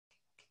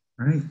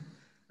All right.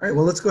 All right,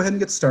 well, let's go ahead and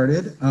get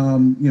started.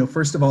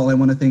 First of all, I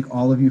want to thank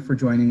all of you for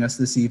joining us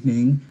this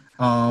evening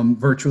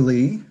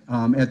virtually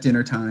at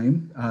dinner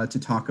time to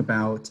talk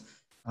about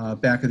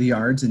Back of the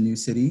Yards in New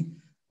City.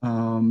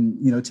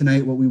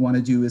 Tonight what we want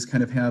to do is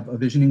kind of have a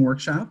visioning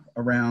workshop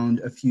around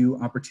a few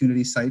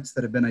opportunity sites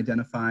that have been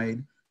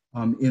identified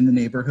in the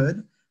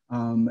neighborhood.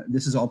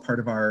 This is all part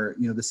of our,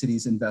 the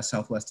city's Invest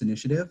Southwest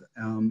initiative.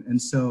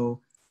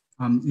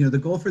 The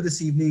goal for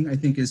this evening, I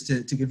think, is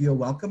to give you a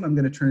welcome. I'm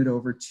going to turn it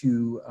over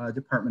to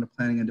Department of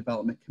Planning and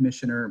Development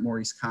Commissioner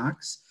Maurice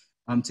Cox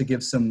to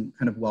give some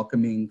kind of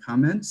welcoming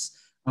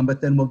comments. But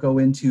then we'll go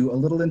into a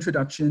little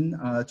introduction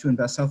to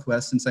Invest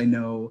Southwest, since I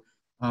know,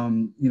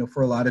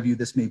 for a lot of you,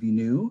 this may be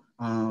new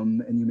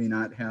and you may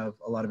not have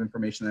a lot of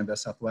information on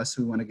Invest Southwest.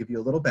 So we want to give you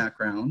a little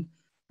background.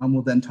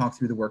 We'll then talk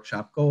through the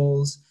workshop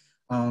goals,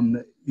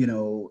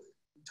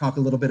 talk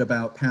a little bit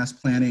about past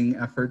planning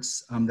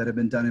efforts that have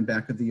been done in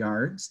Back of the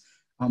Yards.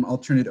 I'll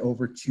turn it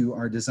over to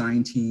our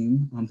design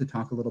team to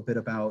talk a little bit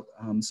about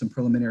some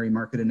preliminary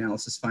market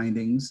analysis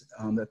findings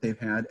that they've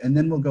had. And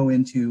then we'll go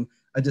into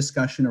a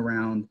discussion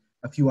around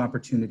a few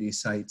opportunity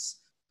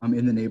sites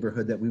in the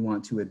neighborhood that we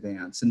want to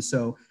advance. And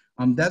so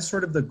that's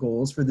sort of the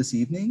goals for this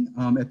evening.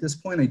 At this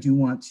point, I do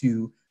want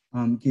to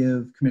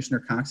give Commissioner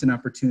Cox an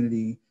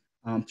opportunity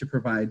to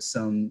provide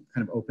some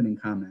kind of opening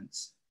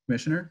comments.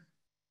 Commissioner?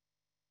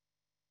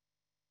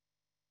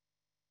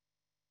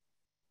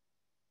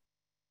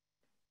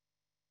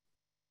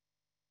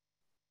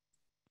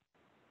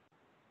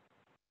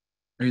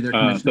 Are you there,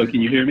 Commissioner? So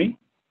can you hear me?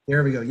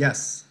 There we go,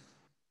 yes.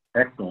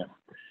 Excellent.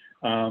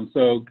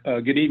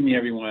 Good evening,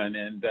 everyone,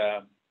 and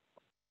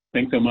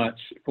thanks so much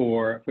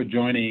for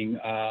joining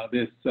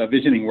this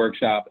visioning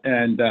workshop.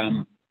 And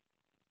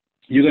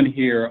you're going to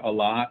hear a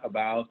lot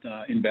about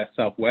Invest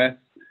Southwest.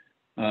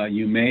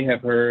 You may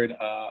have heard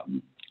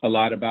a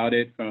lot about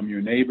it from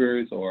your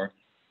neighbors or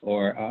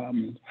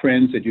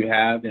friends that you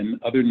have in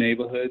other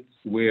neighborhoods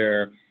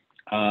where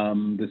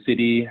the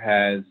city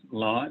has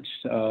launched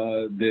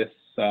this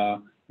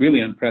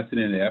really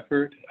unprecedented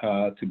effort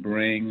to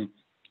bring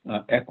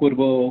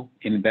equitable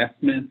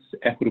investments,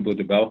 equitable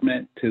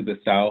development to the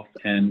South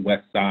and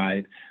West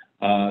Side.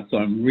 So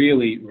I'm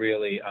really,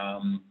 really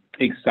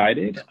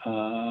excited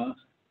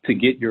to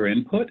get your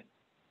input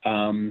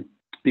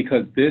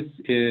because this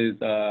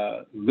is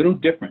a little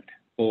different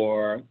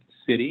for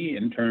city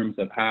in terms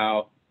of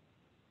how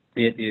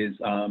it is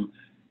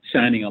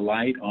shining a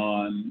light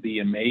on the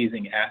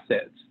amazing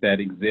assets that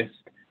exist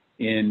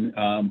in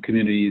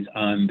communities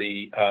on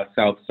the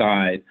South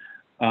Side,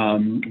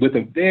 with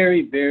a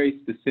very,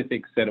 very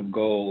specific set of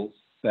goals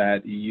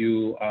that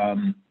you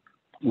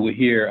will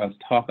hear us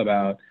talk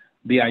about.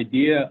 The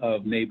idea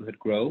of neighborhood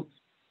growth,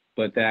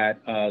 but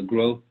that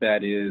growth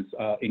that is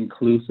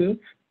inclusive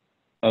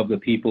of the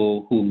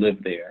people who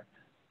live there,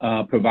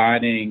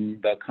 providing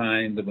the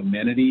kinds of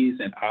amenities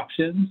and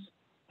options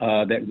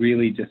that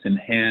really just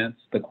enhance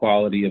the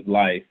quality of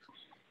life.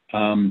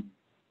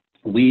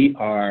 We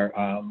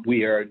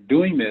are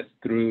doing this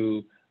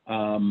through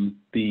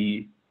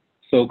the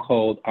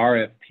so-called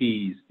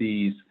RFPs,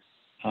 these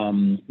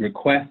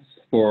requests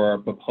for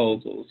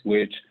proposals,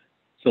 which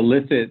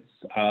solicits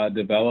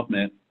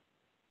development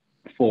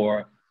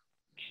for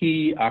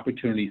key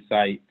opportunity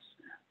sites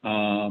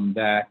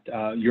that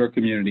your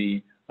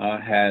community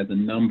has a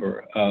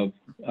number of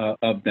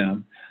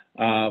them.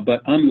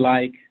 But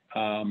unlike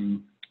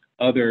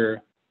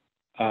other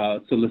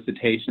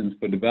solicitations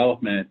for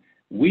development,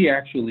 we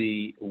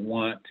actually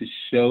want to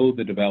show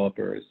the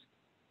developers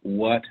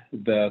what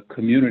the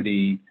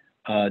community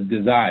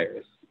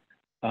desires.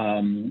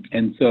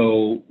 And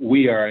so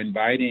we are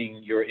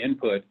inviting your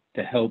input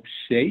to help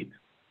shape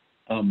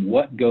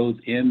what goes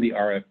in the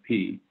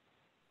RFP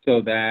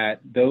so that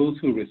those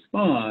who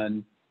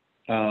respond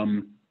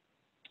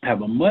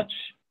have a much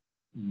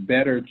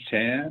better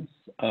chance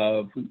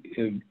of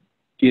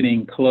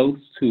getting close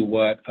to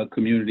what a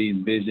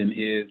community's vision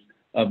is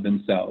of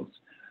themselves.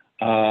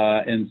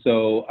 And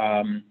so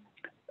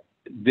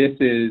this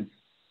is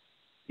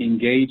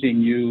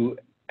engaging you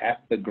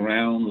at the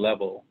ground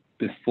level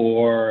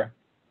before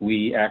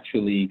we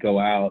actually go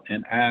out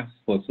and ask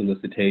for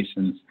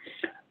solicitations.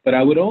 But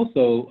I would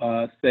also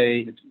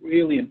say it's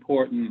really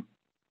important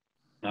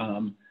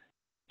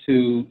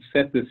to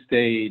set the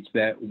stage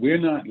that we're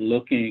not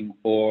looking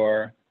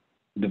for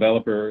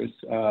developers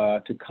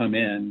to come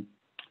in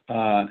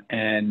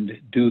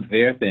and do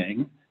their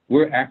thing.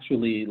 We're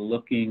actually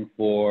looking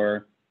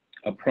for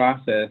a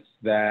process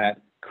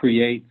that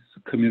creates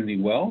community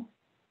wealth,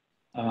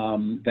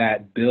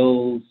 that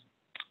builds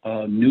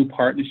new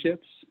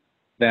partnerships,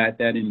 that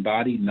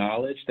embody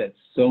knowledge that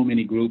so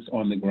many groups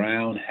on the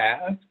ground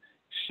have,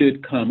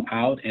 should come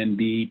out and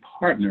be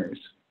partners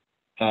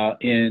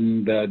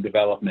in the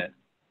development.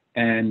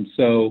 And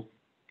so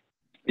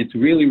it's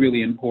really,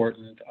 really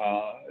important,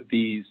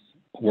 these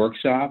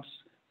workshops,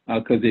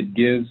 because it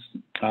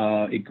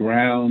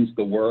grounds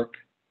the work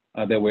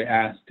that we're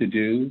asked to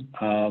do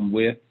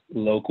with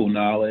local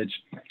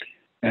knowledge.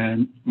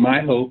 And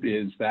my hope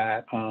is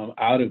that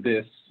out of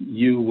this,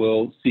 you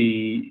will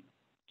see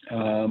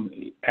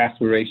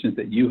aspirations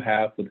that you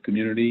have for the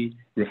community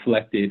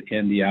reflected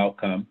in the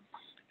outcome.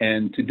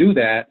 And to do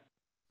that,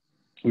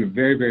 we're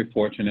very, very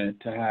fortunate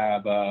to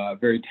have a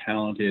very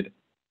talented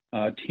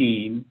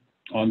team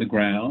on the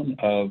ground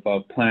of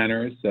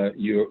planners.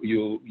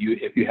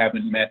 If you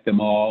haven't met them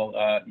all,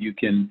 you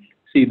can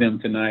see them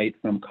tonight,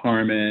 from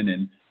Carmen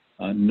and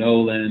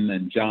Nolan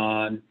and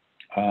John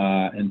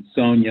and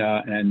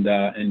Sonia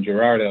and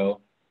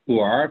Gerardo, who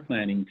are our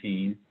planning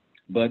team.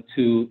 But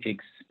to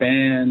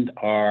expand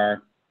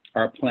our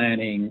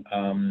planning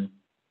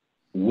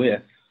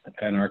width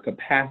and our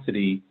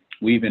capacity,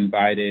 we've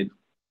invited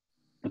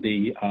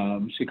the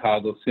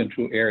Chicago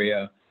Central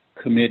Area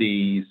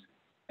committees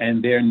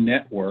and their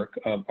network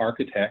of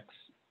architects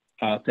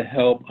to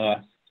help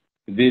us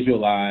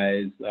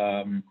visualize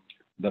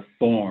the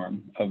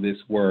form of this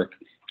work.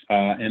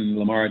 And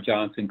Lamar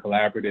Johnson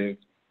Collaborative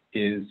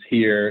is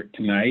here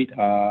tonight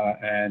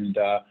and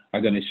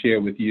are going to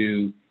share with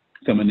you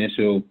some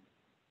initial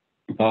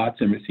thoughts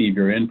and receive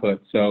your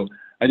input. So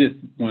I just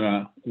want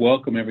to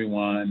welcome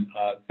everyone.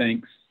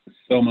 Thanks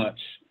so much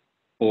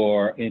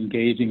for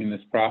engaging in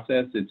this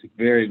process. It's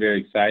very,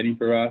 very exciting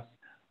for us,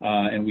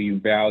 and we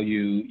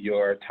value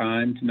your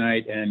time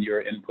tonight and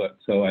your input.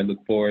 So I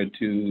look forward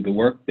to the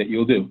work that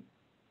you'll do.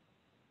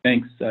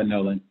 Thanks,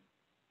 Nolan.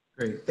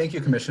 Great, thank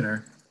you,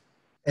 Commissioner.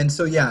 And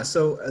so, yeah,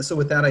 so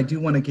with that, I do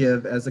want to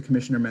give, as the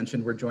Commissioner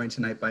mentioned, we're joined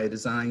tonight by a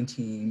design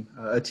team,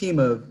 a team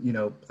of,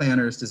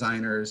 planners,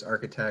 designers,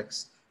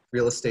 architects,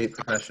 real estate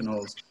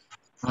professionals.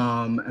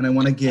 And I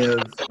want to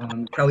give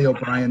Kelly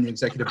O'Brien, the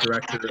Executive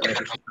Director of the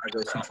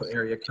Chicago Central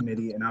Area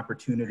Committee, an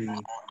opportunity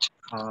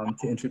to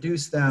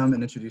introduce them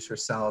and introduce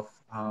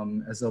herself,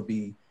 as they'll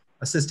be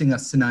assisting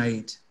us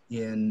tonight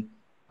in,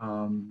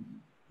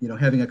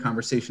 having a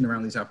conversation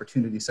around these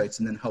opportunity sites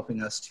and then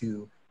helping us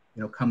to,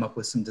 come up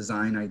with some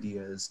design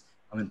ideas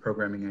and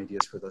programming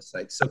ideas for those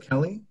sites. So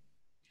Kelly.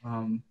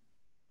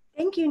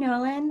 Thank you,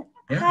 Nolan.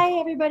 Yeah. Hi,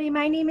 everybody.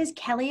 My name is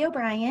Kelly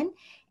O'Brien,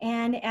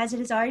 and as it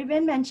has already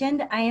been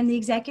mentioned, I am the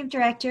Executive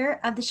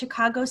Director of the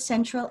Chicago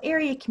Central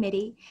Area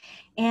Committee.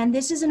 And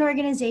this is an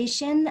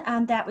organization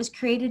that was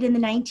created in the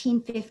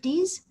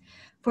 1950s.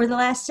 For the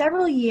last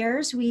several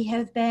years, we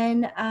have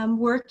been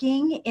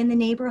working in the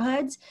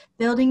neighborhoods,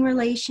 building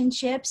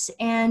relationships,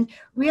 and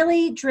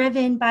really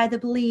driven by the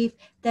belief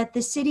that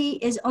the city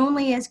is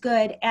only as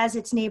good as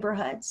its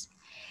neighborhoods.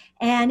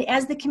 And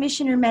as the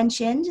Commissioner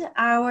mentioned,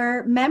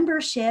 our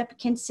membership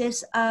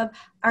consists of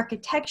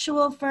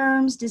architectural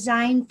firms,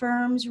 design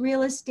firms,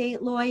 real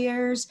estate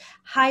lawyers,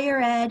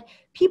 higher ed,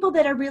 people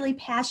that are really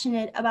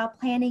passionate about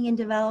planning and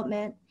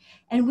development.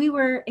 And we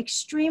were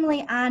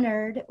extremely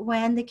honored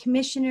when the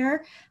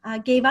Commissioner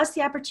gave us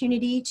the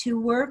opportunity to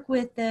work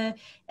with the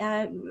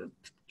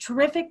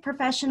terrific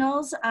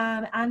professionals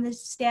on the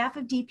staff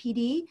of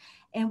DPD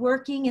and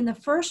working in the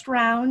first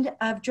round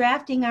of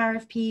drafting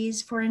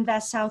RFPs for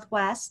Invest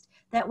Southwest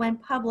that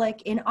went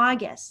public in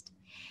August.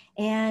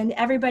 And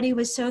everybody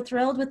was so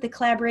thrilled with the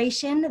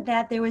collaboration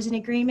that there was an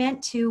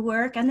agreement to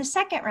work on the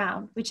second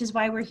round, which is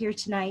why we're here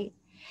tonight.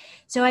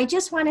 So I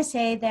just want to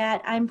say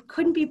that I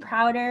couldn't be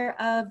prouder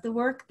of the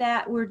work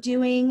that we're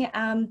doing,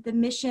 the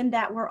mission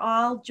that we're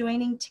all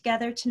joining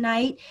together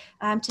tonight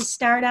to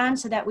start on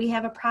so that we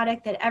have a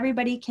product that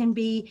everybody can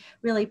be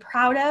really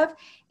proud of.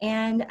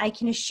 And I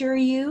can assure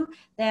you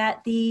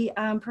that the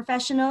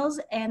professionals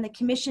and the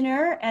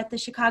Commissioner at the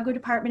Chicago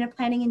Department of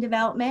Planning and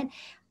Development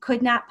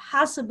could not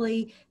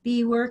possibly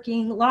be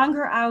working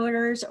longer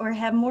hours or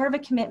have more of a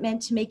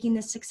commitment to making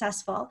this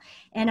successful.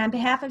 And on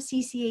behalf of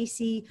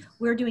CCAC,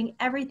 we're doing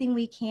everything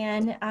we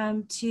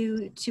can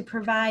to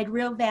provide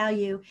real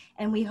value.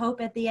 And we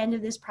hope at the end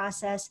of this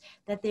process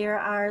that there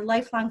are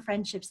lifelong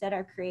friendships that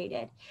are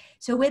created.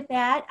 So with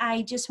that,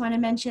 I just want to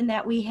mention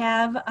that we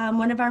have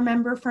one of our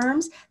member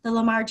firms, the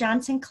Lamar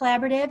Johnson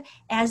Collaborative,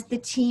 as the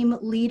team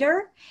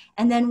leader.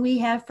 And then we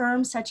have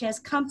firms such as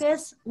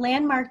Compass,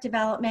 Landmark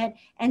Development,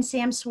 and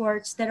Sam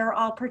Swartz that are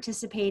all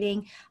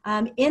participating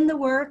in the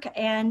work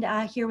and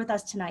here with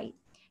us tonight.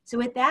 So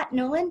with that,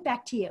 Nolan,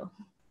 back to you.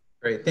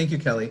 Great, thank you,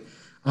 Kelly.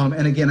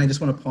 And again, I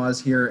just want to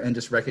pause here and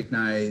just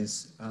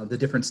recognize the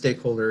different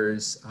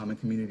stakeholders and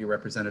community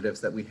representatives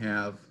that we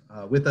have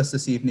with us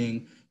this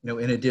evening.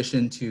 In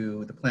addition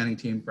to the planning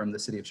team from the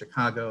City of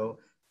Chicago,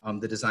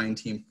 the design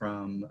team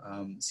from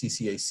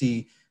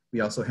CCAC, we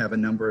also have a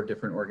number of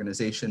different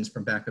organizations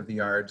from Back of the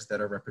Yards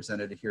that are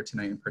represented here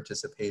tonight and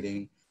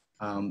participating.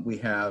 We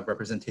have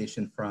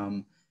representation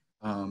from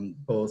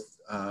both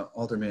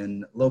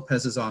Alderman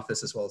Lopez's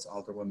office as well as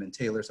Alderwoman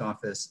Taylor's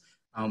office.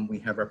 We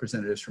have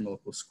representatives from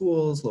local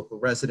schools, local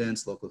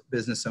residents, local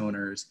business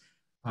owners.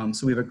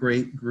 So we have a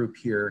great group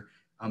here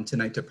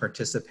tonight to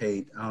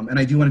participate. And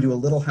I do want to do a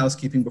little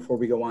housekeeping before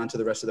we go on to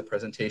the rest of the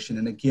presentation.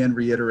 And again,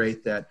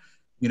 reiterate that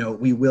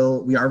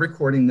we are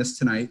recording this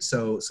tonight,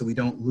 so we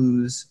don't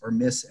lose or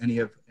miss any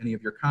of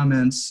your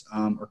comments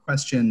or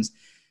questions.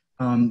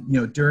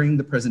 During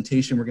the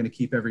presentation, we're going to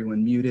keep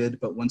everyone muted,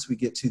 but once we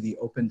get to the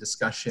open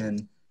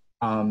discussion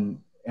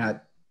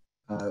at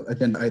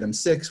agenda item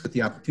 6 with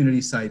the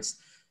opportunity sites,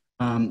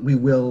 We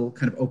will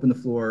kind of open the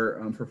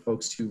floor for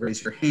folks to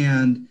raise your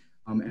hand,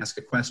 ask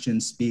a question,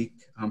 speak,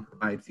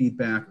 provide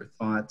feedback or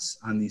thoughts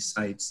on these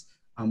sites.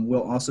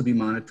 We'll also be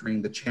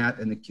monitoring the chat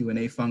and the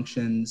Q&A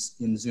functions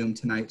in Zoom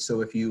tonight.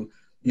 So if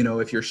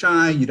if you're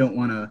shy, you don't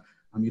want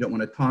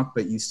to talk,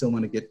 but you still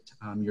want to get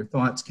your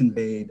thoughts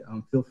conveyed,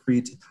 feel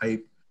free to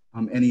type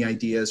any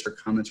ideas or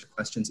comments or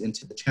questions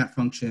into the chat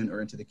function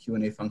or into the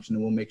Q&A function,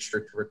 and we'll make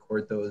sure to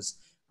record those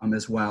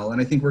as well.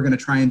 And I think we're going to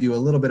try and do a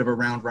little bit of a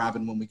round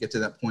robin when we get to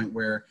that point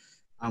where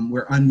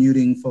we're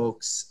unmuting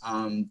folks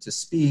to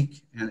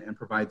speak and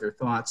provide their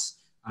thoughts.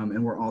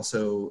 And we're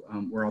also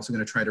going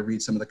to try to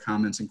read some of the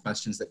comments and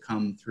questions that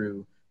come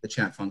through the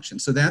chat function.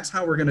 So that's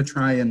how we're going to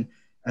try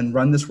and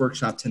run this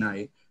workshop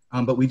tonight.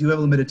 But we do have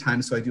limited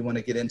time, so I do want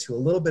to get into a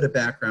little bit of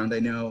background. I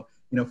know,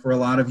 for a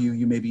lot of you,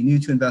 you may be new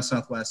to Invest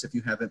Southwest if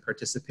you haven't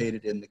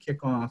participated in the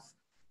kickoff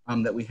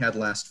that we had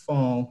last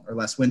fall or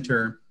last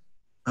winter,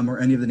 or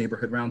any of the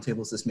neighborhood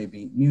roundtables. This may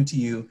be new to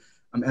you.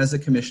 As the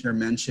commissioner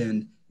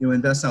mentioned,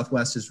 Invest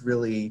Southwest is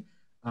really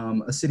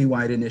a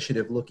citywide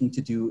initiative looking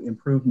to do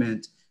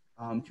improvement,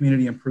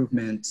 community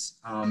improvement,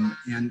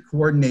 and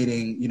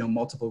coordinating,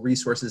 multiple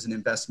resources and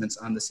investments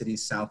on the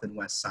city's south and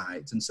west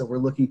sides. And so we're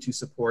looking to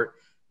support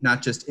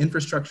not just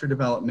infrastructure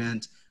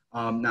development,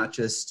 not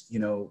just,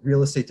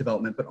 real estate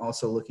development, but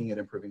also looking at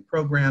improving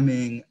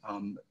programming,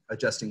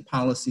 adjusting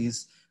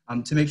policies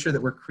to make sure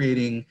that we're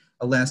creating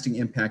a lasting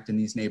impact in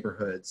these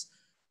neighborhoods.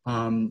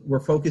 We're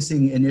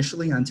focusing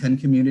initially on 10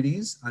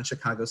 communities on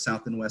Chicago's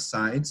south and west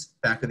sides.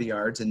 Back of the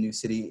Yards and New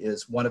City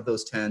is one of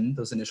those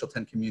initial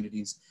 10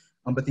 communities.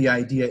 But the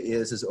idea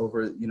is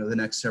over the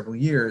next several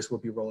years, we'll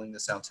be rolling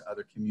this out to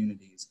other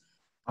communities.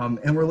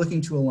 And we're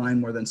looking to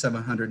align more than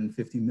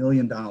 $750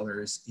 million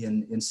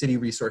in city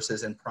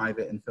resources and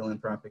private and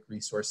philanthropic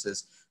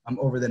resources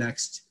over the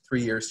next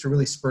 3 years to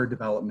really spur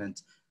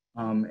development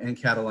and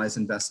catalyze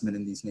investment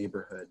in these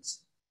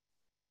neighborhoods.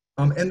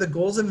 And the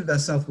goals of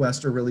Invest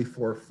Southwest are really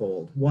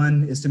fourfold.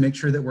 One is to make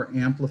sure that we're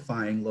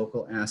amplifying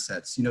local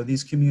assets.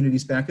 These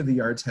communities, Back of the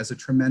Yards has a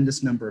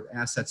tremendous number of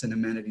assets and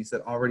amenities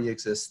that already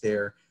exist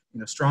there.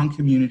 Strong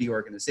community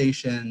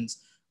organizations,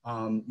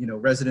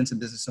 residents and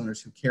business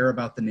owners who care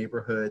about the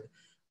neighborhood.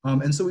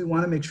 And so we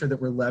want to make sure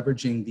that we're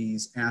leveraging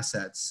these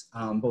assets,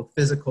 both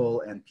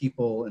physical and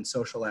people and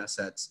social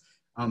assets,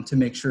 to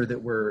make sure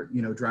that we're,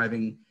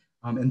 driving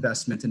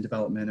investment and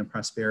development and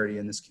prosperity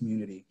in this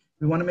community.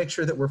 We want to make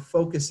sure that we're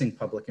focusing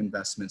public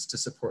investments to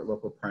support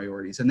local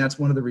priorities. And that's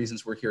one of the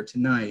reasons we're here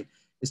tonight,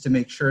 is to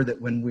make sure that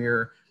when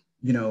we're,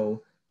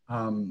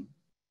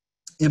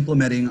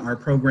 implementing our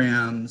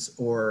programs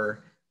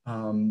or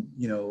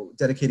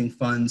dedicating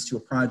funds to a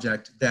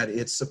project, that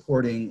it's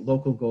supporting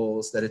local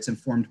goals, that it's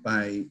informed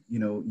by,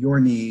 your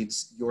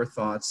needs, your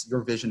thoughts,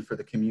 your vision for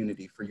the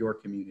community, for your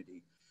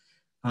community.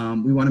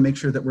 We want to make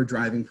sure that we're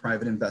driving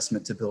private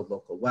investment to build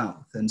local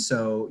wealth. And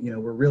so,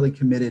 we're really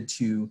committed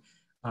to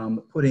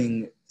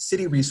putting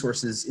city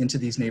resources into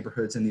these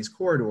neighborhoods and these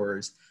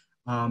corridors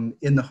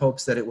in the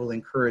hopes that it will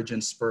encourage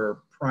and spur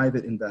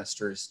private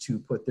investors to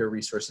put their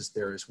resources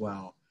there as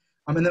well.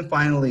 And then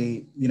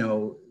finally,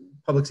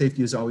 public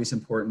safety is always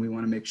important. We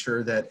want to make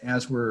sure that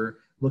as we're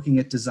looking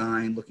at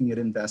design, looking at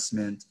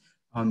investment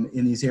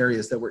in these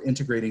areas, that we're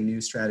integrating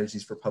new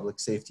strategies for public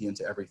safety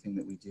into everything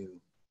that we do.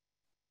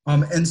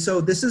 And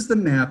so this is the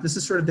map. This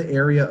is sort of the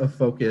area of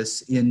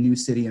focus in New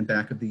City and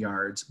Back of the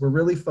Yards. We're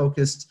really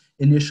focused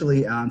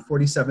initially on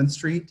 47th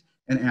Street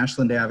and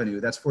Ashland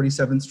Avenue. That's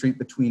 47th Street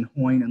between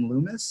Hoyne and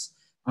Loomis,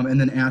 and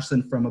then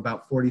Ashland from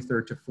about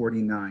 43rd to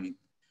 49th.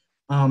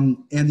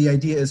 And the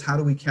idea is, how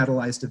do we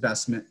catalyze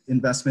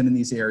investment in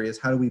these areas?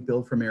 How do we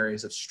build from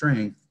areas of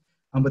strength?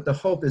 But the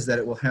hope is that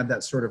it will have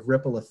that sort of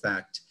ripple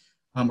effect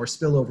or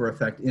spillover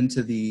effect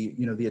into the,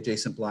 the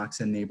adjacent blocks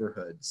and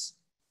neighborhoods.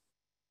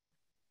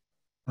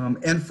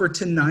 And for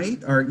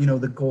tonight,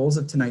 the goals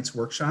of tonight's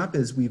workshop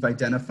is we've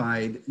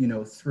identified,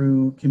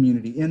 through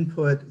community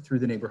input, through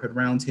the neighborhood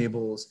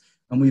roundtables,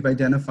 we've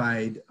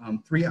identified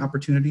 3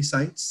 opportunity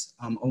sites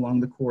along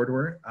the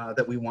corridor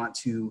that we want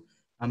to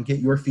get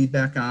your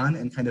feedback on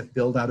and kind of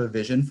build out a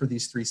vision for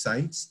these 3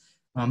 sites,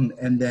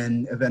 and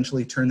then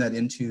eventually turn that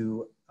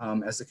into,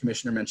 as the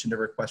commissioner mentioned, a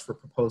request for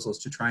proposals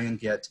to try and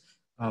get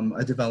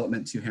a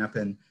development to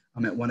happen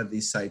at one of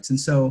these sites. And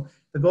so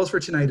the goals for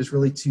tonight is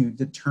really to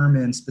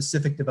determine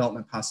specific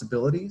development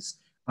possibilities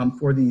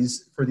for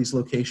these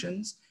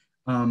locations,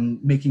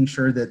 making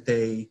sure that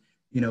they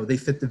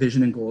fit the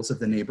vision and goals of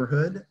the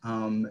neighborhood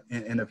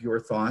and of your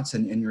thoughts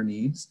and your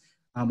needs.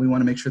 We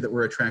want to make sure that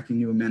we're attracting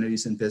new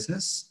amenities and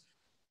business.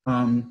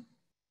 And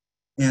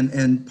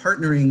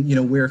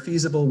partnering, where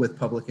feasible with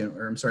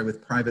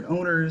with private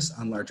owners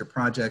on larger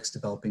projects,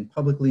 developing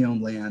publicly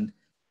owned land,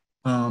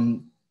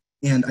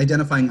 and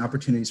identifying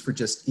opportunities for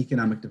just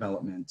economic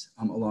development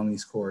along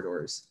these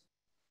corridors.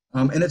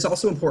 And it's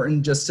also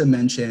important just to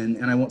mention,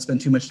 and I won't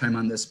spend too much time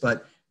on this,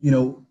 but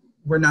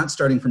we're not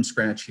starting from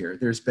scratch here.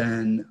 There's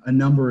been a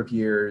number of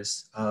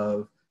years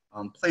of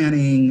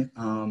planning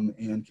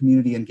and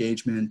community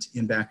engagement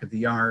in Back of the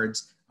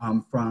Yards.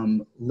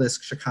 from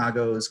LISC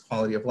Chicago's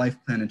Quality of Life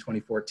Plan in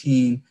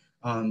 2014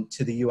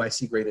 to the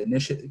UIC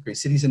Great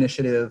Cities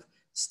Initiative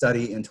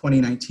study in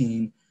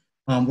 2019.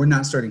 We're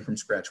not starting from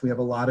scratch. We have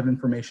a lot of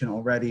information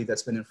already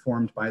that's been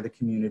informed by the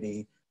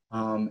community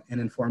and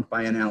informed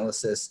by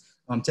analysis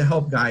to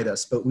help guide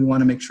us. But we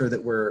want to make sure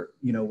that we're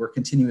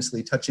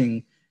continuously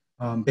touching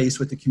base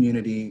with the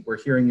community. We're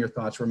hearing your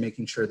thoughts. We're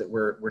making sure that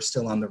we're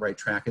still on the right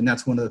track. And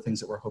that's one of the things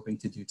that we're hoping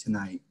to do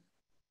tonight.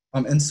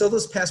 And so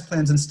those past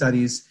plans and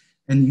studies,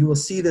 and you will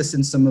see this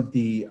in some of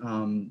the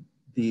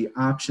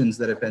options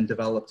that have been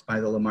developed by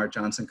the Lamar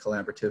Johnson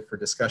Collaborative for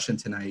discussion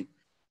tonight.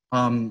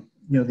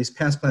 These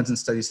past plans and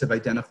studies have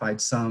identified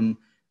some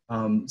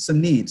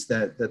needs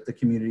that the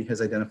community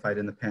has identified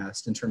in the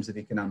past in terms of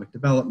economic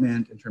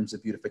development, in terms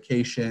of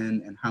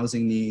beautification and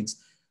housing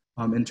needs,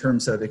 in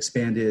terms of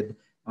expanded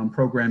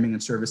programming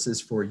and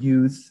services for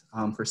youth,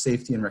 for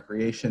safety and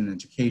recreation and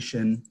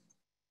education.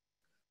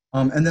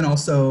 And then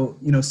also,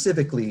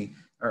 civically,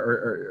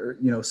 or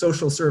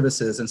social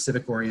services and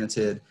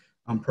civic-oriented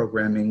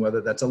programming,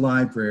 whether that's a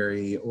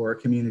library or a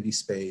community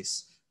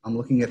space.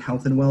 Looking at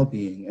health and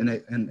well-being,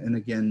 and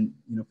again,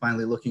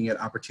 finally looking at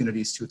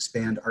opportunities to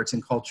expand arts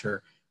and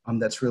culture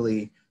that's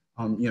really,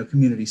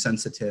 community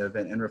sensitive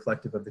and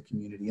reflective of the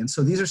community. And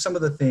so these are some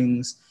of the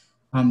things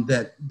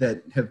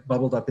that have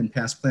bubbled up in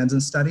past plans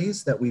and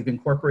studies that we've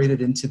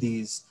incorporated into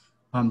these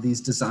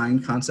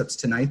design concepts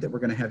tonight that we're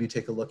going to have you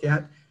take a look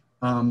at.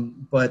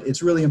 But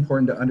it's really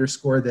important to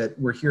underscore that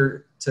we're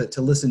here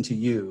to listen to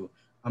you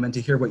and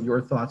to hear what your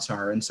thoughts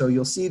are. And so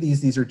you'll see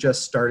these are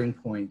just starting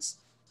points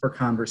for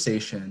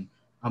conversation,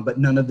 but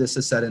none of this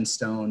is set in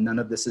stone. None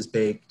of this is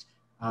baked.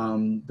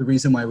 The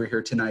reason why we're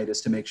here tonight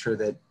is to make sure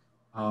that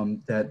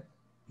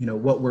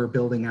what we're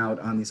building out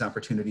on these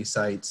opportunity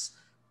sites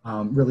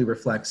really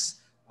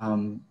reflects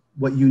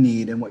what you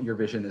need and what your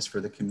vision is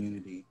for the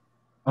community.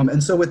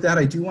 And so with that,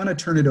 I do want to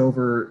turn it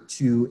over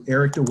to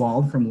Eric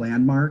DeWald from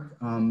Landmark,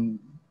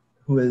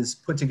 who has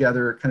put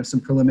together kind of some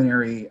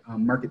preliminary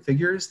market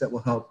figures that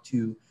will help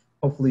to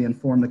hopefully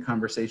inform the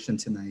conversation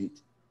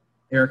tonight.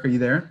 Eric, are you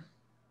there?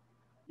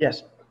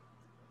 Yes.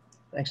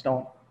 Thanks,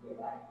 Nolan.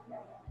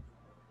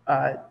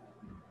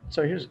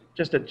 So here's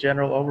just a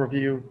general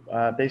overview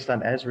based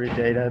on Esri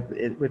data.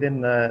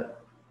 Within the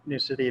New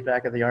City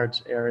Back of the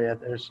Yards area,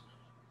 there's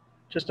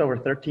just over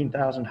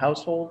 13,000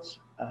 households,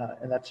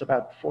 and that's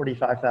about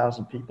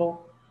 45,000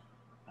 people,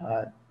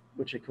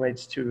 which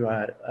equates to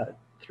a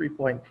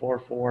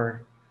 3.44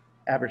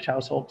 average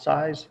household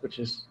size, which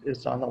is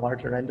on the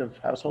larger end of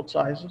household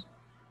sizes.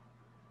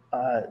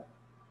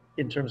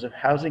 In terms of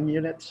housing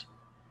units,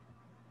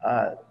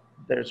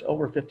 there's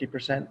over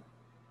 50%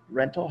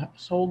 rental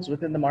households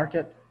within the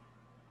market.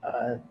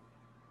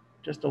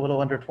 Just a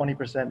little under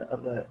 20%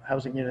 of the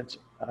housing units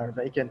are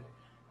vacant,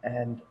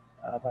 and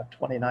about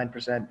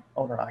 29%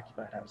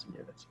 owner-occupied housing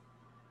units.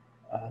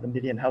 The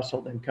median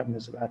household income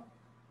is about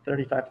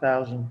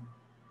 $35,000,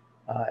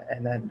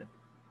 and then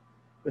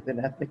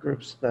within ethnic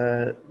groups,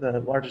 the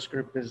largest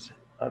group is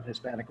of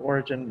Hispanic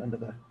origin under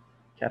the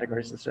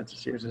categories the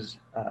census uses,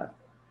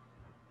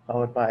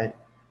 followed by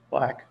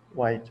Black,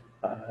 white,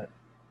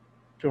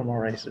 two or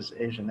more races,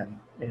 Asian and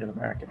Native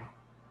American.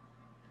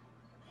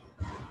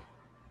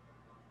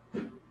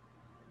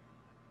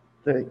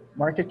 The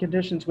market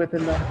conditions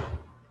within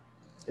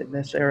in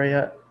this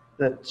area,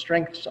 the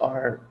strengths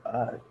are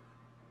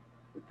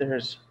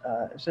there's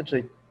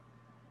essentially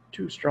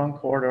two strong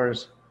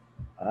corridors.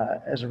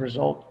 As a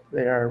result,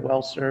 they are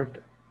well served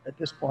at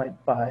this point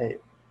by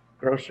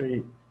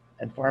grocery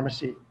and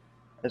pharmacy,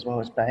 as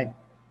well as bank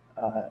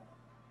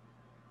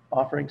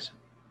offerings.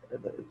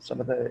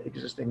 Some of the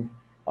existing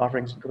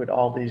offerings include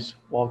Aldi's,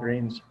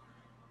 Walgreens,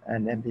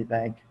 and MB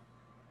Bank.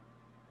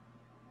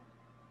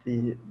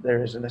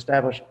 There is an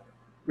established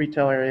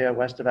retail area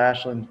west of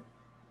Ashland,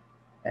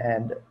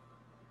 and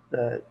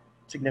the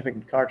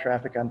significant car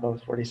traffic on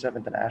both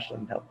 47th and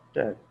Ashland helped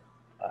to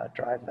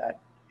drive that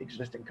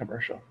existing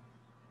commercial.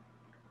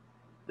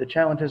 The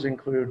challenges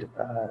include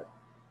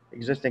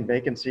existing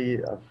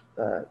vacancy of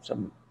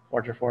some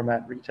larger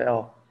format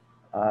retail,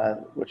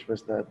 which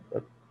was the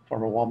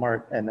former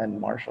Walmart and then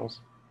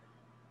Marshall's.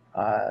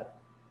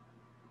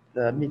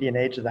 The median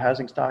age of the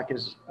housing stock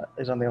is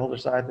on the older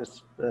side.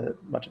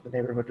 Much of the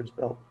neighborhood was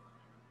built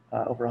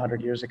over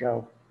 100 years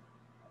ago,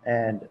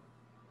 and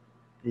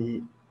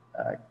due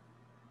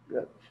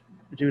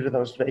to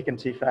those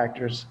vacancy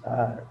factors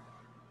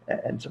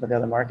and some of the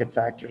other market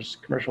factors,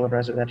 commercial and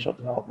residential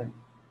development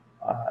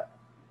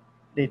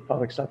need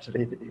public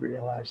subsidy to be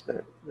realized.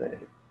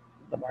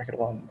 The market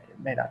alone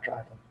may not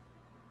drive them.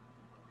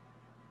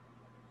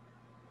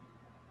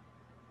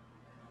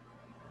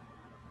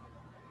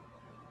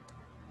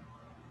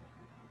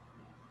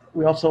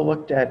 We also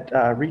looked at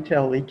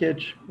retail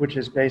leakage, which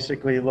is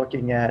basically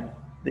looking at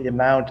the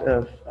amount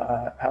of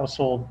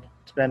household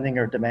spending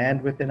or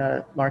demand within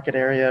a market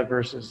area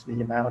versus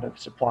the amount of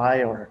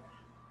supply or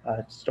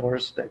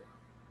stores that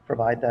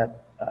provide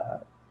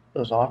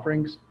those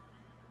offerings.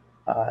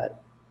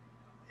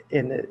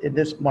 In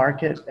this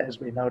market, as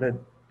we noted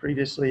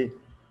previously,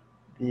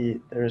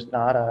 there's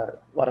not a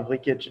lot of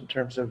leakage in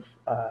terms of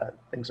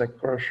things like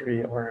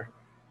grocery or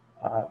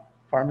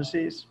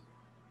pharmacies.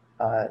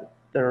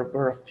 There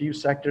were a few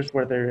sectors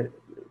where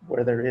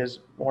there is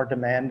more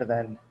demand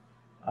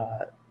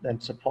than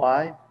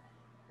supply,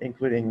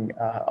 including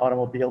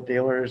automobile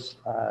dealers,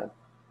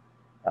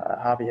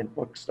 hobby and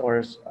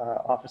bookstores,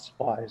 office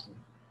supplies,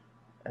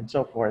 and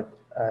so forth.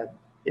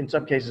 In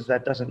some cases,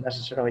 that doesn't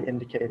necessarily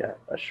indicate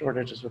a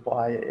shortage of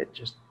supply. It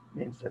just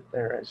means that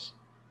there is,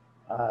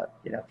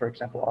 for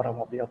example,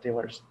 automobile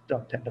dealers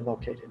don't tend to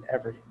locate in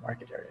every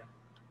market area.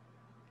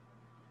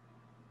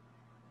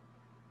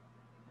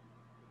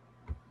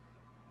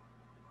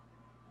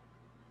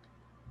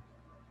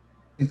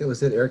 I think that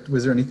was it. Eric,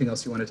 was there anything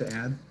else you wanted to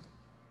add?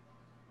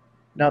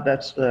 No,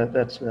 that's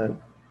the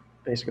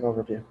basic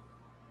overview.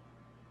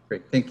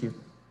 Great, thank you.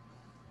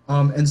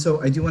 And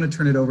so I do want to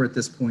turn it over at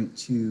this point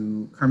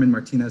to Carmen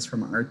Martinez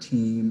from our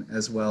team,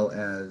 as well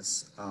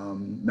as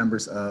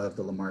members of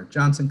the Lamar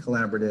Johnson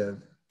Collaborative,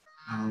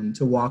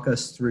 to walk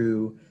us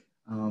through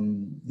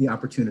the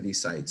opportunity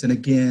sites. And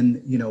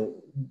again,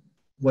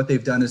 what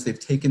they've done is they've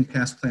taken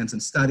past plans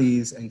and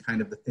studies and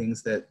kind of the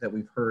things that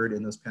we've heard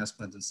in those past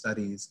plans and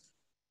studies,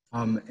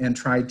 and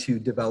tried to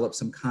develop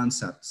some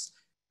concepts,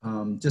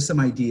 just some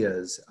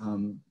ideas,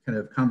 kind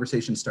of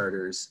conversation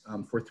starters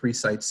for 3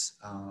 sites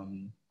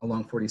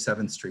along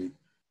 47th Street.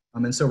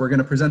 And so we're going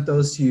to present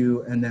those to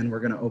you, and then we're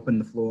going to open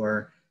the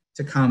floor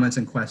to comments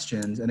and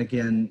questions. And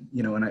again,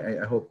 and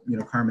I hope,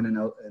 Carmen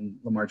and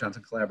Lamar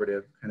Johnson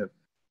Collaborative kind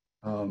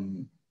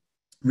of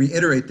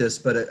reiterate this,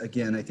 but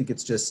again, I think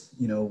it's just,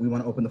 we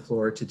want to open the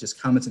floor to just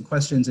comments and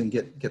questions and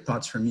get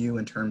thoughts from you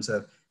in terms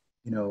of,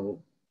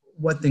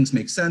 what things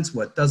make sense,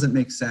 what doesn't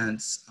make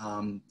sense,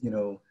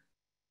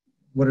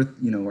 what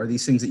are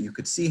these things that you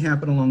could see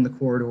happen along the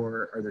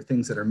corridor? Are there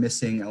things that are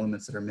missing,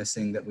 elements that are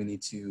missing that we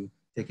need to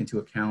take into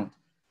account?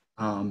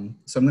 So I'm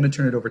going to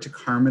turn it over to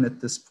Carmen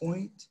at this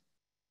point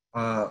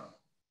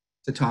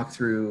to talk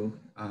through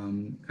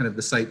kind of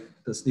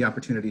the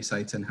opportunity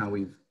sites and how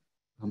we've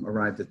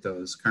arrived at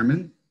those.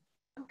 Carmen?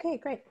 Okay,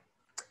 great.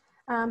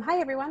 Hi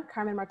everyone,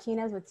 Carmen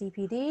Martinez with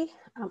DPD,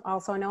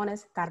 also known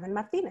as Carmen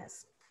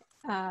Martinez.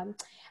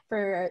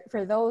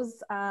 For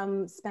those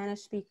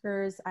Spanish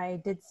speakers,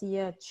 I did see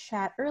a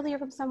chat earlier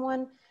from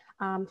someone.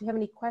 If you have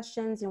any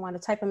questions, you want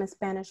to type them in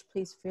Spanish,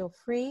 please feel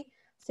free.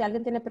 Si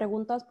alguien tiene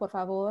preguntas, por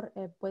favor,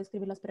 puede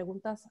escribir las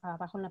preguntas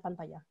abajo en la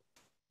pantalla.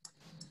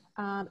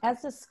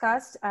 As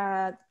discussed,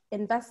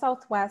 Invest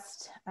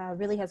Southwest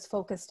really has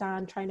focused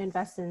on trying to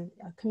invest in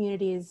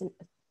communities.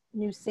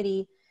 New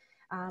City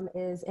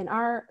is in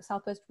our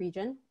Southwest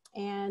region,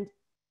 and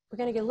we're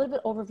going to get a little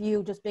bit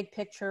overview, just big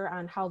picture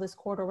on how this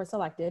corridor was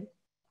selected.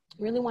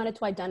 Really wanted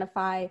to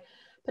identify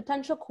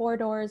potential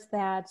corridors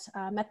that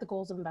met the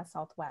goals of Invest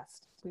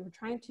Southwest. We were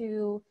trying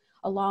to,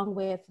 along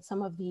with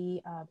some of the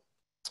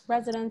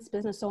residents,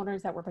 business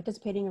owners that were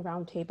participating in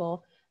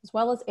Roundtable, as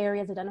well as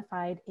areas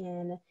identified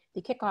in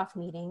the kickoff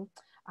meeting,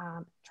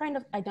 trying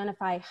to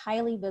identify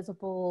highly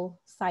visible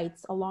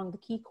sites along the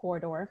key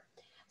corridor,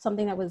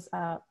 something that was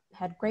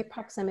had great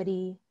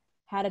proximity,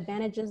 had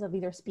advantages of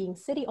either being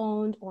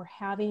city-owned or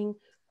having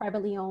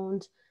privately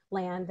owned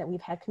land that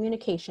we've had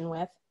communication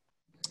with,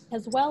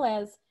 as well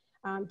as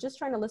just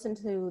trying to listen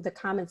to the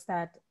comments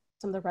that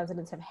some of the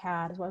residents have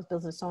had, as well as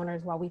business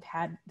owners, while we've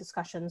had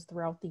discussions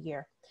throughout the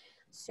year.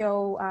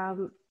 So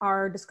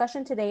our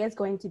discussion today is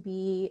going to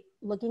be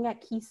looking at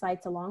key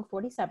sites along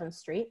 47th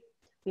Street.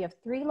 We have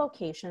 3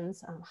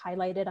 locations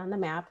highlighted on the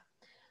map.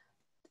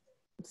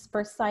 This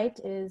first site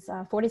is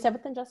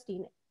 47th and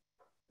Justine.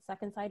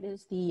 Second site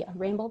is the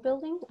Rainbow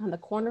Building on the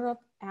corner of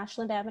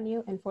Ashland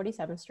Avenue and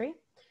 47th Street,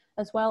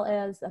 as well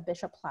as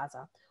Bishop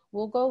Plaza.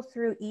 We'll go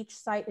through each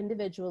site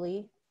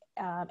individually,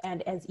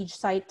 and as each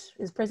site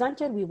is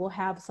presented, we will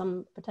have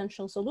some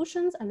potential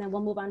solutions, and then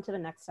we'll move on to the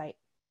next site.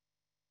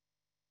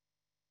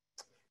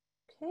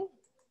 Okay.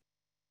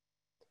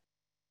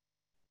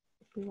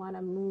 We want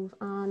to move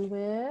on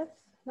with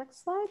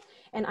next slide.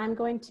 And I'm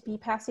going to be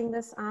passing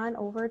this on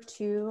over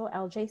to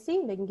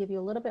LJC. They can give you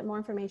a little bit more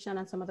information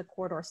on some of the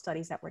corridor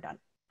studies that were done.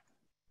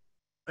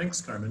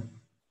 Thanks, Carmen.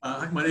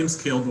 My name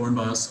is Cale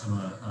Dornbos. I'm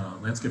a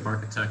landscape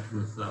architect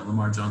with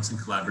Lamar Johnson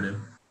Collaborative.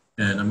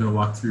 And I'm going to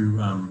walk through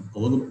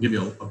give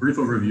you a brief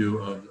overview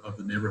of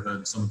the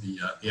neighborhood, some of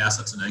the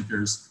assets and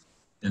anchors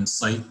and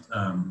site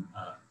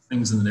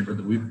things in the neighborhood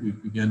that we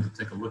began to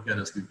take a look at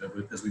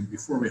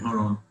before we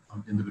hone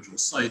on individual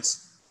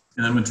sites.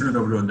 And I'm going to turn it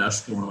over to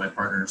Aneshka, one of my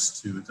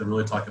partners, to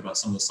really talk about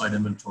some of the site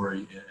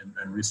inventory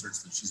and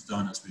research that she's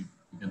done as we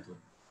begin to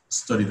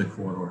study the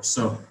corridor.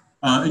 So,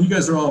 and you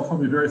guys are all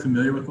probably very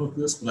familiar with both of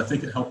this, but I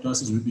think it helped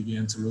us as we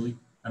began to really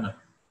kind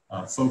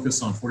of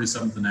focus on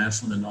 47th and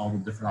Ashland and all the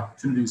different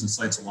opportunities and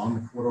sites along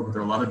the corridor. But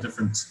there are a lot of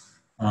different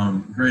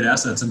great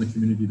assets in the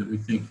community that we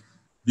think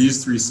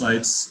these 3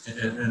 sites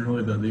and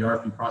really the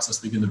RFP process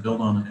begin to build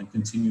on and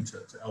continue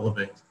to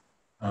elevate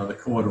the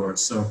corridor.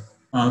 So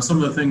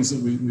some of the things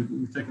that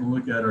we've taken a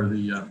look at are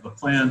the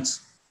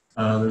plant.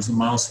 There's the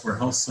Miles Square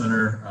Health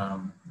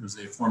Center. There's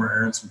a former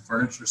Aronson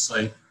Furniture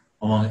site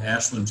along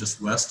Ashland,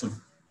 just west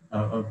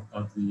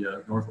of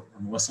the north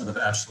on the west side of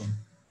Ashland.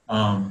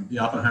 The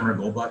Oppenheimer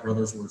Goldblatt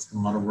brothers, there's been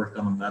a lot of work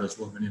done on that as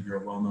well. Many of you are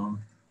well known,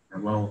 or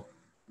well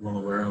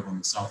aware of, on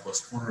the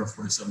southwest corner of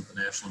 47th and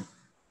Ashland.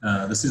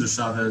 The Cesar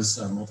Chavez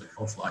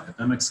Multicultural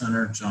Academic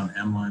Center, John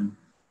Hamline.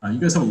 You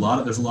guys have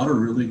there's a lot of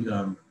really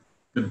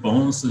good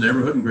bones to the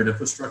neighborhood and great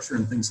infrastructure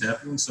and things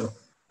happening. So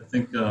I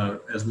think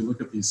as we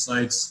look at these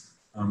sites,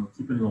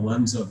 keeping the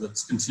lens of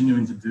that's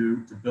continuing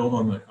to build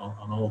on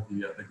all of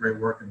the great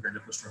work and great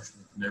infrastructure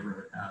that the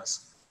neighborhood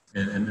has,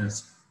 and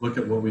look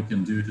at what we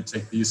can do to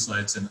take these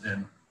sites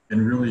and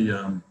really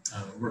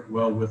work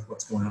well with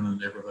what's going on in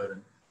the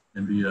neighborhood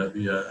and be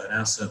an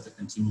asset that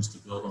continues to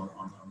build on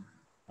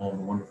all the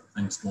wonderful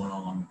things going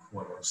on along the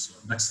corridors.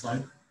 So next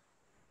slide.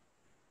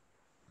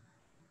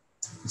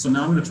 So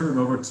now I'm going to turn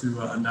it over to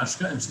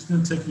Aneshka, and she's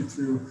going to take you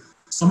through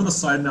some of the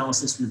site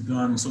analysis we've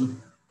done. So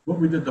what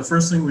we did, the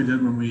first thing we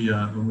did when we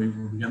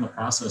began the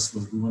process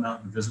was we went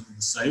out and visited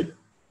the site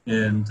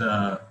and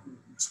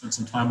spent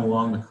some time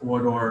along the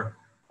corridor,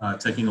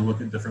 taking a look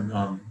at different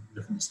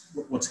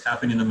what's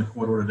happening in the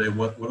corridor today,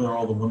 what are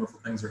all the wonderful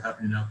things that are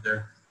happening out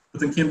there. But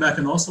then came back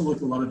and also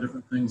looked at a lot of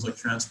different things like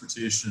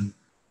transportation,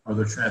 are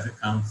there traffic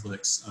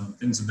conflicts,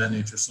 things of that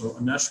nature. So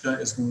Aneshka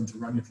is going to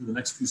run you through the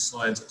next few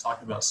slides that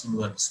talk about some of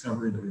that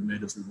discovery that we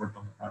made as we worked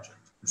on the project,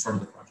 or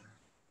started the project.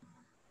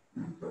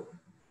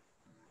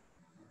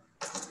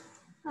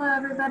 Hello,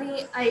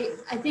 everybody.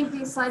 I think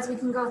these slides we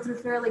can go through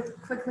fairly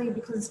quickly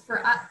because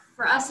for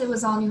us it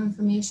was all new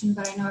information,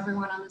 but I know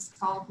everyone on this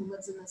call who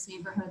lives in this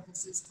neighborhood,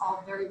 this is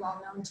all very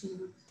well known to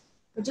you.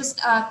 But just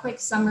a quick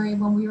summary,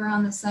 when we were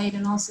on the site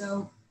and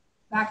also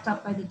backed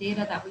up by the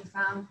data that we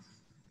found,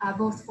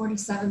 both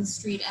 47th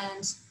Street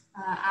and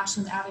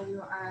Ashland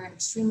Avenue are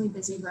extremely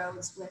busy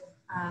roads with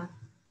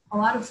a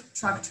lot of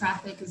truck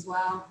traffic as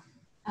well.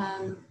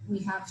 We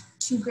have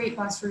two great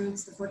bus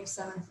routes, the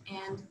 47th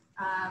and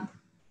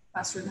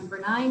bus route number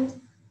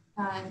 9,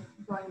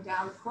 going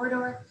down the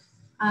corridor.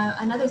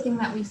 Another thing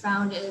that we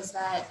found is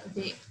that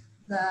the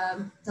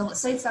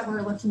sites that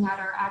we're looking at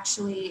are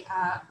actually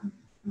a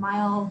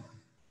mile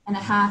and a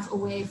half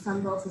away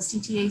from both a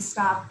CTA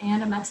stop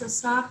and a metro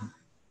stop.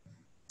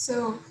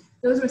 So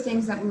those were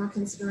things that we were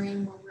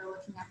considering when we were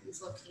looking at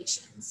these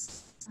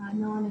locations.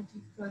 Nolan, if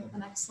you could go to the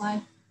next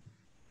slide.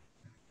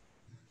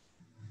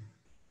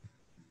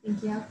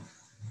 Thank you.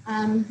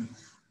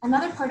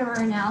 Another part of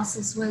our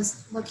analysis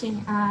was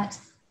looking at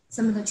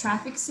some of the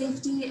traffic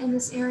safety in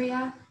this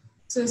area.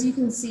 So as you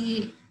can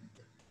see,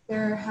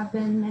 there have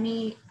been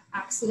many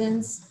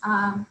accidents,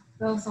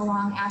 both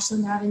along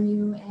Ashland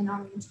Avenue and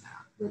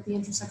with the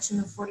intersection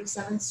of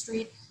 47th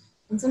Street.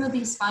 And some of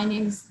these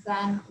findings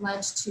then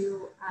led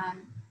to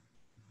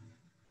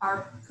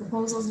our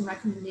proposals and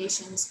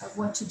recommendations of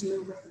what to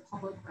do with the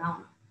public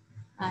realm.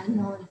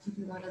 Nolan, if you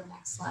can go to the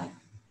next slide.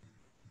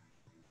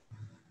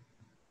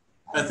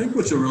 I think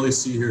what you'll really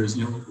see here is,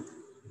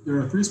 there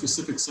are 3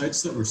 specific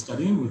sites that we're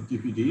studying with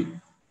DPD,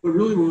 but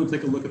really we want to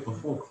take a look at the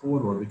whole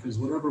corridor, because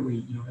whatever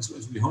we, as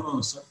we hone on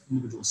the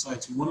individual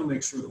sites, we want to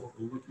make sure that what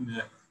we're looking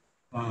at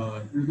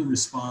really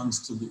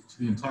responds to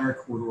the entire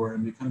corridor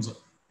and becomes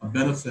a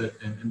benefit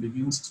and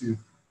begins to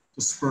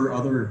spur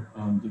other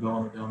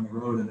development down the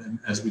road. And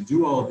as we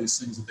do all of these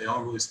things, that they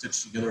all really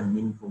stitch together in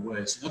meaningful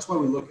ways. So that's why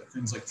we look at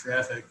things like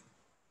traffic,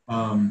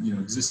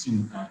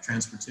 existing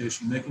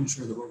transportation, making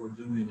sure that what we're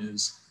doing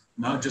is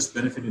not just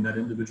benefiting that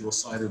individual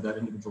site or that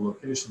individual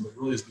location, but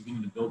really is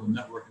beginning to build a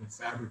network and a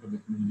fabric of the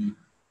community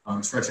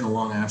stretching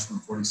along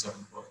Ashland 47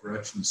 in both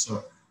directions.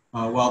 So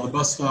while the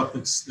bus stop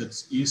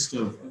that's east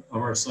of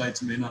our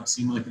sites may not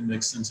seem like it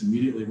makes sense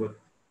immediately, but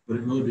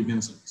it really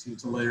begins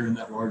to layer in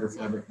that larger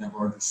fabric and that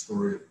larger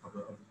story of the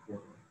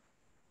corridor.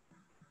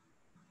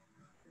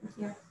 Thank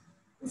you.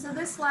 And so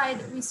this slide,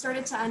 we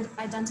started to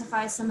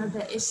identify some of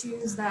the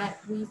issues that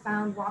we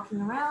found walking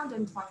around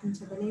and talking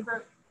to the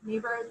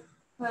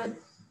neighborhood,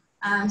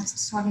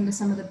 talking to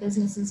some of the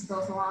businesses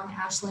both along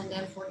Ashland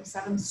and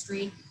 47th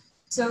Street.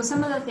 So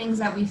some of the things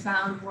that we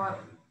found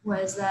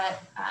was that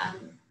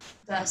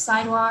the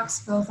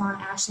sidewalks both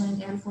on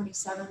Ashland and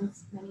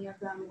 47th, many of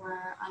them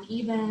were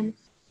uneven.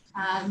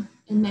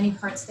 In many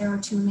parts they were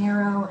too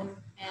narrow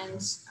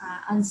and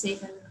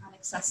unsafe and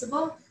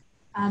inaccessible.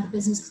 The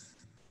business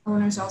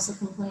owners also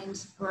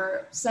complained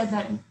or said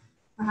that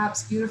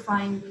perhaps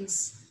beautifying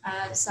these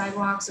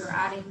sidewalks or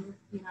adding,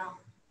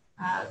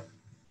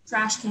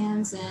 trash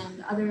cans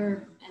and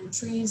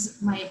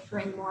trees might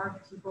bring more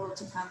people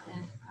to come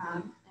in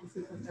and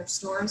frequent their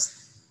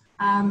stores.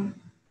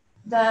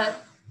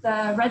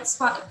 The red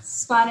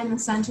spot in the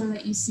center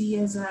that you see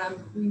is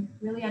we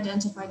really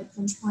identified a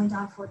pinch point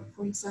on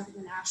 47th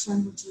and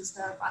Ashland, which is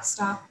the bus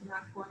stop in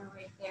that corner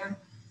right there.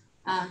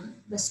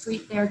 The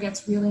street there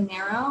gets really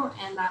narrow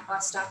and that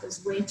bus stop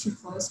is way too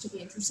close to the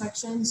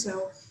intersection.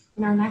 So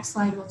in our next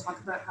slide, we'll talk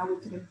about how we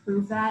could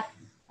improve that.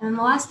 And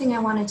the last thing I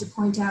wanted to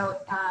point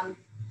out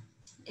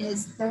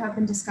is there have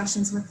been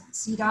discussions with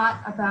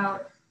CDOT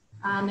about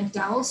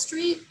McDowell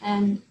Street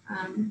and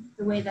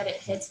the way that it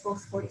hits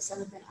both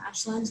 47th and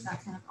Ashland,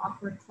 that kind of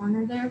awkward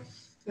corner there.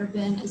 there have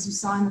been, as you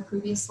saw in the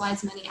previous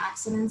slides, many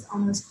accidents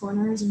on those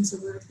corners. And so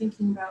we were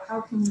thinking about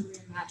how can we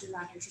reimagine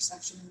that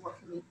intersection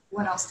and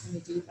what else can we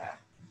do there?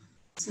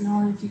 So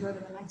now if you go to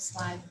the next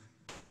slide.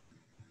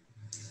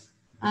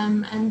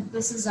 And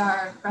this is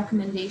our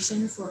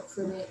recommendation for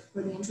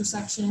the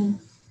intersection.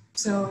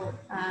 So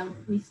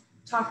we've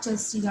talked to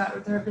CDOT, or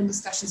there have been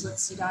discussions with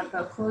CDOT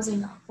about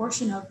closing a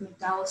portion of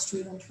McDowell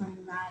Street and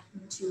turning that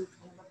into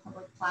kind of a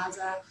public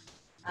plaza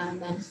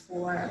meant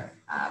for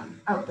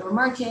outdoor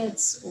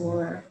markets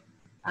or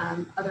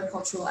other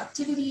cultural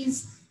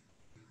activities.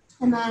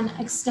 And then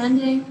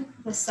extending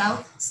the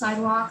south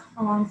sidewalk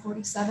along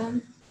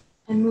 47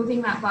 and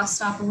moving that bus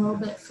stop a little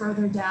bit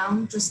further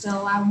down just to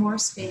allow more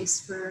space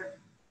for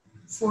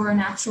an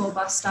actual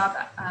bus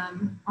stop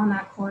on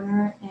that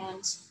corner,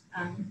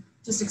 and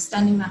just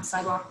extending that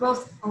sidewalk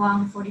both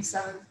along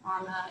 47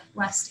 on the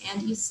west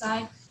and east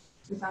side.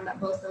 We found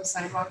that both those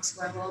sidewalks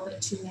were a little bit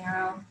too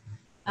narrow.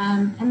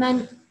 And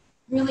then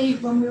really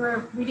when we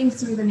were reading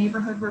through the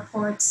neighborhood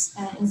reports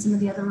and some of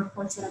the other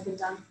reports that have been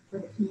done for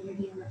the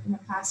community in the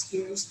past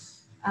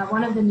years,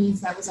 one of the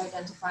needs that was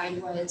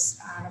identified was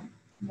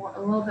a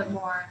little bit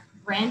more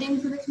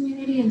branding for the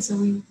community. And so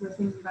we were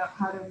thinking about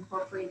how to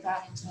incorporate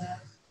that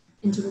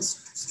into the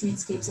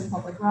streetscapes and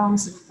public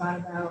realms. So we thought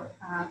about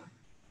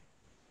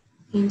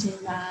painting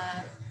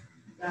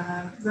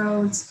the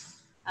roads,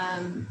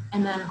 and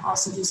then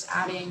also just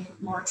adding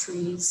more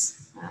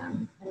trees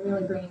and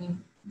really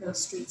bringing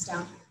those streets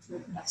down to a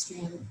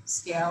pedestrian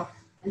scale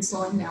and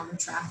slowing down the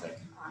traffic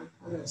on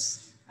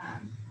those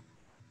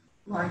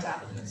large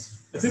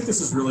avenues. I think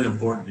this is really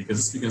important because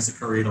this begins to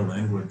create a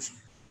language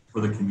for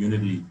the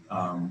community,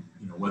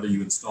 whether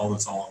you install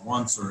this all at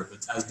once or if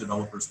it's as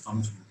developers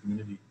come to the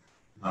community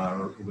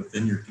or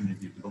within your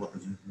community,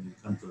 developers in your community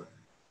come to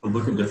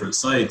look at different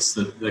sites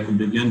that can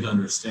begin to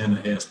understand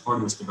that, hey, as part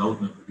of this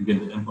development, we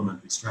begin to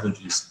implement these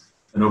strategies.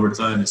 And over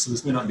time, so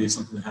this may not be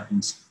something that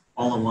happens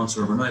all at once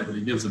or overnight, but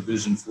it gives a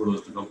vision for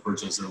those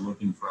developers as they're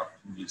looking for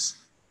opportunities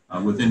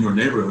within your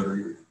neighborhood or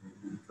your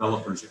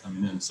developers are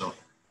coming in. So,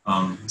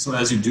 so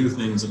as you do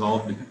things,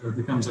 it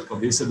becomes a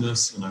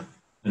cohesiveness and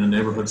a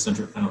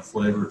neighborhood-centric kind of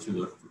flavor to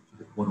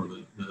the corner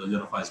that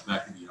identifies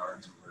back in the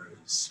yards and where it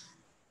is.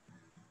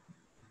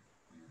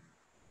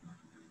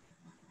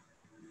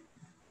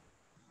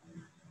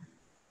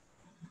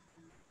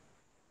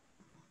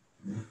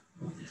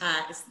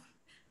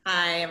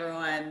 Hi,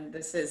 everyone.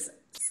 This is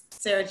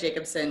Sarah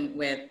Jacobson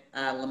with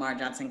Lamar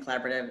Johnson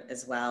Collaborative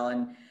as well.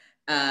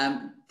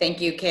 And thank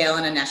you, Kale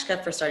and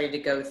Aneshka, for starting to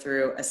go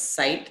through a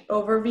site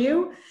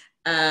overview,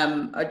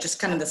 or just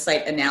kind of the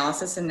site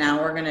analysis. And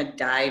now we're going to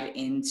dive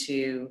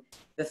into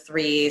the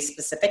 3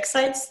 specific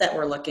sites that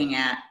we're looking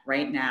at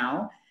right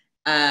now,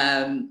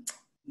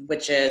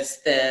 which is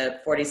the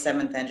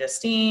 47th and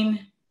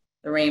Justine,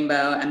 the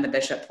Rainbow, and the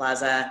Bishop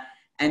Plaza.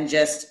 And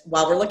just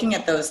while we're looking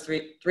at those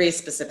three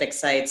specific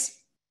sites,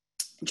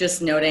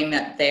 just noting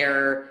that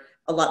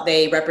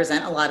they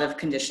represent a lot of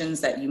conditions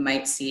that you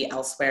might see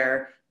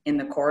elsewhere in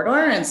the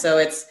corridor. And so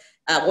it's,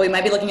 we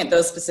might be looking at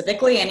those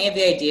specifically. Any of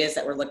the ideas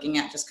that we're looking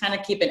at, just kind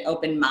of keep an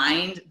open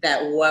mind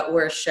that what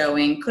we're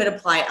showing could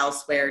apply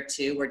elsewhere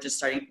too. We're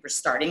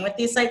starting with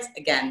these sites.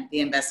 Again, the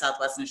Invest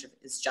Southwest initiative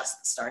is just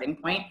the starting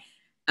point.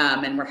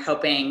 And we're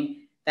hoping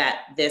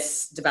that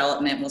this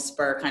development will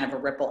spur kind of a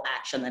ripple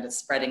action that is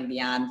spreading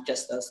beyond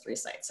just those 3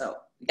 sites. So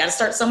we got to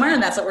start somewhere,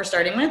 and that's what we're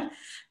starting with.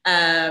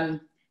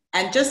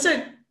 And just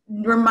a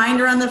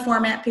reminder on the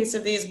format piece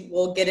of these,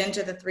 we'll get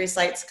into the 3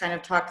 sites, kind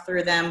of talk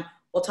through them.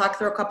 We'll talk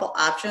through a couple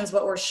options.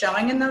 What we're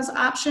showing in those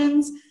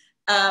options,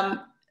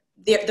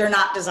 they're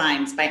not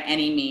designs by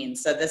any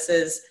means. So this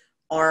is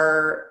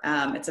our,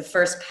 it's a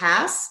first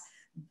pass,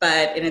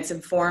 and it's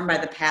informed by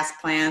the past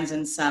plans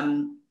and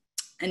some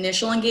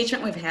initial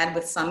engagement we've had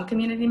with some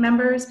community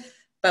members,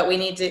 but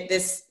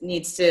this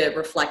needs to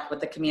reflect what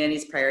the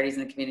community's priorities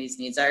and the community's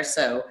needs are.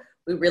 So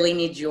we really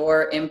need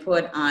your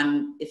input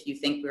on if you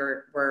think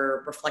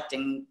we're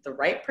reflecting the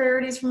right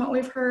priorities from what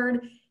we've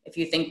heard, if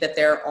you think that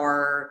there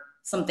are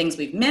some things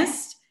we've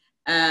missed,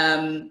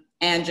 and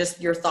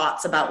just your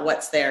thoughts about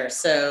what's there.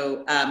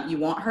 So you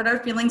won't hurt our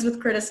feelings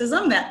with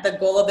criticism. That the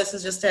goal of this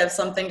is just to have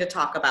something to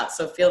talk about.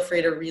 So feel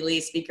free to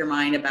really speak your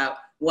mind about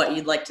what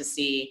you'd like to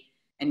see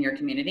in your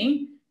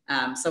community.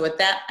 So with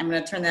that, I'm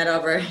going to turn that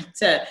over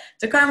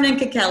to Carmen and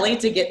Kekeli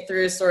to get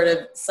through sort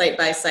of site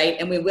by site,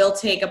 and we will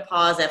take a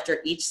pause after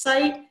each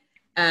site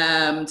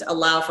to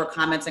allow for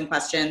comments and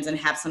questions and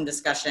have some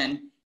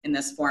discussion in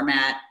this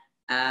format.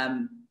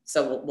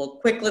 So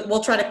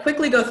we'll try to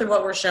quickly go through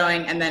what we're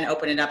showing and then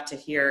open it up to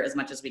hear as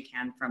much as we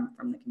can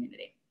from the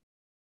community.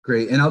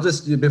 Great, and I'll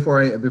just,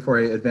 before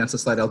I advance the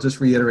slide, I'll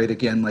just reiterate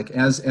again, like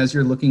as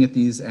you're looking at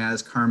these,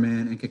 as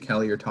Carmen and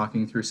Kekeli are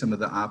talking through some of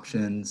the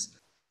options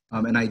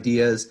and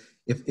ideas,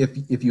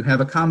 if you have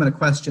a comment, a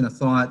question, a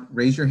thought,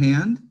 raise your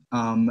hand.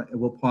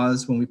 We'll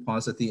pause when we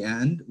pause at the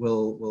end.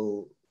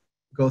 We'll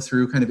go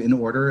through kind of in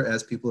order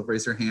as people have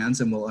raised their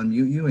hands, and we'll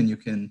unmute you, and you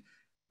can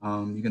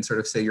sort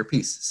of say your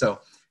piece. So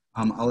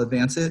I'll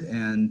advance it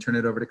and turn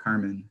it over to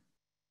Carmen.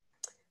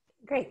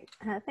 Great,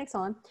 thanks,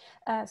 Ellen.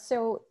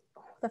 So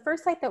the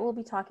first site that we'll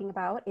be talking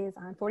about is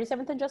on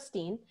 47th and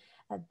Justine.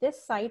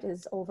 This site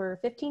is over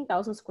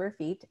 15,000 square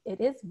feet. It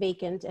is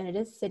vacant and it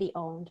is city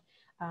owned.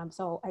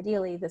 So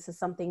ideally, this is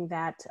something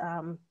that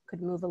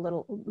could move a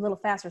little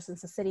faster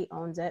since the city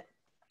owns it.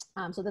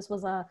 So this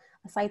was a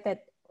site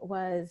that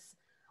was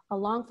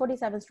along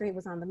 47th Street,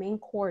 was on the main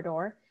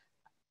corridor.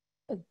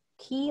 A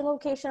key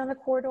location on the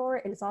corridor,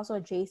 and it's also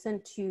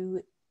adjacent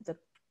to the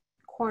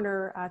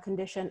corner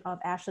condition of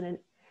Ashland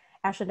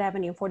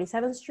Avenue and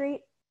 47th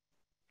Street.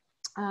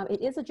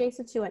 It is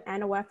adjacent to an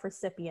NOF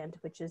recipient,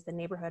 which is the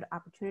Neighborhood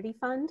Opportunity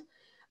Fund,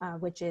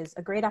 which is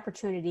a great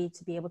opportunity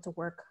to be able to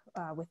work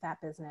with that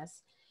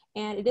business.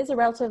 And it is a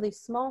relatively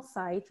small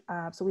site,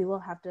 so we will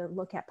have to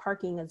look at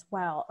parking as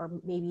well, or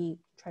maybe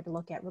try to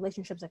look at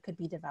relationships that could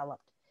be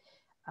developed.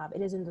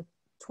 It is in the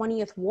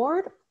 20th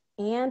Ward,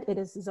 and it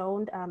is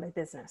zoned a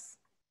business.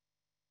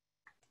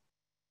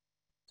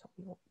 So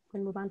we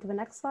can move on to the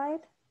next slide.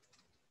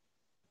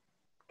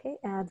 Okay,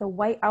 the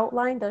white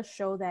outline does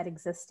show that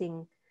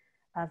existing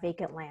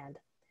vacant land.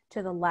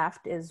 To the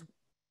left is,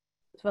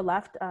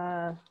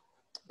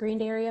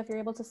 greened area, if you're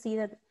able to see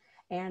that,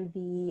 and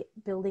the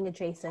building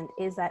adjacent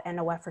is that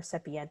NOF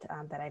recipient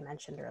that I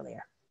mentioned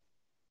earlier.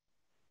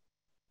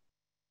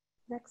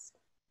 Next.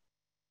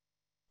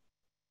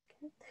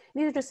 Okay.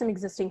 These are just some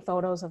existing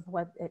photos of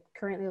what it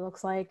currently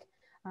looks like.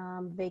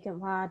 Vacant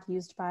lot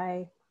used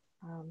by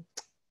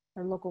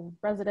our local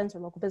residents or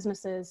local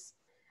businesses.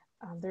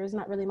 There is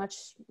not really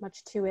much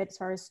to it as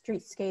far as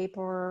streetscape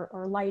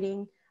or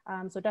lighting.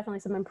 So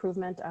definitely some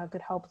improvement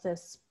could help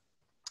this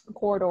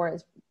corridor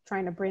is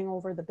trying to bring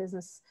over the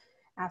business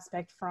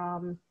aspect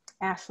from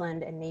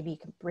Ashland and maybe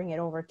bring it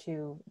over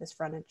to this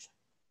frontage.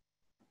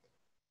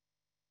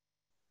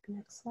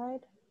 Next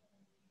slide.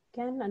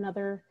 Again,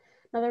 another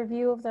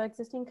view of the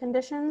existing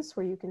conditions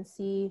where you can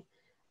see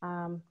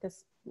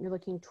this, you're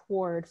looking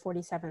toward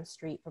 47th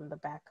Street from the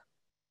back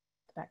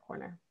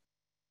corner.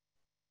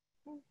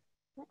 Okay.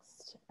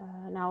 Next,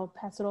 now I'll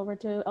pass it over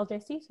to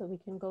LJC so we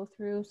can go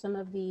through some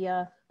of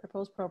the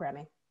proposed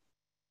programming.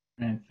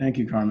 Right. Thank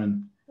you,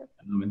 Carmen.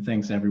 And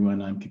thanks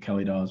everyone. I'm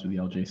Kelly Dawes with the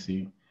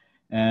LJC.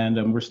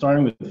 And we're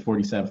starting with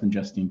 47th and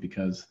Justine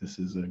because this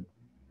is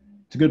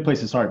it's a good place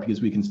to start because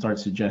we can start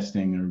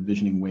suggesting or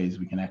visioning ways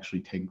we can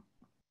actually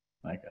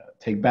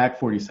take back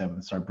 47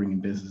 and start bringing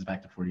business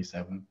back to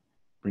 47,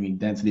 bringing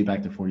density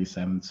back to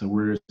 47. So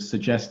we're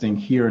suggesting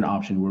here an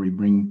option where we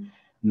bring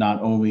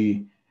not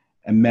only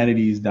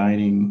amenities,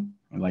 dining,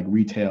 like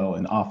retail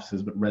and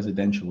offices, but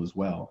residential as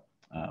well.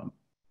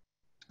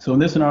 So in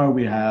this scenario,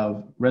 we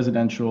have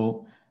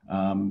residential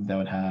that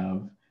would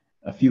have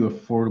a few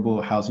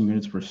affordable housing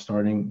units for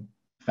starting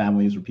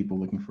families or people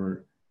looking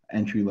for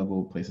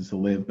entry-level places to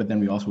live, but then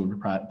we also would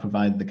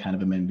provide the kind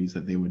of amenities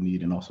that they would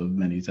need and also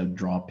amenities that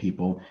draw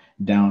people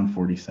down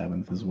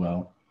 47th as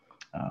well.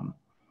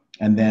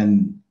 And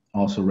then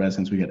also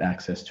residents, we get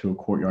access to a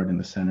courtyard in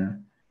the center.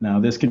 Now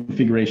this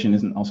configuration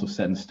isn't also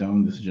set in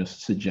stone. This is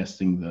just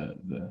suggesting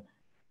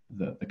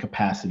the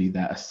capacity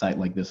that a site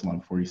like this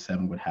along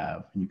 47 would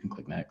have, and you can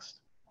click next.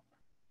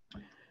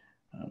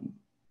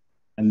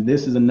 And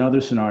this is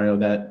another scenario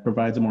that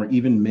provides a more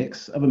even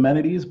mix of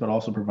amenities, but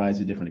also provides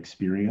a different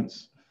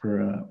experience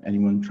for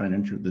anyone trying to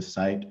enter the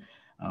site.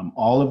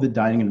 All of the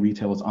dining and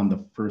retail is on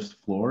the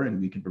first floor,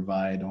 and we could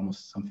provide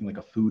almost something like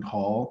a food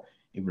hall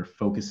if we're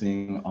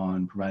focusing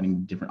on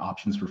providing different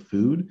options for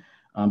food.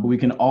 But we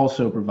can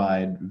also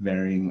provide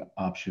varying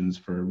options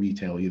for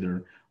retail,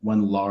 either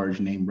one large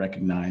name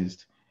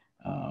recognized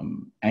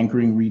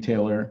anchoring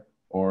retailer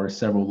or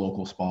several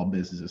local small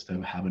businesses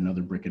to have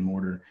another brick and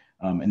mortar.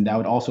 And that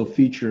would also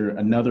feature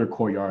another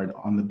courtyard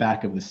on the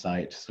back of the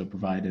site, so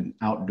provide an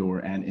outdoor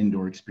and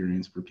indoor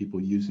experience for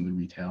people using the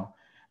retail.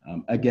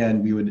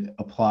 Again, we would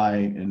apply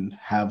and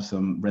have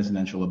some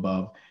residential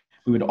above.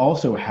 We would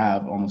also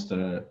have almost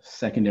a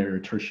secondary or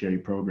tertiary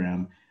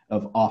program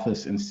of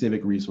office and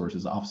civic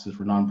resources, offices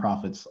for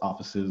nonprofits,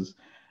 offices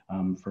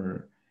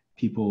for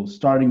people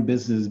starting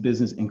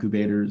business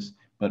incubators,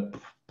 but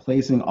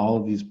placing all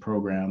of these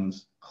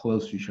programs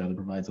close to each other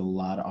provides a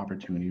lot of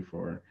opportunity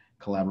for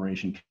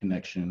collaboration,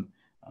 connection,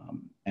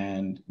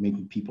 and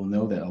making people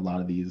know that a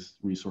lot of these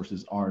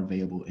resources are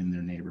available in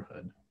their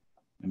neighborhood.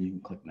 And you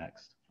can click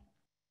next.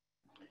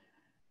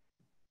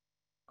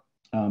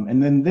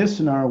 And then this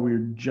scenario,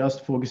 we're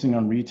just focusing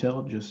on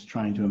retail, just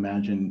trying to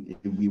imagine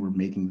if we were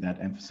making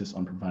that emphasis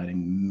on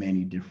providing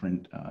many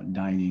different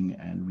dining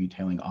and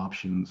retailing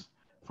options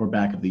for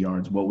back of the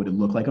yards, what would it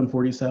look like on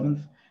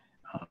 47th?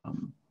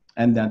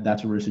 And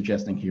that's what we're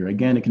suggesting here.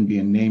 Again, it can be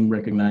a name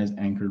recognized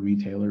anchor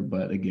retailer,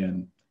 but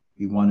again,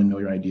 we want to know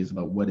your ideas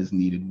about what is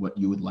needed, what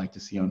you would like to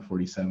see on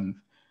 47th.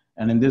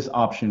 And in this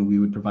option, we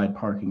would provide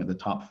parking at the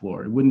top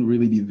floor. It wouldn't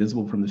really be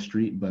visible from the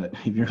street, but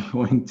if you're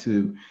going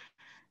to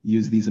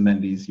use these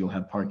amenities, you'll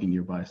have parking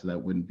nearby, so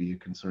that wouldn't be a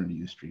concern to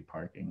use street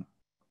parking.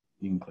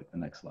 You can click the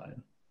next slide.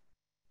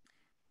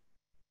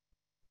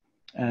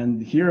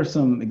 And here are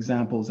some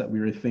examples that we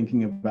were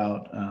thinking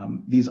about.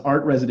 These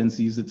art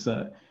residencies,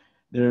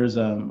 there's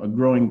a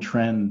growing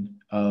trend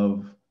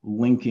of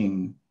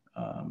linking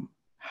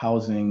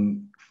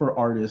housing for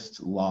artists,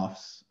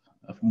 lofts,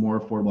 more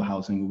affordable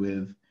housing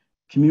with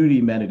community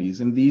amenities.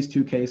 In these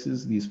two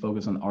cases, these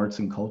focus on arts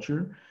and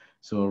culture.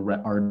 So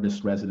an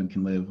artist resident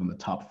can live on the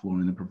top floor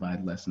and then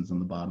provide lessons on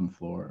the bottom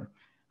floor.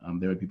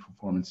 There would be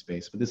performance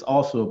space, but this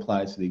also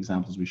applies to the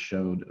examples we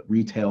showed.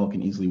 Retail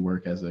can easily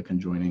work as a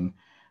conjoining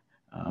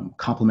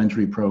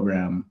complementary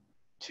program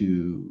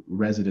to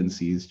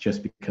residencies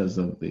just because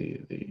of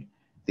the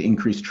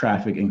increased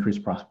traffic,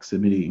 increased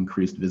proximity,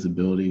 increased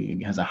visibility.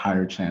 It has a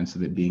higher chance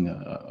of it being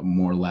a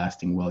more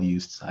lasting,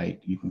 well-used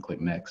site. You can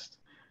click next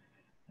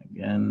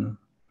again.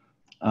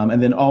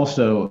 And then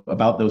also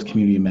about those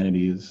community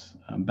amenities,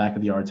 Back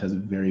of the Arts has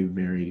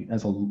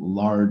has a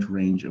large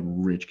range of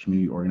rich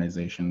community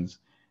organizations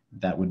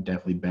that would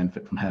definitely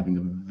benefit from having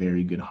a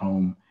very good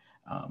home.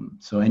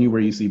 So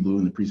anywhere you see blue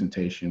in the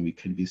presentation, we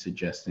could be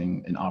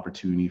suggesting an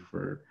opportunity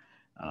for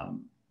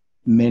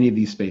many of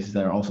these spaces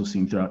that are also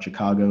seen throughout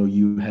Chicago.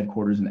 U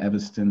headquarters in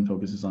Evanston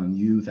focuses on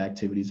youth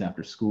activities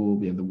after school.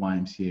 We have the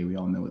YMCA, we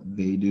all know what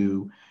they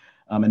do.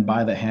 And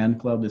By the Hand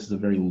Club, this is a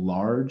very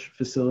large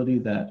facility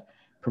that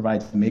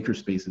provides maker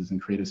spaces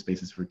and creative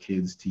spaces for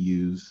kids to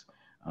use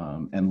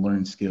and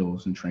learn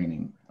skills and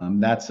training.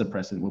 That's a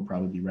precedent we'll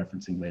probably be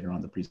referencing later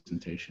on the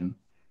presentation.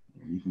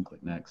 You can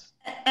click next.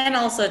 And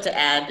also to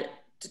add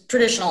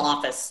traditional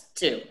office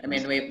too. I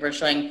mean, we're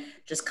showing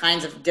just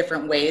kinds of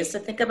different ways to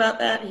think about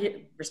that,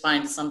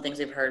 responding to some things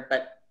we've heard,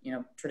 but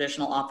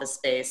traditional office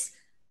space,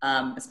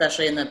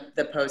 especially in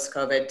the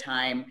post-COVID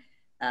time,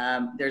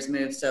 there's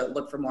moves to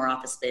look for more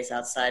office space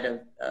outside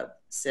of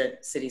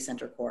city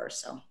center core,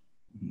 so.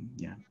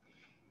 Yeah.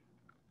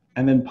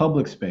 And then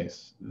public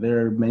space.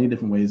 There are many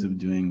different ways of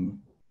doing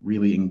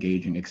really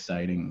engaging,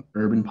 exciting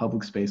urban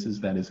public spaces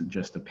that isn't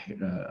just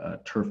a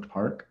turfed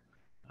park.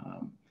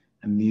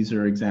 And these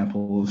are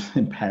examples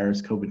in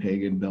Paris,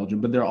 Copenhagen,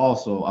 Belgium, but they're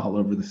also all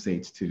over the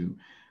States too.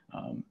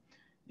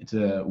 It's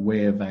a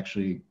way of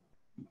actually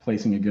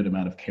placing a good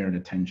amount of care and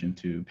attention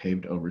to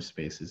paved over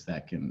spaces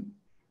that can,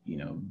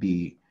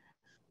 be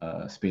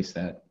a space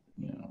that,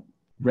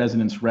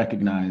 residents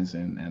recognize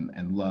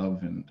and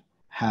love and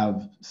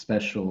have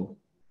special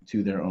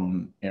to their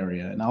own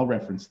area. And I'll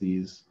reference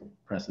these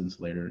precedents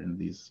later in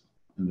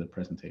the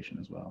presentation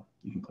as well.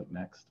 You can click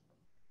next.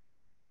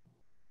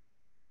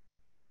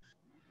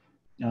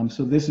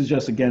 So this is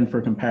just, again,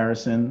 for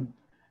comparison,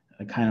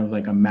 kind of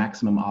like a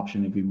maximum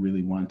option if we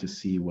really want to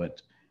see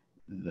what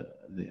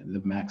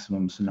the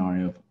maximum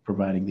scenario of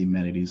providing the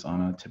amenities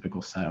on a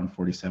typical site on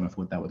 47th,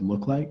 what that would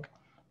look like.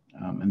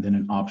 And then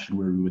an option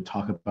where we would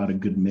talk about a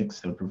good mix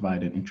that would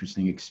provide an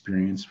interesting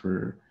experience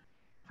for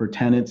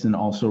tenants and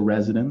also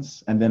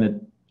residents. And then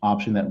an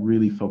option that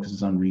really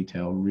focuses on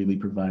retail, really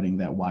providing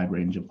that wide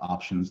range of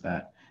options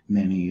that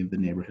many of the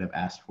neighborhood have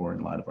asked for in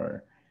a lot of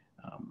our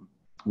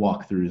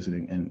walkthroughs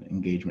and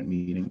engagement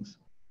meetings.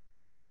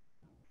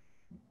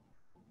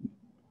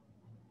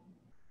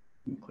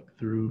 Click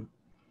through.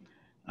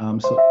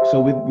 So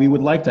we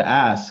would like to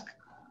ask,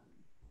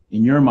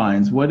 in your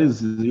minds, what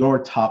is your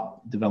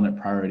top development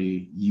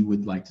priority you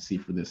would like to see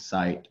for this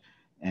site?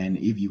 And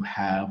if you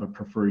have a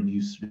preferred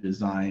use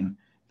design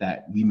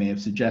that we may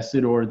have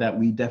suggested or that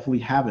we definitely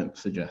haven't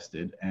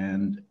suggested,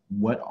 and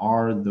what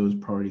are those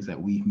priorities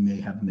that we may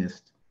have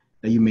missed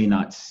that you may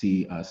not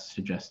see us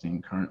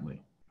suggesting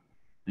currently?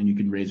 And you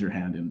can raise your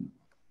hand and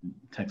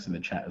text in the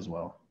chat as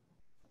well.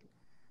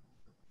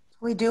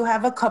 We do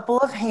have a couple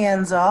of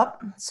hands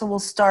up. So we'll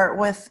start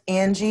with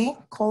Angie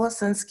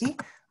Kolasinski.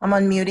 I'm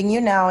unmuting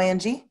you now,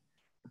 Angie.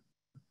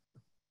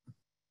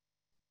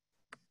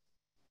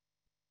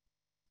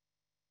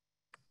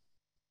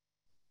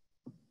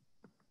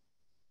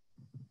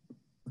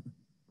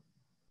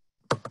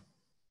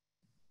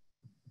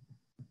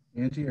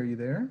 Angie, are you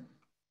there?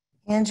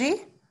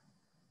 Angie?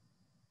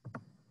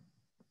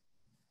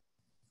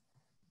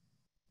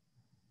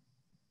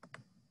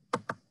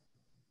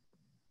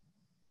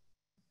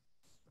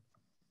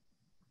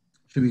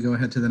 Should we go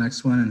ahead to the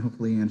next one and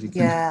hopefully Angie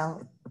can? Yeah,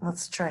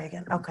 let's try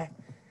again. Okay.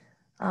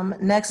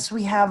 Next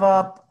we have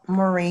up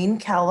Maureen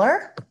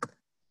Keller.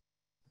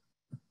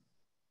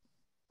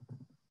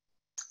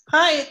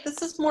 Hi,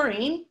 this is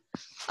Maureen.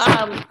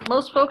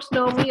 Most folks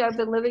know me. I've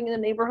been living in the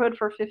neighborhood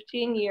for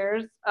 15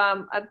 years.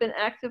 I've been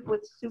active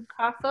with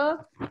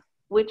Sukasa,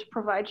 which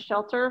provides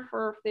shelter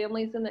for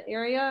families in the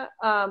area.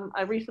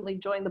 I recently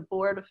joined the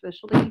board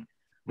officially.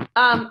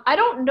 I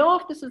don't know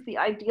if this is the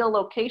ideal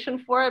location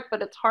for it,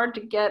 but it's hard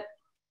to get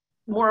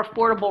more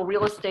affordable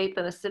real estate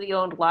than a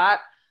city-owned lot.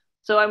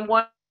 So I'm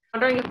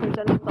wondering if there's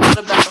any thought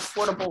about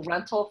affordable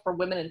rental for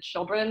women and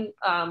children,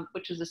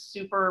 which is a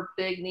super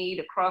big need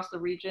across the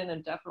region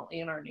and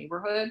definitely in our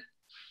neighborhood.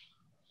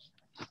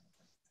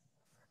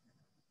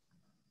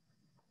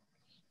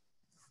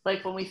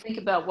 Like when we think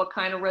about what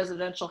kind of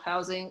residential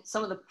housing,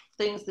 some of the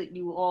things that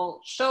you all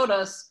showed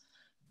us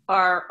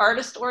are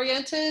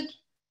artist-oriented,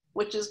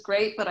 which is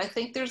great, but I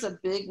think there's a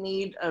big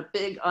need, a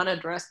big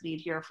unaddressed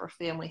need here for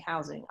family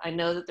housing. I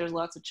know that there's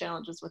lots of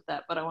challenges with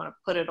that, but I want to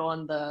put it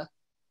on the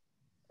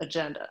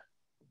agenda,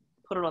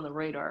 put it on the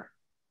radar.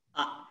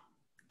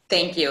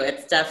 Thank you.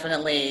 It's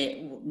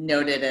definitely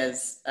noted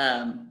as,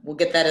 we'll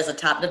get that as a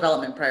top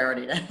development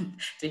priority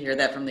to hear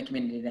that from the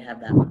community, to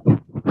have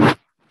that.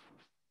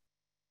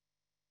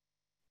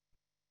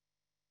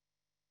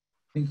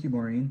 Thank you,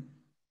 Maureen.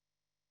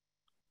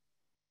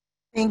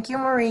 Thank you,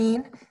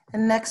 Maureen.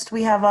 And next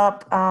we have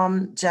up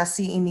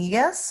Jesse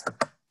Iniguez.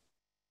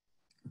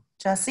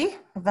 Jesse,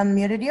 I've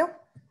unmuted you.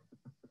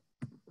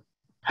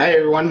 Hi,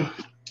 everyone.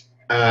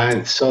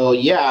 So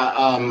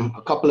yeah,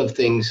 a couple of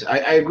things. I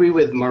agree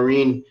with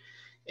Maureen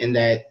in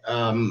that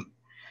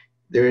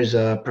there's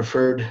a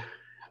preferred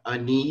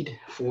need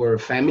for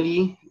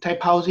family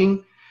type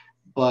housing,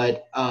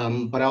 but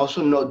I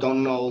also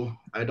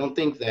I don't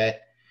think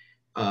that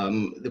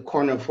the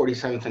corner of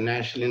 47th and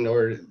Ashland,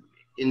 or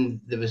in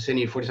the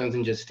vicinity of 47th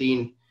and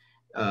Justine,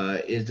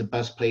 is the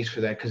best place for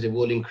that, because it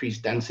will increase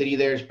density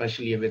there,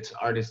 especially if it's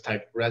artist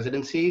type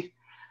residency.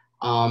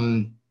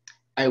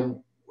 A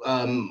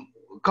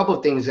couple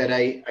of things that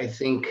I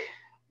think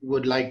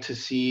would like to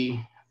see,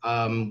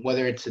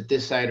 whether it's at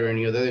this site or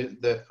any of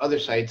the other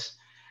sites,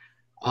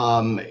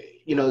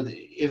 you know,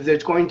 if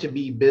there's going to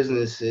be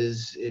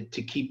businesses,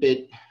 to keep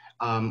it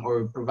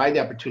or provide the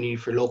opportunity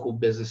for local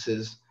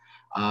businesses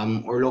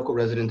or local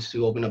residents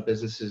to open up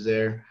businesses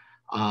there.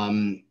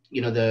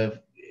 You know,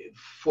 the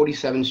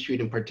 47th Street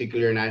in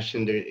particular in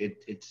Ashland,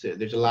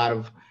 there's a lot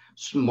of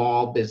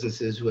small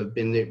businesses who have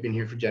been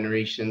here for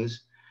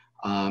generations.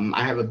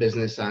 I have a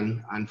business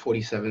on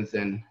 47th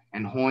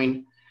and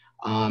Hoyne,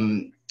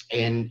 and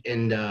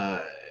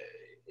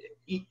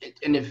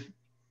if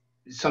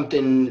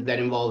something that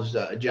involves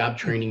job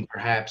training,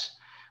 perhaps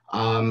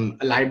a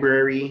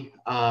library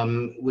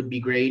would be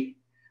great.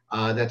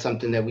 That's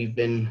something that we've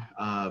been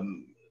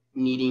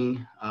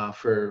needing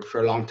for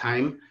a long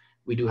time.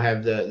 We do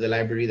have the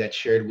library that's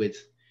shared with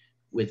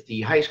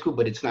the high school,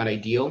 but it's not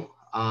ideal.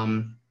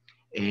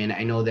 And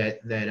I know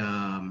that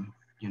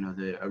you know,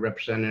 the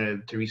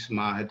Representative Teresa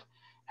Ma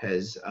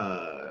has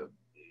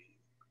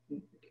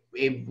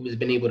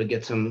been able to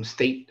get some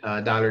state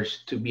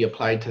dollars to be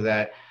applied to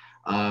that.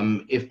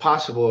 If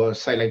possible, a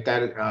site like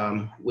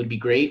that would be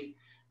great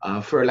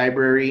for a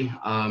library.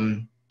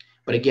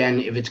 But again,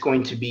 if it's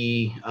going to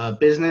be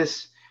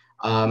business,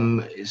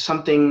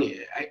 something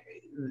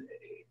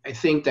I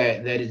think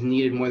that is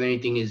needed more than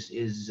anything is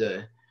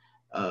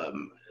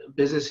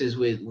businesses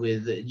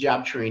with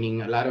job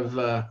training. A lot of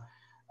the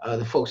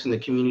folks in the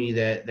community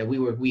that we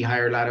work, we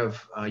hire a lot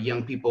of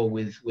young people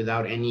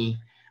without any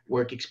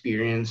work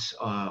experience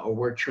or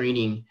work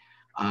training.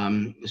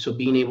 So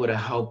being able to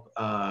help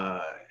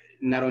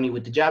not only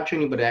with the job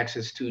training, but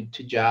access to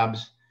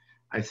jobs,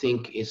 I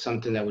think is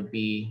something that would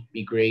be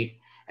great.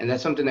 And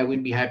that's something that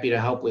we'd be happy to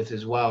help with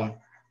as well.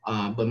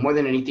 But more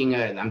than anything,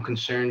 I'm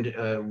concerned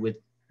with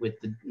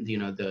the, you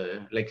know,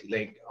 the like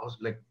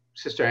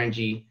Sister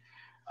Angie,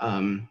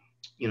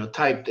 you know,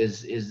 typed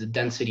is the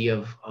density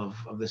of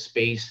the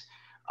space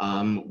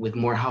with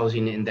more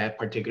housing in that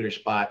particular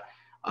spot.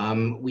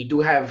 We do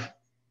have,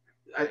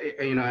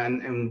 you know,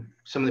 and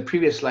some of the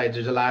previous slides,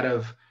 there's a lot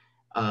of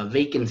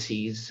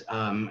vacancies.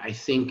 I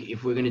think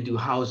if we're going to do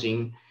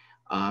housing,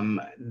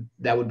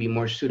 that would be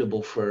more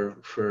suitable for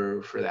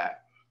that.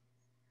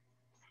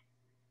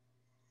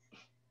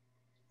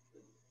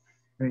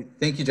 Great,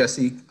 thank you,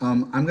 Jesse.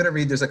 I'm going to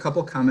read, there's a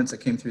couple comments that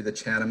came through the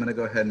chat. I'm going to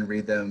go ahead and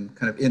read them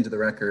kind of into the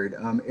record.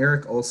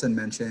 Eric Olson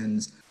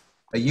mentions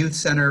a youth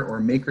center or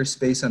maker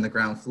space on the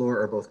ground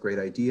floor are both great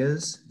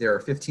ideas. There are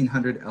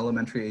 1,500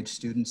 elementary age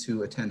students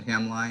who attend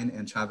Hamline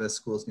and Chavez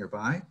schools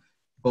nearby,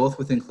 both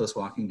within close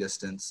walking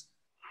distance.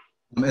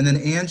 And then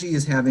Angie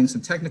is having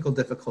some technical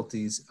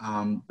difficulties,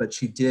 but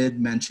she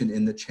did mention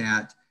in the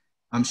chat,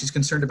 she's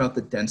concerned about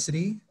the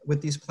density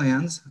with these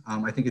plans.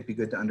 I think it'd be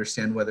good to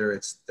understand whether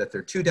it's that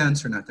they're too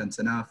dense or not dense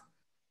enough.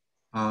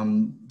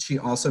 She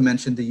also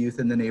mentioned the youth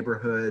in the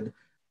neighborhood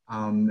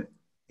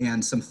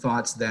and some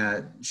thoughts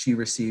that she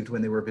received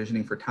when they were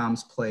visioning for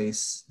Tom's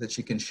Place that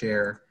she can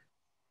share.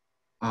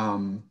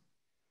 And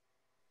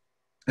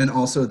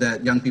also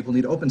that young people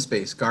need open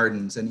space,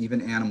 gardens, and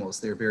even animals.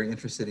 They're very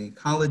interested in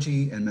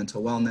ecology and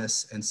mental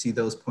wellness and see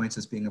those points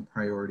as being a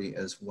priority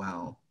as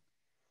well.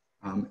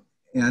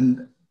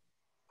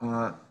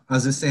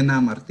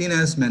 Azucena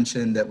Martinez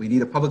mentioned that we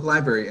need a public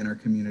library in our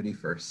community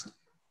first.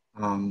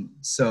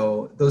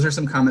 So those are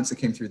some comments that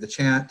came through the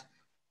chat.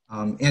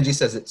 Angie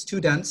says it's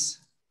too dense,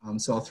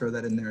 so I'll throw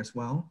that in there as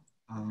well.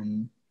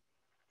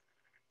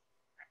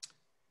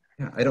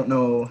 Yeah, I don't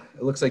know,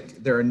 it looks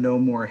like there are no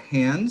more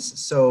hands.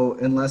 So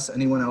unless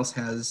anyone else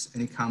has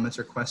any comments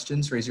or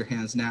questions, raise your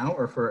hands now,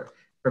 or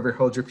forever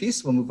hold your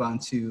peace. We'll move on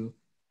to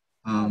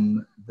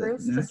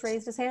Bruce just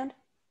raised his hand.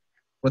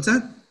 What's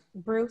that?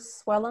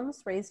 Bruce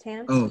Swellums raised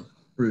hand. Oh,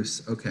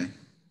 Bruce, okay.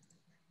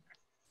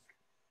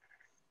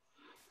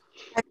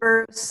 Hi,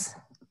 Bruce.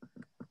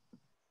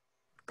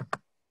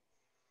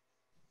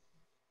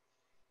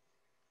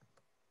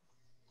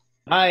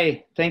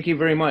 Hi, thank you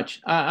very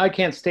much. I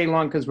can't stay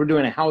long because we're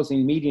doing a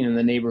housing meeting in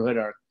the neighborhood,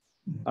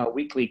 our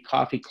weekly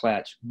coffee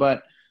clutch.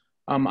 But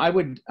I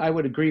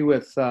would agree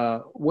with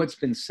what's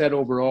been said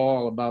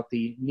overall about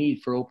the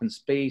need for open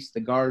space,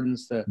 the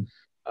gardens, the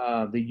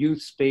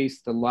youth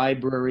space, the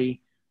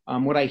library.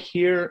 What I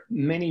hear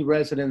many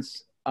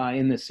residents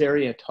in this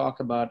area talk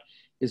about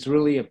is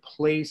really a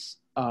place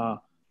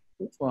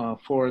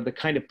for the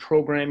kind of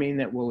programming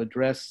that will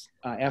address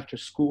after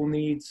school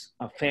needs,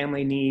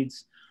 family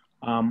needs,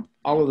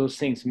 all of those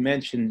things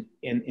mentioned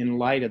in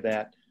light of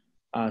that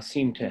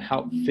seem to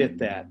help fit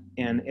that.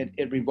 And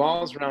it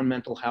revolves around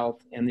mental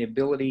health and the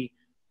ability,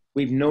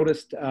 we've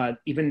noticed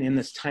even in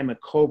this time of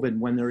COVID,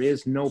 when there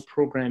is no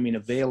programming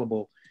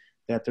available,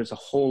 that there's a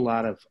whole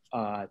lot of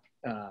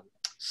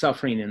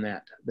suffering in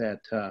that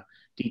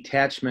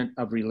detachment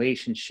of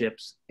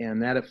relationships,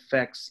 and that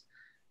affects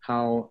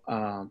how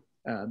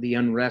the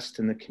unrest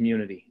in the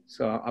community.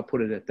 So I'll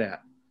put it at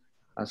that.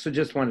 So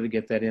just wanted to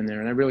get that in there,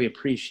 and I really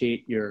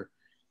appreciate your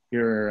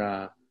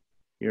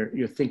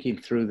thinking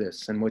through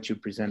this and what you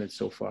presented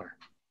so far.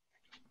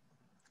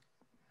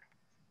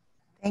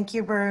 Thank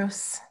you,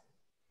 Bruce.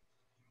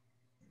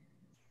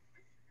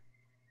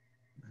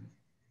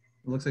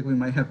 It looks like we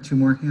might have 2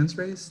 more hands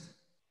raised.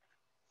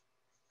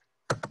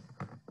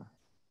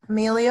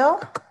 Emilio?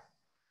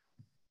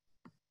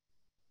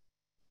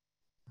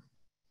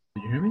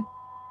 Can you hear me?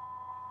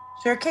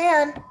 Sure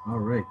can. All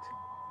right.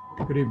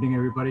 Good evening,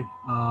 everybody.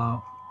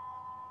 I'm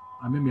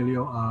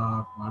Emilio.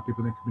 A lot of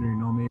people in the community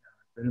know me.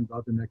 I've been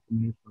involved in that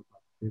community for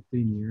about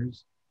 15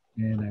 years,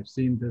 and I've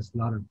seen this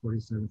lot on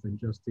 47th and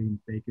Justine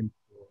vacant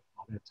for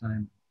all that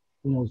time,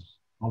 who knows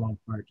how long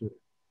prior to that.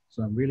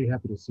 So I'm really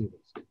happy to see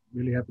this.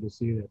 Really happy to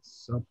see that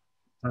some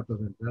type of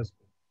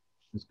investment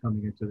is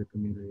coming into the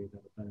community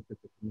that will benefit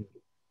the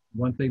community.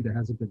 One thing that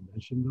hasn't been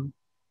mentioned though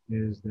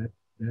is that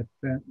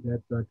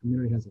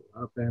community has a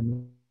lot of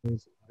families, a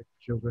lot of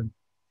children.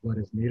 What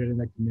is needed in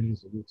that community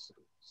is a youth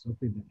center,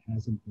 something that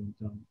hasn't been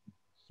done in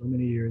so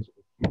many years.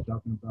 We keep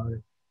talking about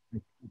it.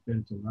 I've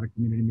been to a lot of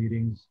community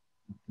meetings,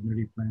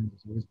 community plans.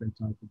 It's always been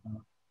talked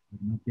about,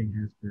 but nothing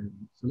has been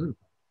solidified.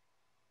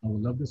 I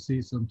would love to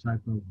see some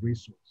type of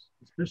resource,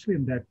 especially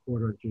in that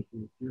corridor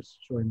you're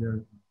showing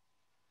there,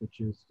 which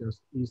is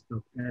just east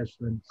of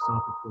Ashland,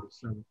 south of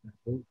 47th, that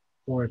whole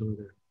corridor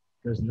there.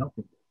 There's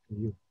nothing there for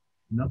you,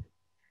 nothing.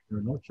 There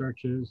are no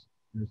churches.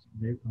 There's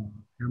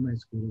Hamline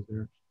School is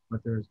there,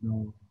 but there's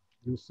no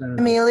youth center.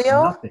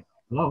 Emilio? Nothing.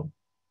 Hello?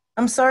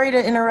 I'm sorry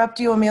to interrupt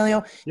you,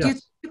 Emilio.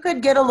 Yes. You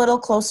could get a little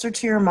closer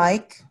to your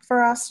mic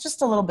for us,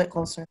 just a little bit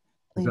closer,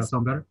 please. Does that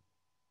sound better?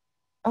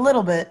 A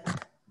little bit.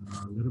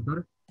 A little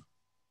better?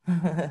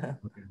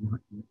 Okay.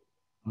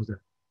 How's that?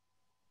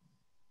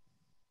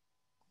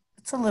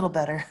 It's a little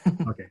better.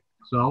 Okay.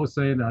 So I was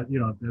saying that,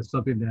 that's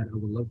something that I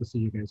would love to see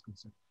you guys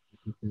consider. If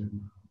you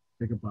can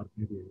think about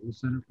maybe a youth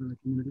center for the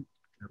community,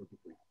 that would be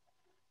great.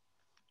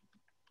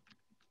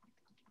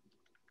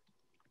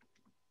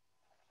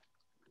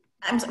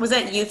 Was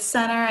that youth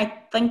center?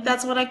 I think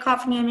that's what I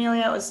caught from you,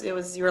 Amelia. It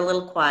was you were a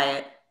little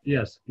quiet.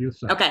 Yes, youth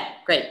center. Okay,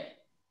 great.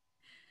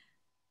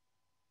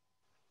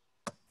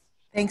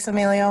 Thanks,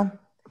 Emilio.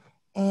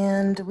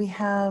 And we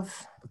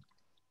have,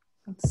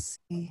 let's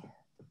see,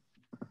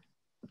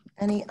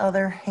 any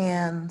other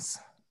hands?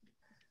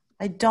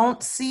 I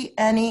don't see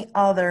any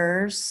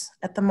others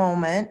at the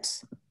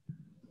moment.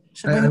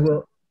 I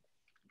will.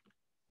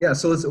 Yeah,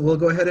 so we'll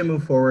go ahead and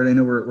move forward. I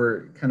know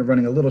we're kind of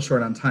running a little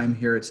short on time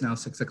here. It's now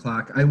 6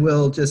 o'clock. I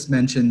will just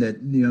mention that,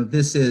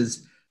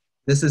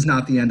 this is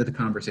not the end of the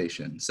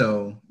conversation.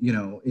 So,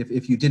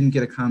 if you didn't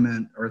get a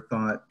comment or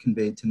thought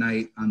conveyed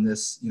tonight on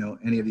this,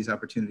 any of these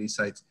opportunity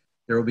sites,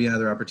 there will be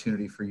another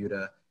opportunity for you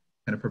to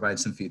kind of provide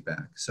some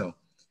feedback. So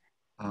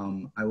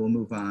I will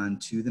move on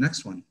to the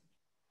next one.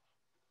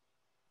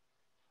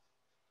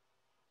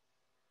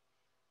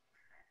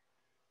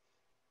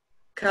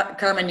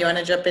 Carmen, you want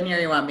to jump in here? Or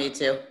you want me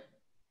to?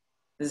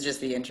 This is just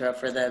the intro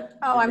for the.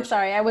 Oh, I'm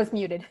sorry. I was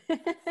muted.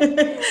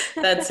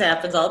 That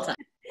happens all the time.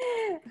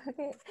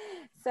 Okay.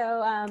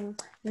 So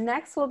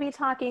next we'll be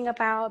talking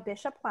about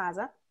Bishop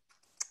Plaza.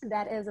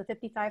 That is a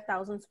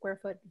 55,000 square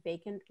foot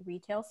vacant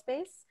retail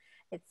space.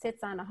 It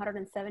sits on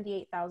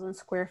 178,000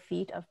 square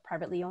feet of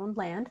privately owned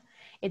land.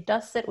 It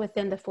does sit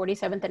within the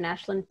 47th and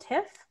Ashland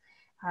TIF.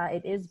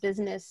 It is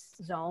business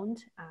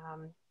zoned.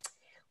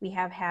 We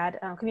have had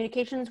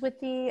communications with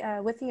the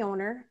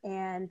owner,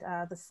 and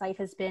the site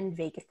has been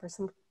vacant for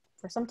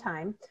some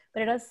time,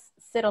 but it does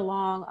sit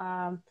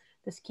along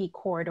this key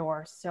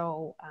corridor.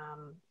 So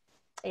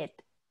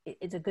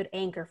it's a good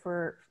anchor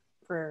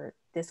for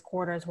this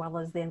quarter, as well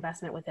as the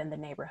investment within the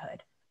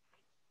neighborhood.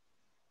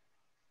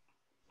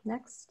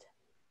 Next.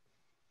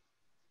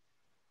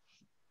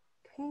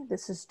 Okay,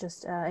 this is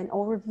just an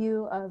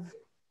overview of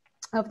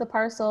the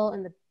parcel.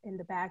 In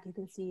the back, you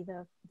can see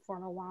the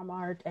former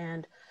Walmart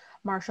and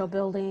Marshall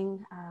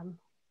building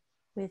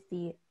with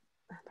the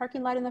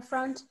parking lot in the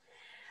front.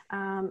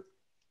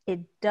 It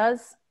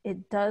does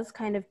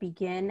kind of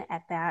begin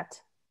at that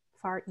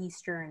far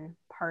eastern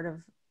part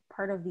of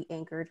the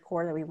anchored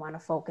core that we want to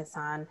focus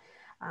on,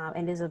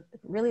 and is a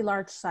really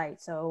large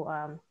site.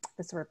 So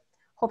we're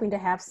hoping to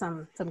have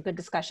some good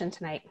discussion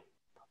tonight.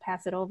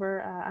 pass it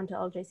over onto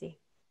LJC.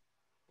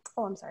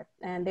 Oh, I'm sorry.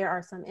 And there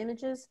are some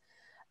images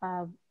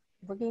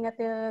looking at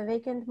the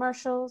vacant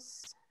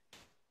Marshalls.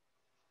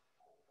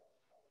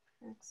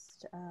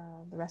 Next,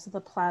 the rest of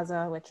the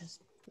plaza, which is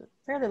a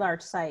fairly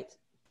large site.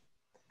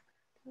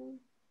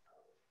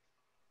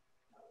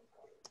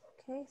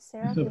 Okay,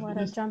 Sarah, do you want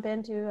to jump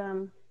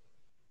into?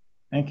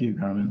 Thank you,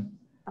 Carmen.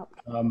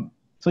 Oh.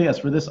 So yes,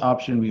 for this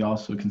option, we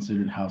also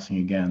considered housing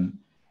again,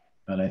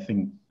 but I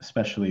think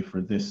especially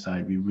for this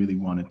site, we really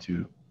wanted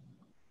to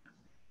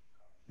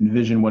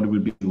envision what it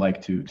would be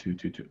like to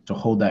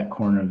hold that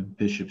corner of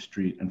Bishop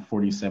Street and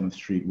 47th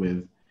Street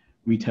with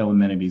retail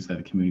amenities that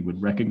the community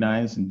would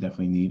recognize and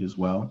definitely need as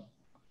well.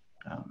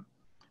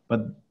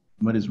 But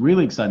what is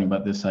really exciting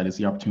about this site is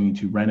the opportunity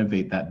to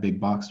renovate that big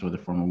box store, the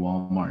former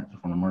Walmart, the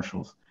former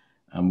Marshalls,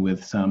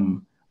 with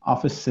some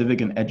office,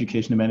 civic, and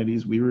education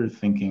amenities. We were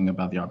thinking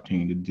about the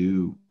opportunity to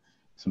do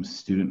some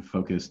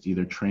student-focused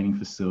either training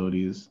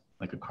facilities,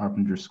 like a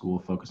carpenter school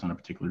focused on a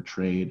particular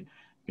trade.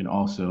 You can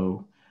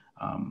also,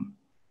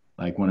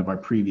 like one of our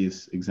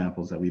previous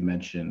examples that we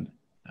mentioned,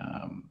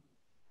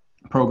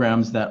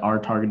 programs that are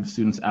targeted to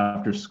students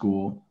after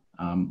school.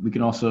 We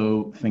can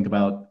also think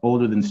about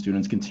older than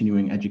students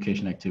continuing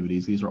education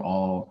activities. These are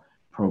all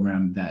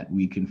programs that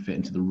we can fit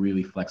into the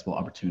really flexible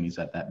opportunities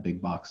that that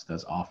big box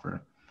does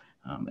offer.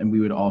 And we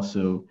would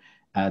also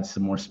add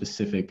some more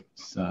specific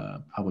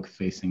public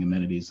facing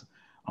amenities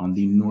on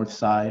the north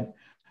side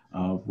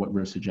of what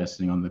we're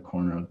suggesting on the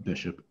corner of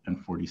Bishop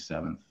and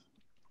 47th.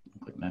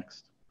 Click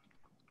next.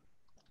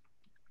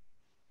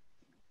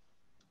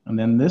 And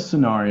then this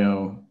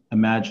scenario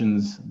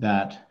imagines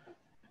that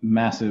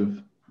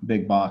massive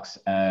big box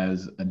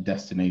as a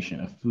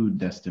destination, a food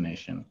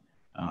destination.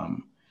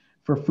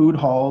 For food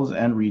halls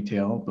and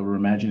retail, but we're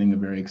imagining a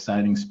very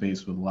exciting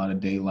space with a lot of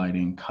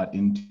daylighting cut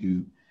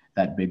into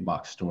that big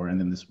box store, and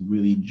then this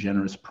really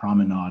generous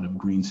promenade of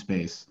green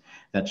space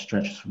that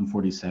stretches from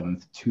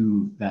 47th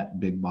to that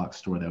big box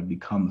store that would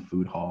become the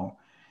food hall.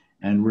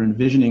 And we're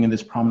envisioning in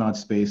this promenade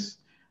space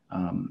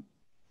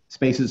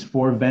spaces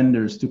for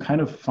vendors to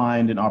kind of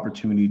find an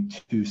opportunity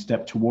to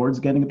step towards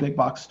getting a big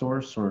box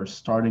store. So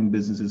starting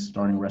businesses,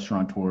 starting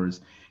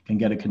restaurateurs can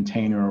get a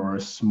container or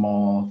a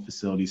small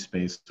facility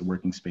space, a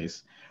working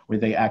space, where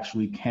they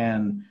actually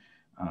can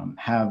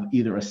have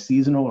either a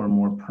seasonal or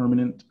more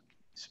permanent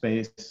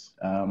space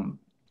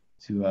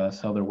to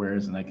sell their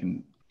wares. And I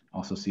can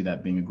also see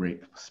that being a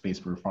great space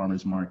for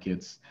farmers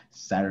markets,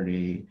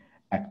 Saturday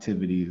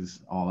activities,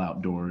 all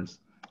outdoors.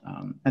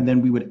 And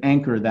then we would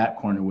anchor that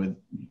corner with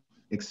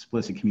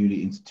explicit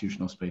community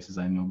institutional spaces.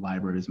 I know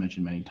library is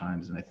mentioned many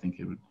times, and I think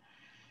it would,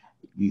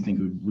 we think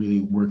it would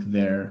really work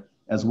there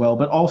as well.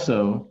 But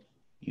also,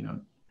 you know,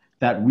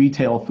 that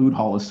retail food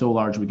hall is so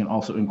large, we can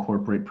also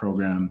incorporate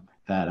program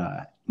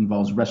that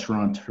involves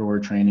restaurateur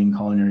training,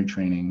 culinary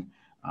training,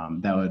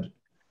 that would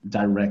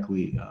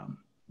directly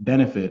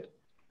benefit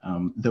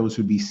those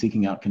who'd be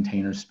seeking out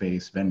container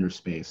space, vendor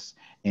space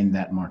in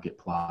that market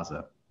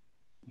plaza.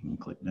 You can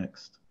click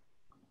next.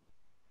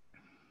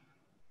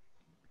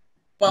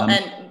 Well,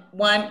 and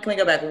can we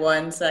go back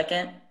 1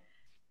 second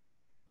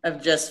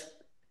of just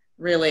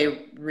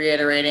really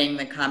reiterating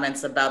the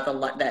comments about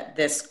that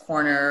this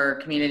corner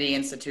community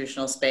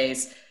institutional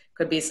space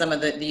could be some of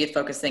the youth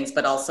focused things,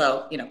 but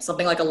also, you know,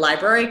 something like a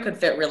library could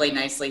fit really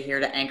nicely here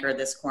to anchor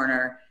this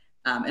corner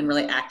and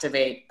really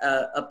activate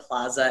a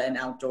plaza and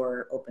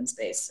outdoor open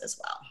space as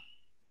well.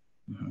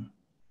 Mm-hmm.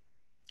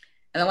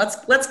 And then let's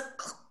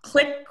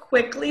click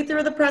quickly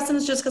through the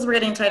precedents just because we're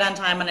getting tight on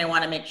time, and I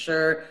want to make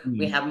sure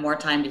we have more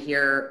time to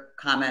hear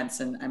comments,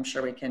 and I'm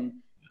sure we can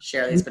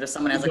share these, but if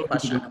someone has a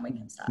question, we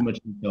can stop. Too much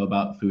detail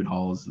about food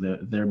halls.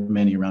 There are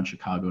many around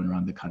Chicago and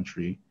around the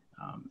country,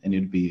 and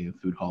it'd be a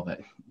food hall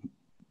that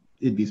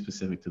it'd be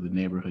specific to the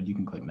neighborhood. You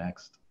can click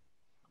next.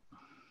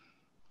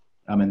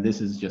 And this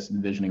is just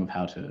envisioning of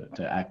how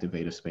to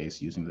activate a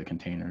space using the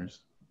containers.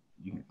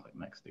 You can click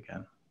next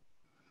again.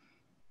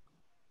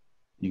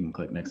 You can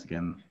click next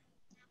again.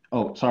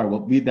 Oh, sorry.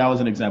 Well, that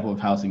was an example of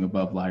housing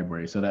above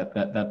library. So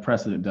that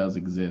precedent does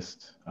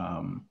exist,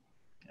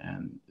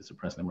 and it's a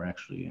precedent we're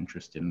actually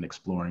interested in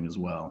exploring as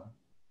well.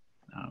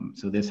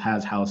 So this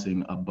has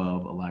housing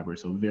above a library,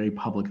 so very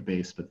public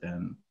based, but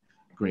then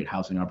great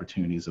housing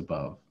opportunities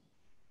above.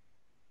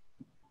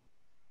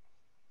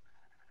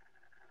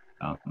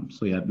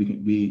 So yeah,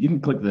 you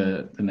can click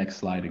the next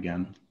slide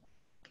again.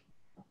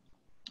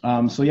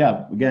 So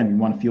yeah, again, we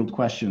want to field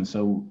questions.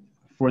 So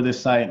for this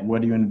site,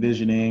 what are you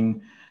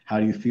envisioning? How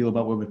do you feel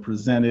about what we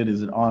presented?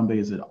 Is it on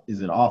base?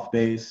 Is it off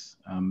base?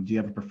 Do you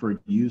have a preferred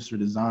use or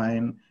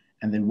design?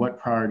 And then what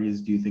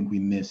priorities do you think we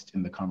missed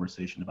in the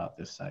conversation about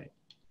this site?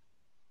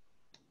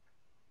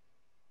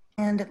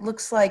 And it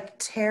looks like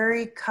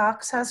Terry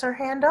Cox has her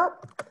hand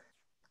up.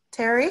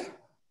 Terry?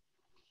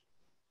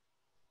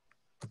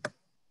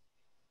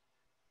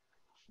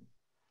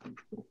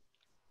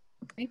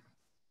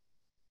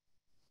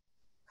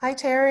 Hi,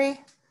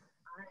 Terry.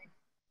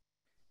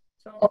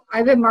 So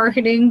I've been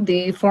marketing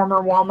the former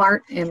Walmart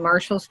and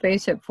Marshall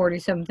space at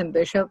 47th and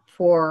Bishop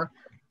for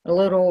a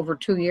little over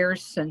 2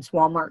 years since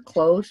Walmart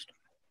closed.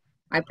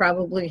 I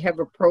probably have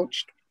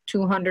approached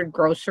 200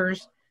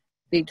 grocers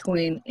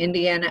between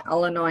Indiana,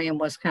 Illinois, and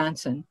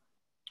Wisconsin.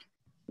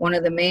 One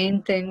of the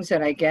main things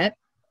that I get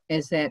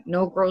is that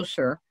no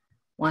grocer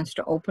wants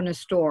to open a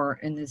store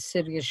in the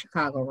city of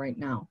Chicago right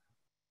now.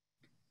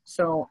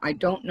 So I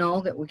don't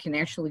know that we can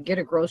actually get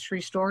a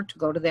grocery store to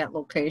go to that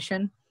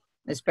location,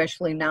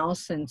 especially now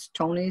since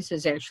Tony's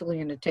is actually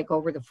going to take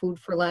over the Food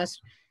for Less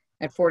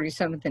at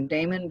 47th and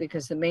Damon,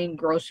 because the main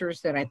grocers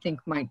that I think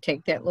might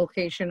take that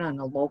location on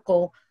a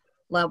local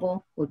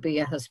level would be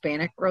a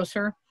Hispanic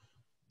grocer.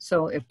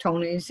 So if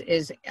Tony's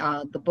is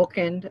the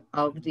bookend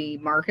of the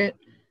market,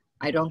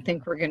 I don't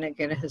think we're going to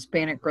get a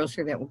Hispanic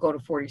grocer that will go to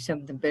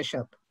 47th and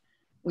Bishop.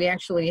 We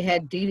actually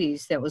had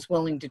Didi's that was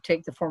willing to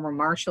take the former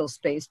Marshall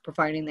space,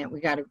 providing that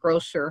we got a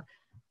grocer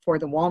for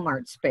the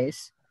Walmart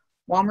space.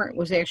 Walmart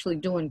was actually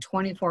doing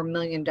 $24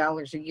 million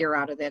a year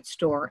out of that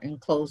store and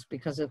closed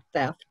because of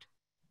theft.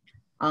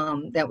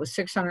 That was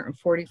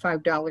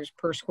 $645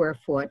 per square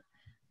foot.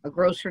 A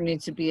grocer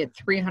needs to be at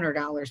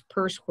 $300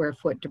 per square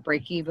foot to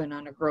break even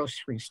on a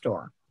grocery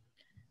store.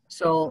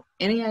 So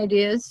any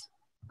ideas,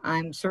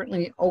 I'm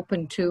certainly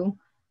open to.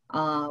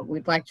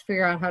 We'd like to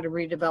figure out how to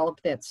redevelop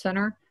that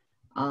center.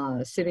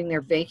 Sitting there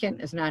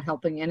vacant is not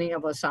helping any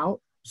of us out.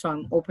 So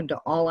I'm open to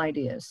all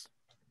ideas.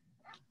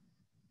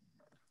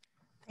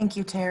 Thank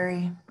you,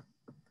 Terry.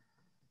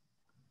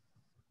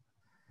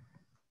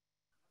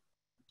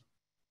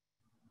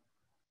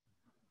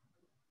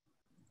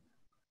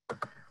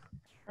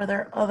 Are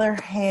there other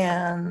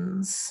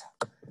hands?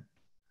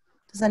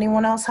 Does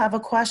anyone else have a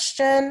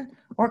question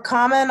or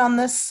comment on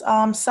this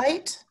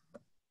site?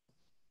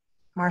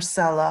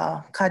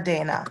 Marcela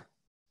Cadena.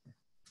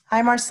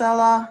 Hi,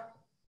 Marcela.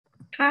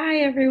 Hi,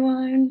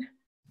 everyone.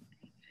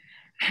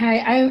 Hi,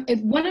 I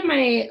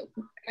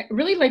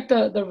really like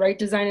the right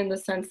design in the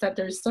sense that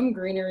there's some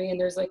greenery and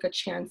there's like a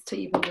chance to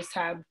even just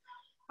have,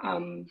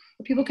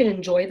 people can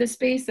enjoy the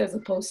space as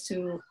opposed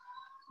to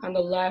on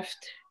the left,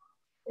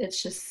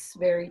 it's just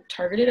very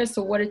targeted as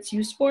to what it's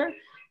used for,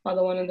 while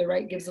the one on the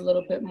right gives a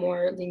little bit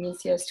more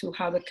leniency as to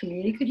how the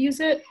community could use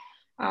it.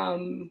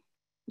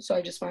 So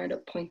I just wanted to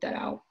point that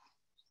out,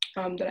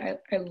 that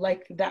I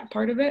like that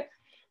part of it.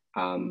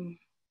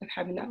 Of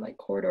having that like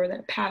corridor,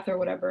 that path or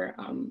whatever,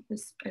 I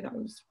thought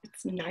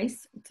it's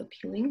nice, it's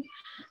appealing.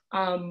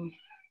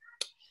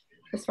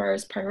 As far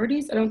as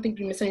priorities, I don't think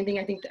you missed anything.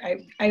 I think that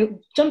I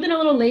jumped in a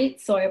little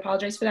late, so I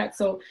apologize for that.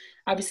 So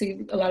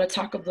obviously a lot of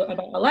talk about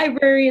a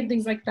library and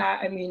things like that.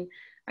 I mean,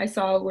 I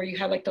saw where you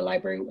had like the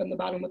library on the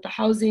bottom with the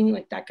housing,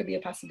 like that could be a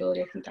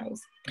possibility. I think that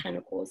was kind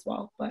of cool as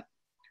well, but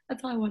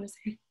that's all I want to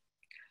say.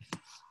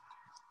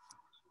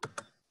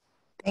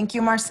 Thank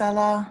you,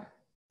 Marcela.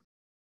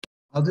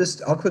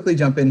 I'll quickly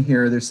jump in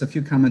here. There's a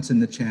few comments in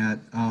the chat.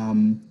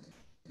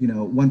 You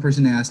know, one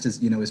person asked, is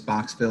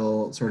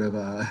Boxville sort of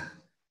a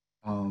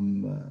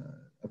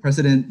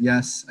precedent?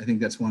 Yes, I think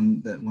that's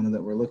one that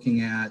we're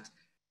looking at.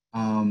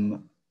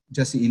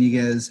 Jesse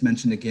Iniguez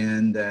mentioned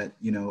again that,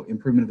 you know,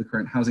 improvement of the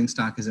current housing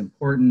stock is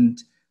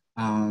important.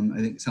 I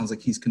think it sounds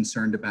like he's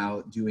concerned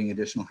about doing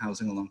additional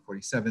housing along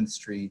 47th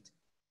Street.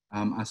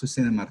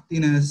 Azucena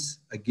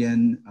Martinez,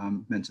 again,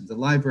 mentioned the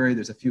library.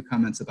 There's a few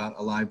comments about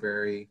a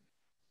library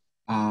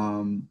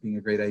being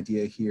a great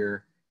idea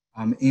here.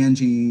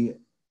 Angie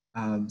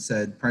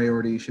said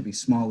priority should be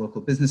small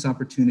local business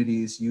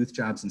opportunities, youth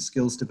jobs and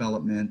skills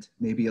development,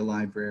 maybe a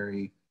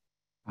library.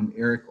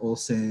 Eric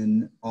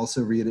Olson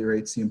also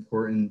reiterates the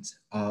importance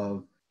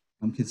of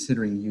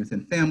considering youth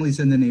and families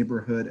in the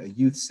neighborhood. A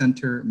youth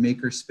center,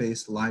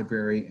 makerspace,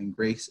 library, and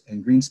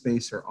green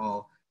space are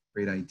all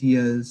great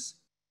ideas.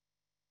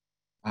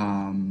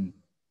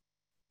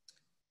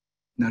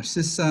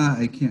 Narcissa,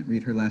 I can't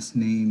read her last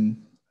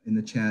name in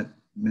the chat,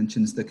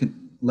 mentions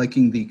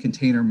liking the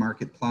container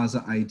market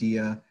plaza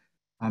idea.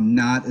 I'm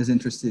not as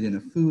interested in a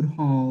food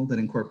hall that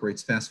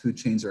incorporates fast food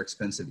chains or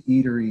expensive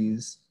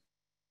eateries.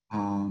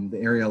 The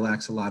area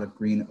lacks a lot of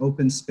green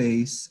open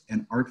space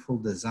and artful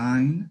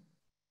design.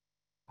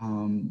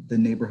 The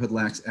neighborhood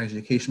lacks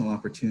educational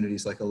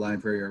opportunities like a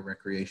library or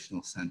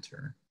recreational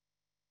center.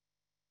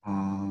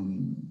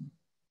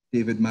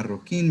 David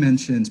Marroquin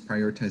mentions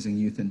prioritizing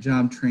youth and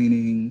job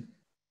training.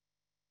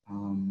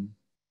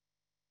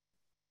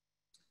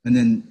 And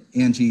then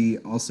Angie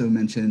also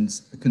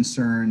mentions a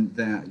concern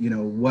that, you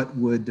know, what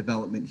would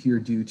development here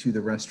do to the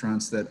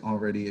restaurants that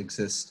already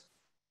exist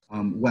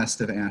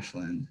west of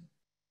Ashland?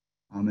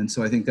 And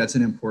so I think that's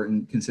an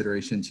important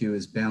consideration too,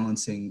 is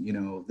balancing, you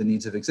know, the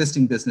needs of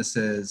existing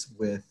businesses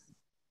with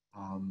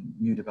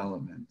new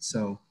development.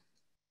 So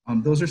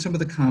those are some of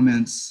the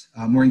comments.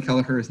 Maureen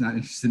Kelleher is not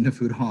interested in a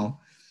food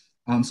hall.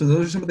 So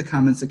those are some of the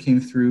comments that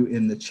came through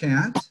in the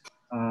chat.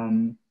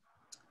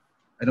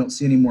 I don't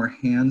see any more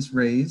hands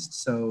raised,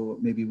 so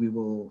maybe we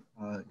will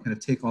kind of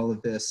take all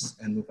of this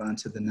and move on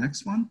to the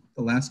next one,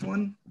 the last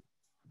one.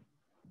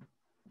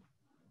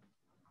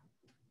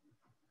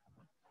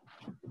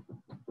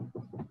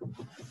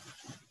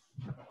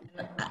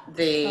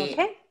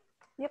 Okay.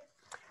 Yep.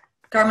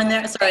 Carmen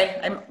there, sorry,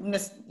 I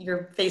missed,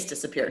 your face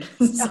disappeared.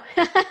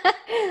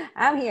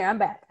 I'm here, I'm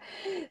back.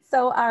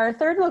 So our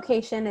third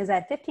location is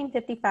at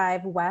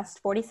 1555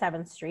 West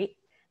 47th Street.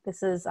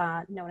 This is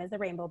known as the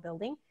Rainbow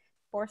Building,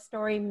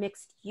 4-story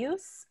mixed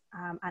use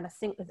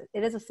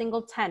it is a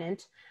single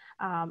tenant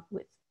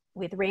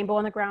with Rainbow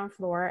on the ground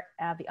floor.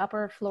 The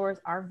upper floors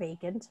are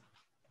vacant.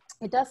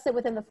 It does sit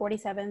within the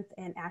 47th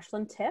and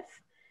Ashland TIF.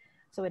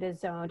 So it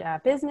is zoned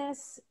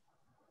business,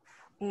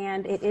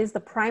 and it is the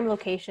prime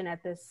location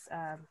at this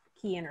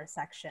key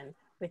intersection,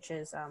 which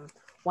is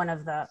one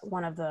of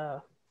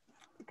the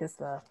because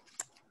the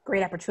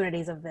great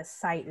opportunities of this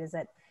site is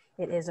that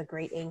it is a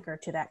great anchor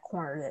to that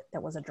corner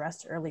that was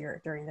addressed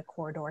earlier during the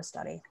corridor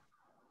study.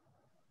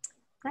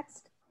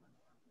 Next.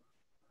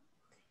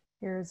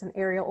 Here's an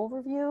aerial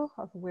overview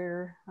of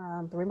where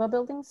the Rainbow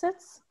Building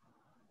sits.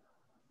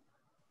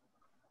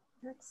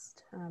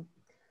 Next.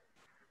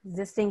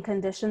 Existing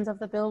conditions of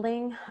the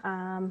building.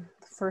 The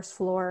first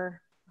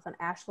floor on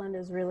Ashland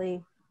is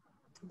really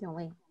the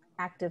only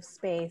active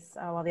space,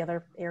 while the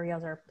other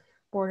areas are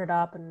boarded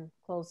up and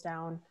closed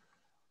down.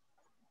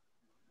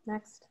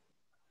 Next.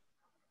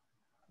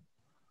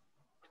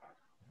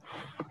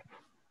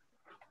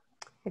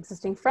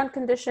 Existing front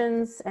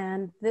conditions,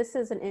 and this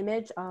is an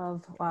image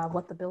of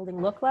what the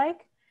building looked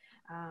like.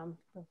 I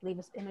believe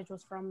this image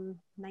was from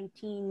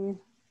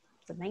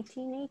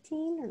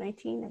 1918 or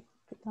 19, I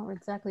don't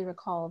exactly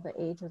recall the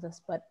age of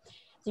this, but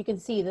as you can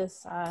see,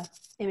 this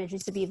image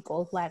used to be the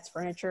Goldblatt's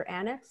Furniture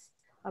Annex.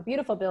 A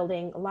beautiful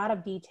building, a lot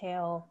of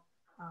detail.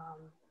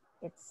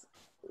 It's,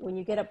 when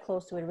you get up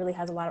close to it, it really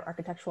has a lot of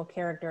architectural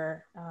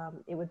character.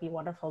 It would be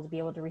wonderful to be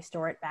able to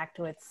restore it back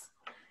to its,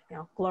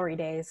 glory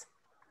days.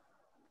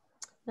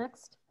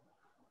 Next.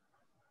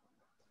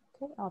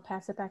 Okay, I'll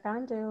pass it back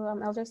on to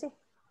LJC.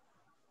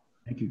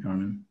 Thank you,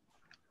 Carmen.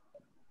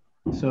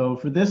 So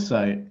for this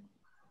site,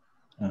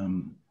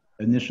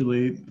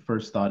 initially, the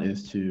first thought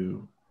is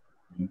to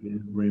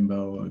give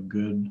Rainbow a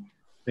good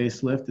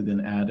facelift and then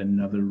add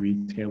another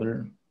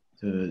retailer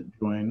to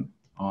join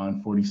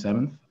on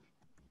 47th.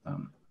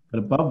 But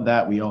above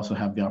that, we also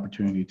have the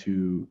opportunity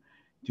to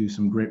do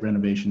some great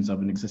renovations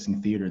of an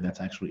existing theater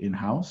that's actually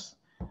in-house.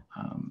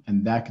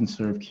 And that can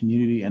serve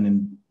community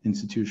and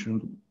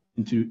institutional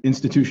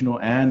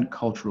and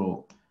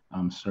cultural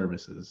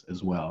services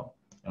as well.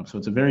 So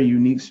it's a very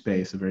unique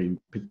space, a very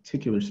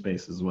particular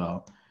space as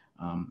well.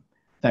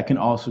 That can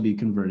also be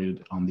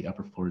converted on the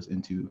upper floors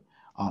into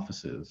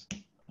offices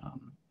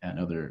and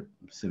other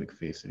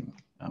civic-facing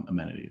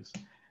amenities.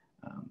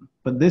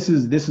 But this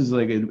is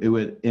like it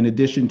would, in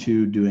addition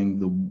to doing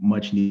the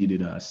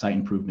much-needed site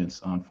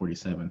improvements on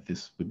 47th,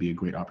 this would be a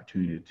great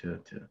opportunity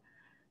to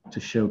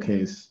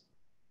showcase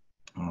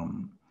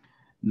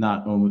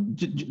not only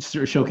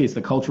showcase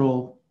the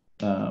cultural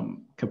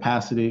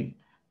capacity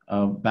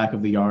of back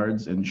of the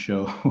yards and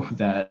show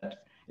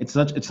that it's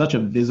such a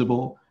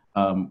visible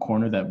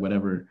corner that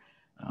whatever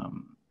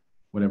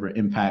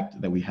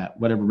impact that we have,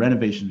 whatever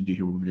renovations we do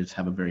here, we just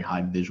have a very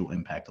high visual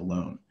impact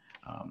alone.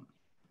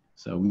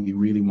 So we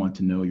really want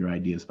to know your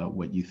ideas about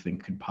what you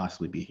think could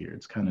possibly be here.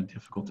 It's kind of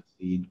difficult to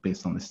see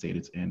based on the state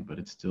it's in, but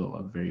it's still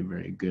a very,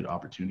 very good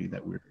opportunity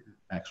that we're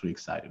actually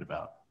excited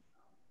about.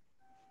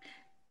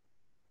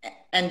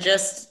 And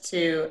just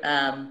to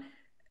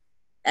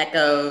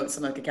echo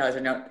some of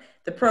Kelly's note,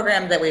 the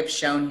program that we've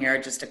shown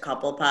here, just a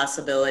couple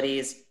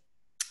possibilities.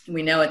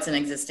 We know it's an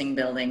existing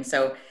building,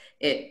 so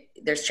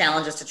there's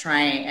challenges to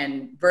try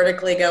and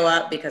vertically go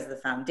up because of the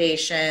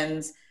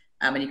foundations.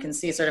 And you can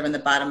see sort of in the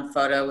bottom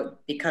photo,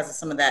 because of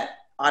some of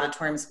that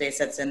auditorium space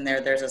that's in there,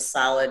 there's a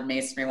solid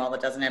masonry wall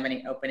that doesn't have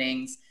any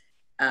openings.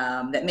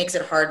 That makes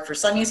it hard for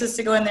some uses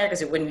to go in there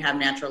because it wouldn't have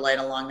natural light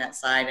along that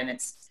side. And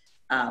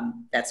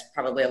that's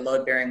probably a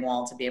load-bearing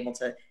wall to be able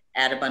to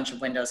add a bunch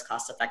of windows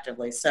cost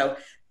effectively. So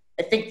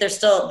I think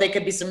they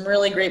could be some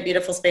really great,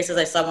 beautiful spaces.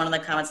 I saw one of the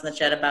comments in the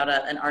chat about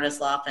an artist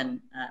loft,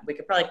 and we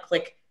could probably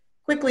click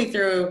quickly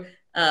through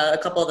a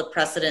couple of the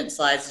precedent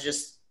slides,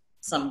 just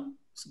some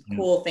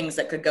cool things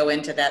that could go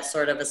into that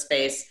sort of a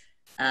space,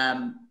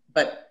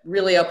 but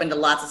really open to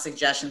lots of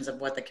suggestions of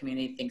what the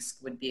community thinks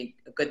would be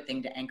a good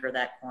thing to anchor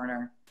that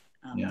corner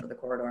for the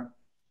corridor.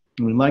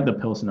 We like the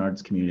Pilsen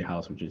Arts Community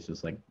House, which is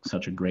just like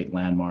such a great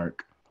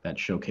landmark that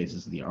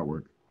showcases the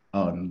artwork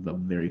on the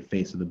very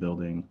face of the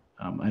building.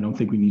 I don't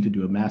think we need to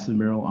do a massive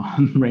mural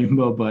on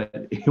Rainbow, but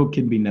it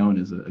can be known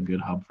as a good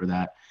hub for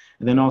that.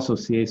 And then also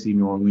CAC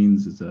New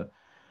Orleans is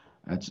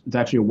it's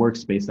actually a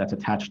workspace that's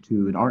attached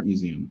to an art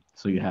museum.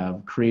 So you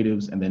have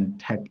creatives and then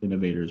tech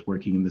innovators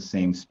working in the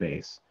same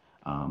space,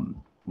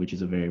 which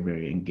is a very,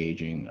 very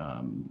engaging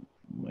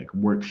like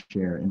work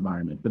share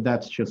environment. But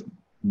that's just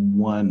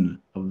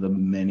one of the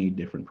many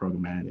different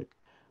programmatic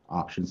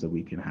options that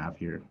we can have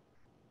here.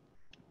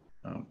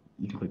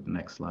 You can click the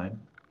next slide.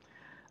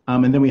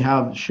 And then we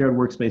have shared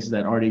workspaces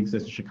that already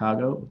exist in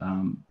Chicago.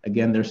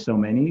 Again, there's so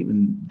many,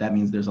 and that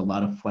means there's a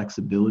lot of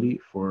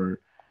flexibility for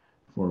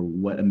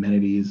what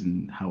amenities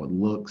and how it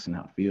looks and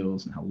how it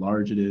feels and how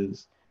large it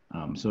is.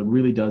 So it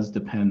really does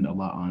depend a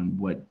lot on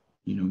what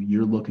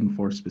you're looking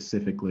for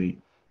specifically.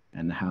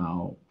 and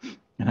how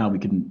we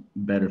can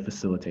better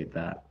facilitate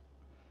that.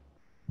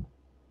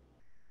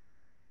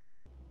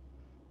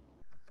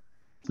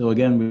 So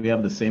again, we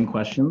have the same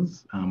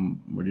questions.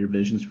 What are your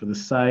visions for the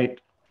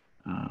site?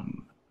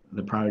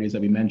 The priorities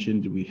that we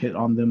mentioned, did we hit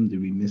on them? Did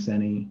we miss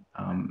any?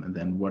 And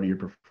then what are your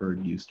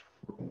preferred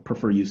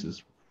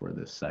uses for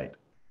this site?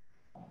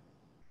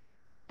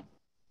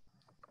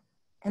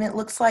 And it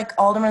looks like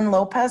Alderman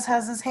Lopez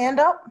has his hand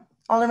up.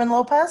 Alderman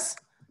Lopez?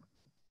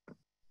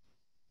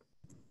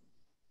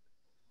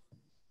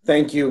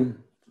 Thank you.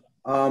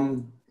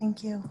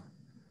 Thank you.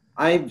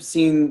 I've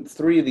seen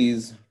 3 of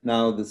these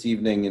now this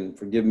evening, and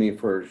forgive me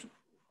for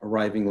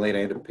arriving late. I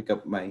had to pick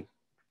up my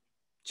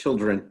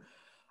children.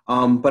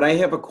 But I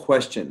have a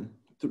question.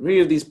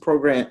 3 of these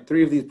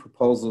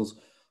proposals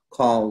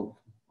call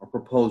or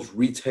propose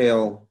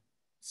retail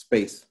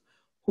space.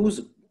 Who's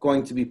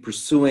going to be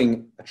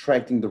pursuing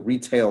attracting the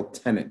retail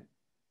tenant?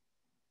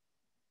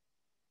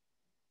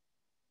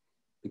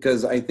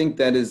 Because I think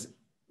that is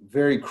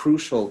very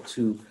crucial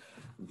to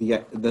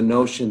the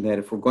notion that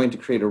if we're going to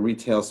create a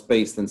retail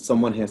space, then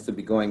someone has to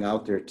be going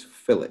out there to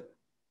fill it.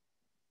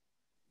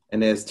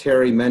 And as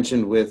Terry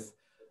mentioned with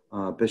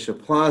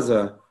Bishop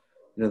Plaza,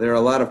 you know, there are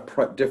a lot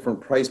of different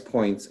price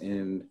points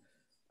and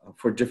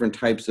for different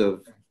types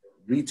of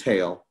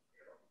retail.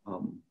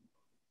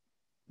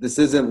 This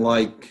isn't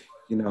like,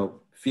 you know,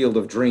 Field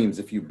of Dreams.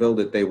 If you build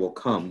it, they will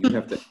come. You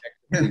have to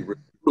actively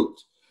recruit.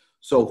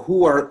 So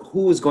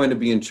who is going to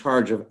be in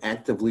charge of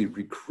actively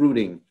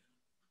recruiting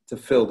to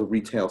fill the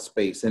retail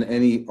space in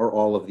any or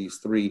all of these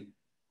 3,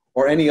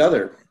 or any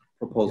other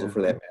proposal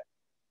for that matter?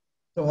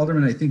 So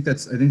Alderman, I think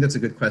that's a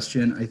good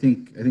question. I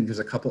think there's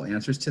a couple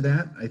answers to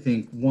that. I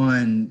think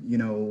one, you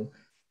know,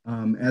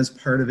 as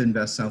part of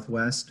Invest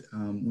Southwest,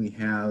 we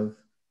have,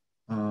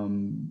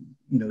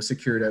 you know,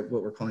 secured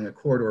what we're calling a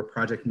corridor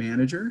project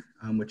manager,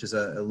 which is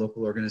a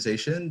local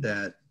organization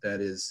that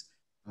is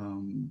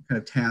kind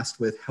of tasked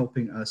with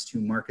helping us to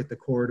market the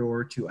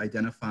corridor, to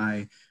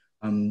identify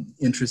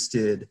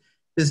interested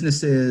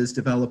businesses,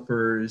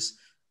 developers,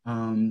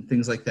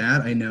 things like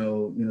that. I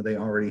know, you know, they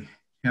already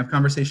have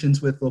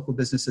conversations with local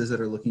businesses that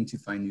are looking to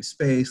find new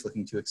space,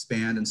 looking to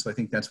expand. And so I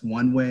think that's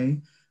one way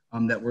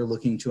that we're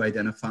looking to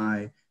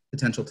identify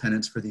potential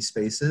tenants for these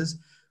spaces.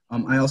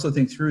 I also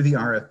think through the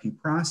RFP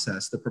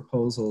process, the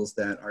proposals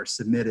that are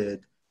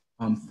submitted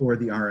for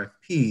the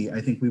RFP, I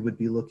think we would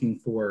be looking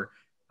for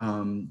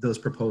those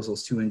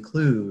proposals to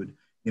include,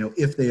 you know,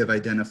 if they have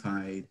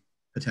identified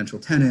potential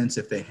tenants,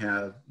 if they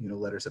have, you know,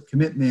 letters of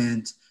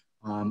commitment,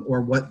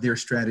 or what their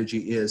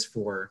strategy is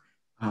for,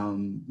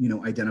 you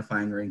know,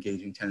 identifying or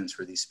engaging tenants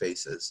for these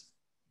spaces.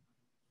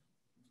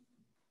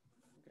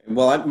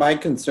 Well, my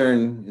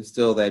concern is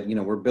still that, you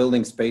know, we're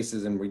building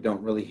spaces and we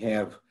don't really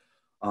have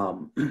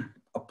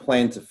a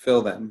plan to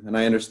fill them. And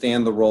I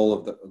understand the role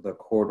of the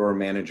corridor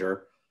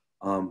manager,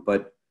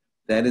 but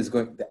that is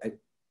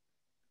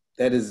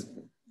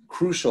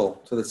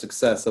crucial to the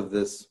success of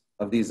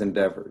these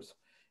endeavors.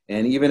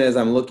 And even as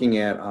I'm looking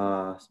at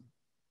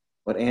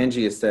what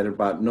Angie has said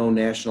about no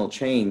national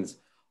chains,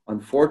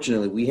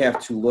 unfortunately, we have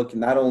to look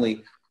not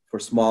only for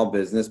small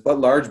business, but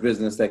large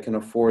business that can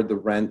afford the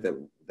rent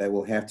that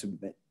will have to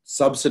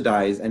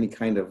subsidize any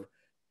kind of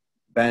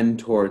bend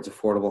towards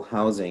affordable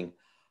housing.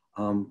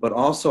 But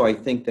also, I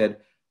think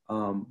that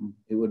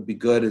it would be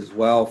good as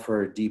well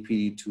for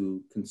DPD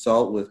to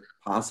consult with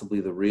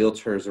possibly the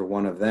realtors or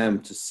one of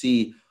them to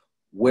see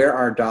where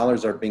our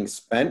dollars are being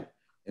spent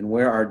and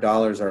where our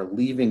dollars are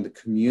leaving the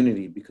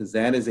community, because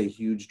that is a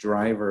huge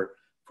driver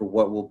for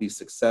what will be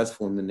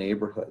successful in the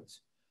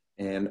neighborhoods.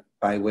 And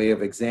by way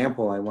of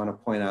example, I want to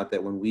point out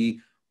that when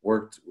we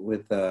worked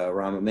with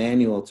Rahm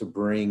Emanuel to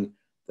bring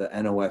the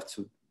NOF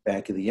to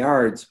Back of the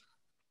Yards,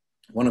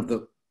 one of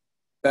the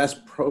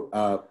best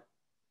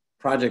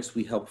projects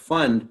we helped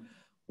fund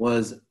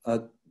was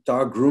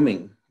dog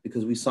grooming,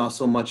 because we saw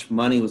so much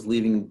money was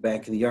leaving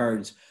Back of the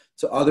Yards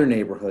to other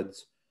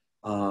neighborhoods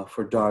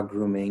for dog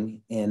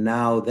grooming. And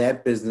now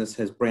that business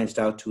has branched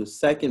out to a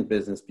second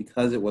business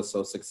because it was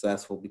so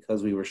successful,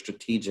 because we were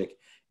strategic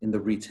in the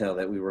retail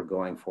that we were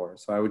going for.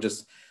 So I would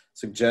just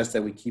suggest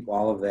that we keep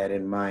all of that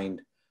in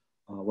mind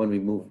when we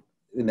move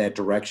in that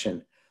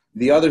direction.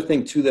 The other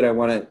thing too that I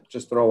want to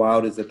just throw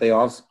out is that they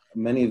also,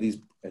 many of these,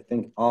 I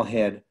think, all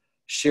had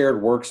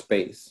shared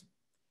workspace.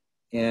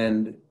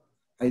 And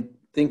I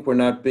think we're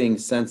not being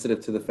sensitive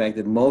to the fact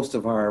that most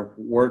of our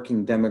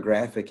working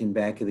demographic in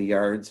Back of the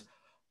Yards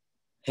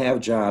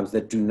have jobs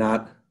that do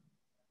not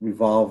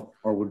revolve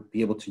or would be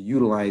able to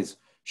utilize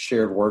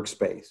shared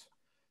workspace.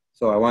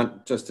 So I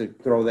want just to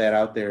throw that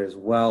out there as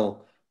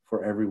well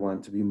for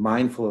everyone to be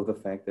mindful of the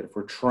fact that if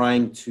we're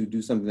trying to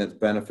do something that's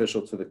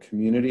beneficial to the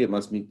community, it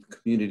must meet the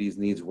community's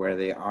needs where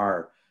they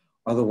are.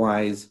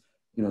 Otherwise,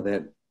 you know,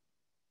 that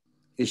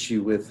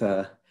issue with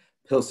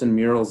Pilsen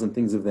murals and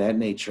things of that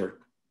nature,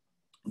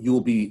 you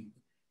will be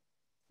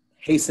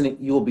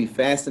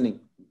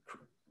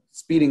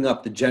speeding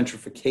up the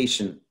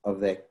gentrification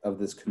of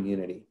this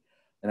community.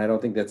 And I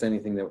don't think that's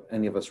anything that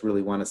any of us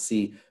really want to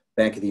see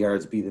Back of the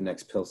Yards be the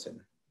next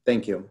Pilsen.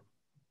 Thank you.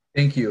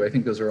 Thank you. I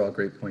think those are all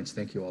great points.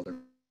 Thank you,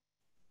 Alderman.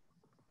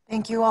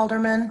 Thank you,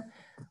 Alderman.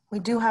 We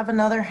do have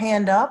another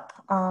hand up.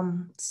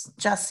 It's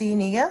Jesse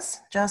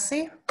Negas.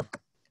 Jesse?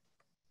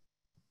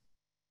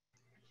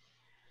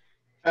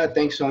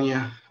 Thanks,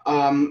 Sonia.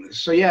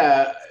 So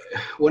yeah,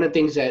 one of the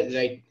things that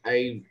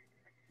I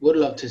would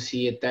love to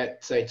see at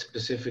that site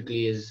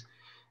specifically is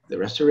the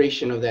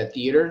restoration of that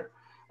theater,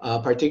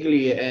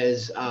 particularly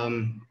as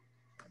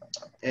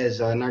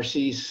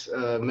Narcisse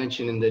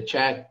mentioned in the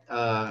chat.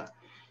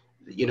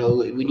 You know,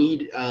 we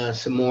need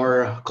some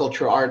more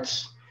cultural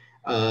arts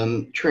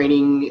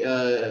training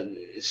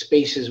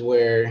spaces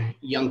where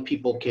young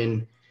people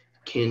can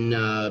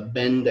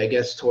bend, I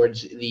guess,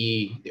 towards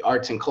the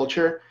arts and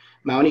culture.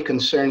 My only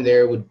concern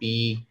there would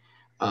be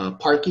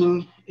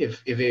parking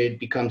if it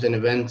becomes an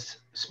event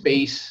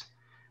space.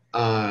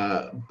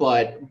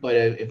 But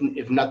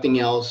if nothing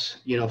else,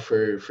 you know,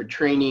 for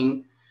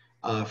training,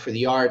 for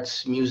the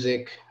arts,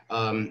 music,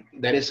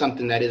 that is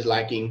something that is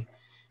lacking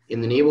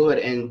in the neighborhood.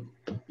 And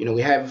you know,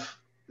 we have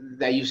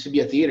that used to be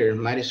a theater.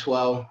 Might as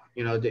well,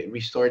 you know,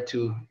 restore it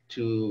to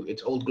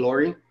its old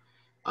glory,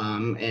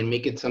 and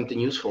make it something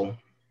useful.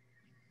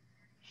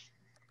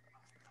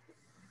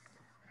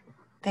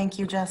 Thank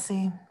you,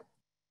 Jesse.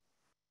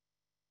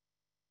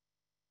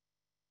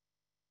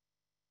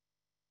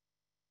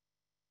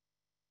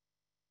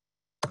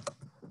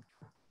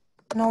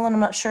 Nolan, I'm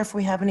not sure if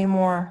we have any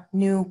more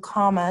new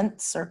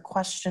comments or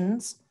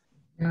questions.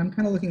 Yeah, I'm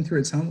kind of looking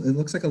through it. It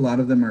looks like a lot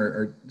of them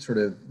are sort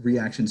of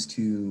reactions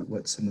to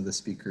what some of the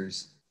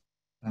speakers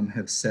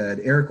have said.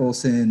 Eric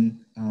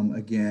Olson,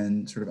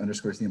 again, sort of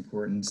underscores the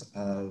importance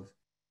of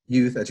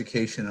youth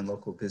education and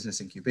local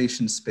business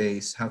incubation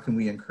space. How can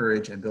we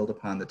encourage and build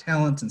upon the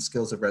talents and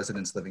skills of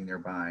residents living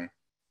nearby?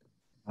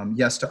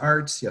 Yes to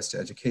arts, yes to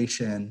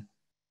education.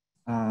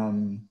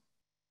 The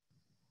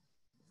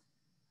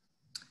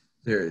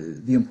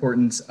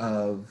importance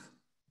of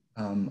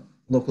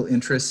local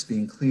interests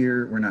being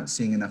clear. We're not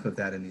seeing enough of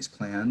that in these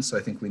plans. So I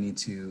think we need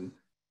to,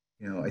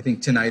 you know, I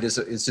think tonight is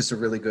just a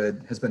really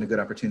good, has been a good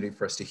opportunity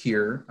for us to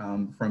hear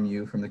from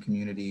you, from the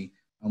community,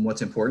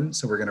 what's important.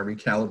 So we're going to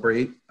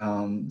recalibrate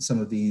some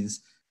of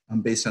these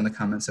based on the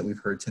comments that we've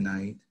heard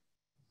tonight.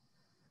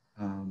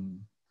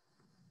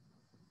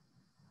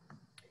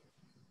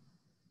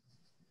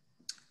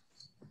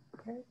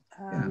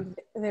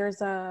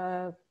 There's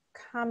a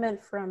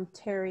comment from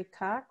Terry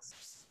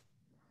Cox.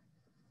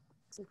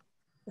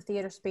 The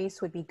theater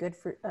space would be good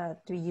for to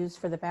be used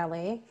for the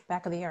ballet.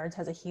 Back of the Yards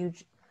has a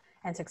huge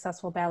and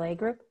successful ballet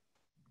group.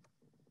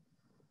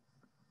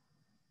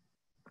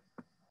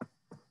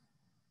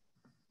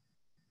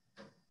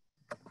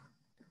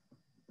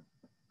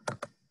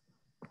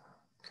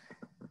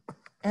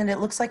 And it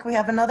looks like we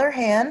have another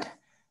hand,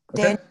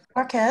 Okay. Daniel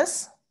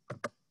Marquez.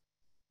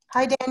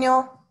 Hi,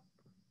 Daniel.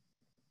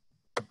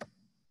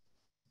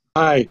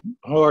 Hi,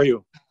 how are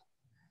you?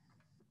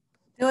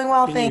 Doing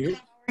well, Can thank you you.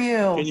 How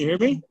are you? Can you hear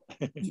me?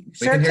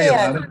 Sure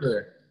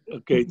can.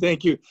 Okay,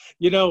 thank you.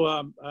 You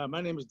know,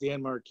 my name is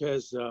Dan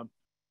Marquez.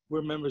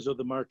 We're members of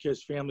the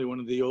Marquez family, one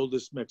of the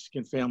oldest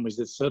Mexican families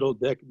that settled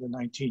back in the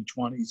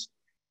 1920s.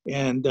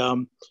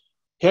 And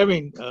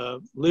having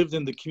lived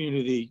in the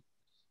community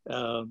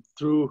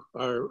through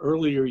our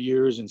earlier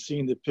years and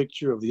seeing the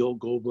picture of the old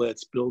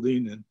Goldblatt's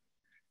building and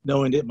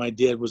knowing that my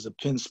dad was a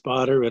pin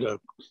spotter at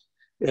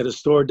a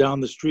store down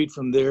the street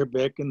from there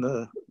back in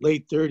the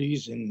late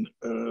 30s and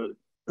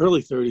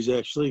early 30s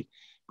actually.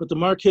 But the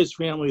Marquez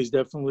family is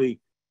definitely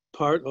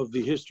part of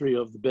the history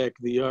of the Back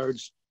of the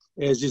Yards,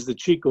 as is the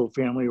Chico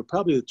family, or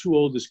probably the two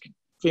oldest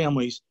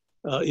families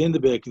in the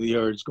Back of the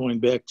Yards going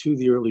back to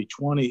the early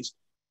 20s.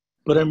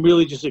 But I'm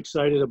really just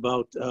excited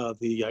about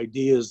the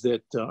ideas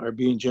that are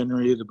being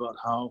generated about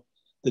how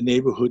the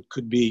neighborhood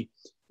could be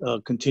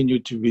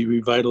continued to be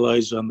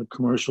revitalized on the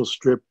commercial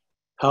strip.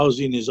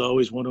 Housing is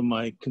always one of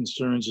my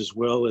concerns, as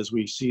well as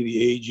we see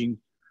the aging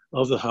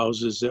of the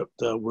houses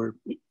that were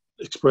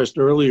expressed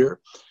earlier.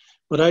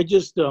 But I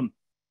just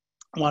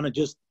want to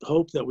just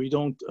hope that we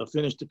don't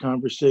finish the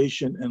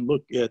conversation and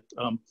look at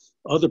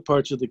other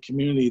parts of the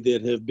community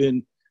that have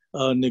been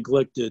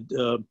neglected.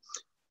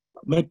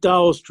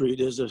 McDowell Street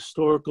has a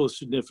historical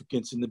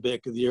significance in the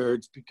Back of the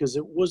Yards because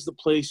it was the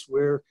place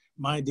where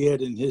my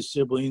dad and his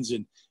siblings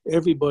and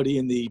everybody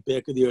in the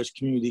Back of the Yards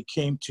community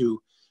came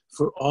to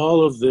for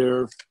all of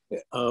their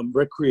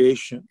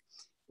recreation.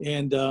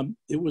 And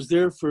it was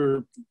there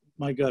for,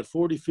 my God,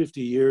 40,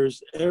 50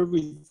 years.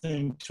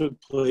 Everything took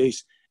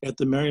place at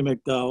the Mary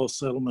McDowell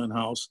Settlement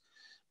House.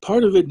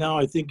 Part of it now,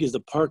 I think, is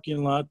the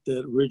parking lot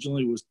that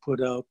originally was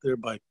put out there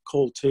by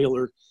Cole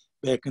Taylor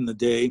back in the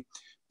day.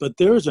 But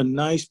there is a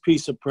nice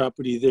piece of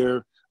property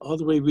there, all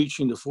the way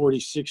reaching to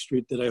 46th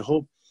Street, that I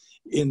hope,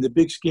 in the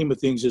big scheme of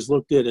things, is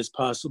looked at as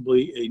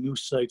possibly a new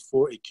site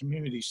for a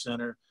community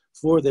center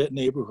for that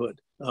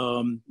neighborhood.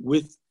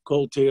 With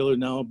Cole Taylor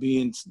now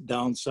being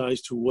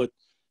downsized to what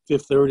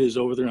Fifth Third is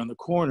over there on the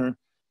corner,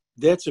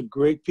 that's a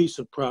great piece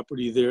of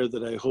property there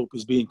that I hope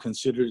is being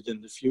considered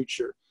in the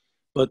future.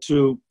 But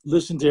to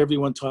listen to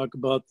everyone talk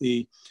about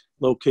the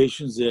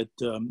locations that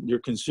you're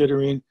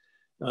considering,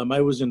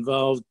 I was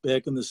involved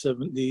back in the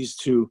 70s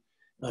to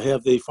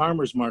have the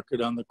farmers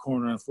market on the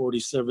corner on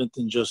 47th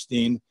and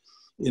Justine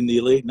in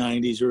the late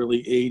 90s,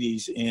 early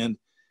 80s. And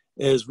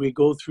as we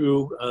go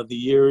through the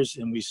years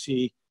and we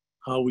see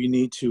how we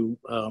need to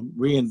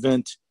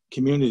reinvent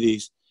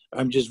communities,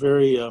 I'm just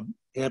very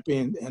happy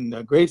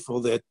and grateful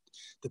that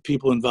the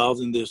people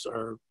involved in this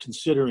are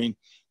considering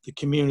the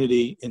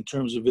community in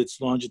terms of its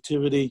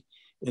longevity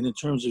and in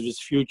terms of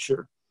its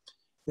future.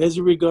 As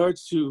it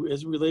relates to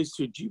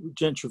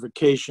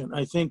gentrification,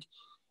 I think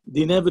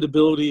the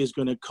inevitability is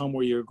going to come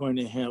where you're going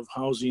to have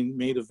housing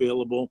made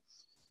available.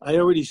 I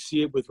already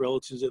see it with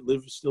relatives that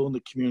live still in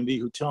the community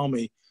who tell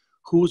me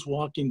who's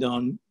walking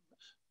down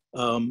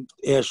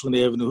Ashland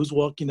Avenue, who's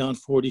walking down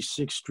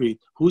 46th Street,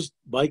 who's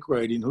bike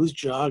riding, who's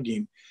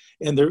jogging.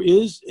 And there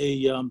is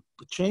a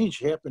change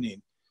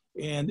happening,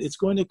 and it's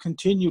going to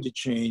continue to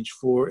change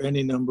for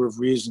any number of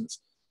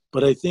reasons.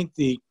 But I think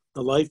the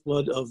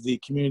lifeblood of the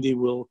community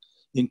will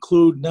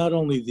include not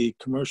only the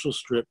commercial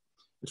strip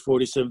at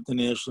 47th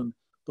and Ashland,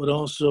 but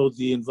also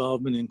the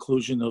involvement and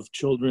inclusion of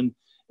children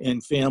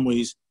and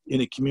families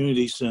in a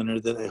community center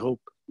that I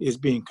hope is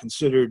being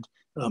considered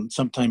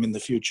sometime in the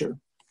future.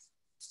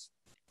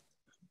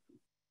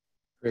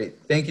 Great,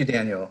 thank you,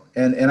 Daniel.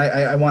 And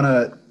I want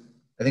to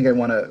kind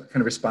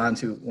of respond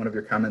to one of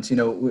your comments. You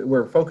know,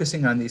 we're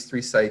focusing on these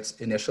 3 sites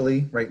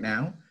initially right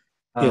now,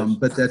 Yes.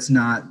 but that's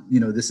not, you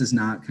know, this is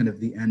not kind of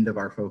the end of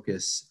our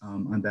focus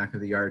on Back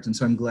of the Yards. And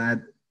so I'm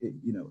glad,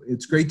 you know,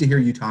 it's great to hear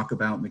you talk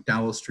about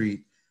McDowell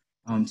Street,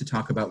 to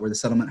talk about where the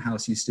settlement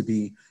house used to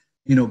be.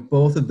 You know,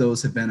 both of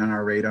those have been on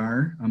our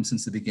radar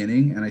since the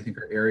beginning, and I think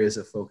are areas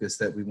of focus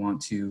that we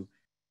want to,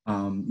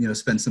 you know,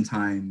 spend some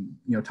time,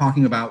 you know,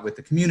 talking about with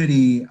the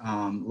community,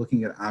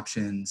 looking at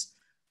options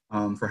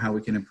for how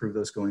we can improve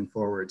those going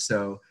forward.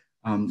 So,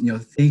 you know,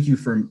 thank you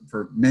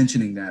for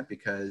mentioning that,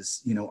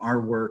 because, you know,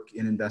 our work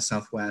in Invest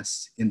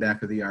Southwest in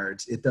Back of the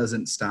Yards, it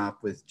doesn't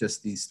stop with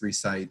just these 3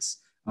 sites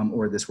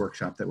or this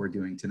workshop that we're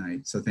doing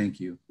tonight. So thank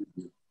you.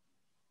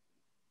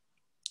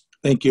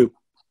 Thank you.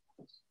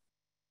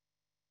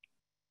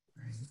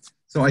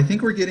 So I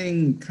think we're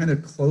getting kind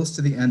of close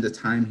to the end of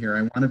time here.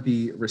 I want to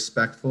be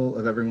respectful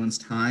of everyone's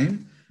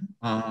time.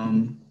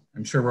 I'm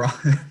sure we're all,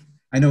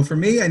 I know for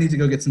me, I need to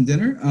go get some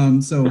dinner. I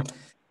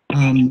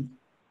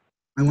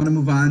want to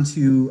move on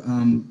to,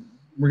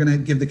 we're going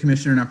to give the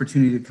commissioner an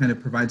opportunity to kind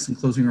of provide some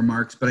closing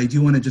remarks, but I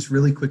do want to just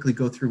really quickly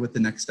go through what the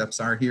next steps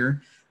are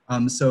here.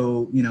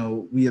 So, you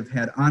know, we have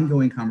had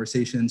ongoing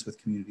conversations with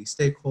community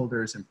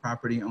stakeholders and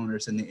property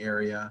owners in the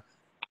area.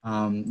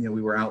 You know,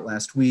 we were out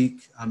last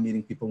week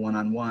meeting people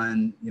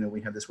one-on-one. You know,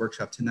 we have this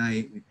workshop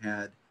tonight. We've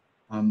had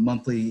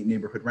monthly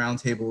neighborhood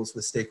roundtables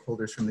with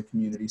stakeholders from the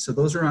community. So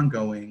those are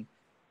ongoing.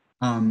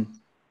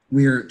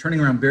 We are turning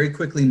around very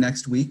quickly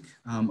next week.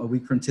 A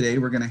week from today,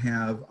 we're going to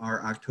have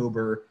our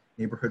October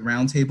neighborhood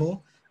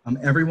roundtable.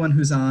 Everyone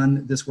who's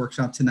on this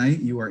workshop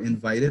tonight, you are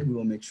invited. We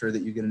will make sure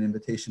that you get an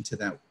invitation to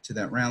that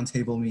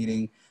roundtable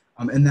meeting.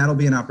 And that'll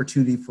be an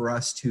opportunity for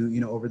us to,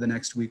 you know, over the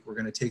next week, we're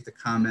going to take the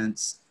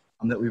comments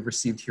that we've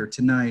received here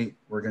tonight.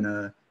 We're going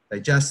to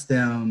digest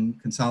them,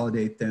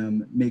 consolidate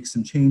them, make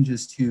some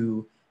changes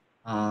to,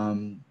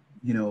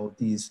 you know,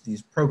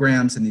 these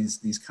programs and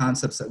these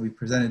concepts that we've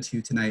presented to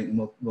you tonight,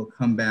 and we'll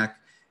come back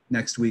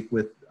next week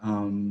with,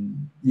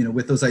 you know,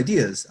 with those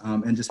ideas,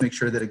 and just make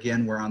sure that,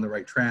 again, we're on the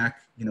right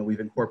track. You know, we've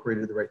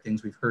incorporated the right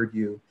things, we've heard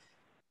you.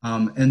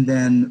 And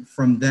then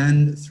from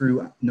then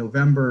through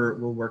November,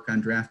 we'll work on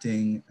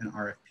drafting an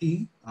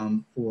RFP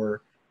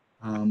for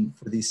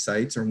these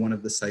sites, or one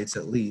of the sites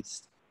at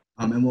least.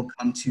 And we'll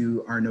come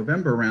to our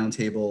November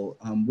roundtable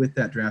with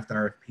that draft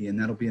RFP,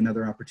 and that'll be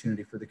another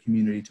opportunity for the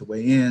community to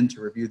weigh in,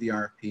 to review the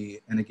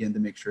RFP, and again, to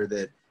make sure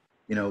that,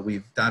 you know,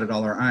 we've dotted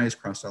all our I's,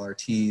 crossed all our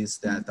T's,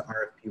 that the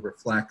RFP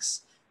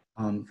reflects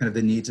kind of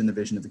the needs and the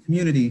vision of the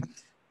community.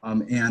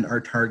 And our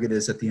target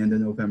is at the end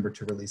of November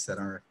to release that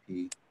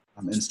RFP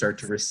and start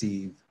to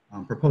receive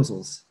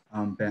proposals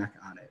back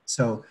on it.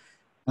 So,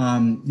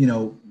 you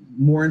know,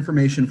 more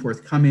information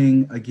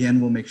forthcoming. Again,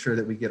 we'll make sure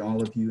that we get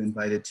all of you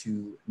invited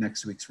to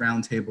next week's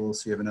roundtable,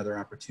 so you have another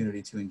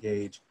opportunity to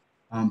engage.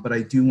 But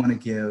I do want to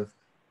give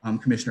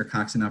Commissioner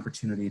Cox an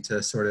opportunity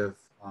to sort of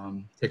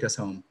take us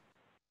home.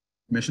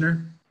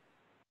 Commissioner?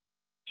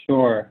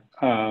 Sure.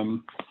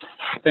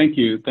 Thank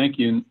you,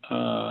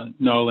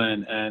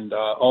 Nolan, and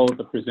all of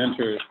the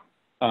presenters,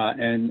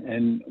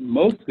 and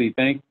mostly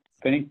thank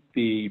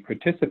the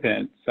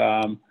participants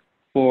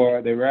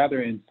for the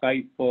rather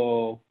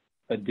insightful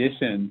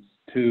additions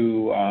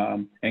to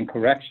and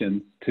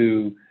corrections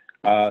to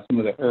some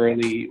of the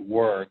early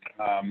work.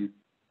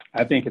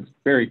 I think it's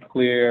very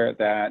clear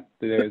that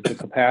there's a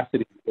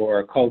capacity for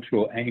a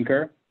cultural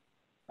anchor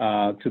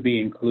to be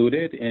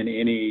included in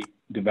any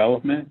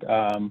development.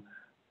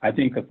 I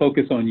think the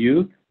focus on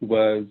youth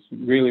was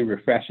really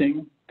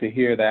refreshing to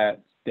hear that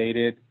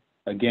stated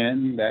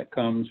again. That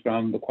comes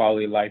from the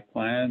quality of life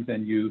plans,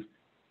 and you've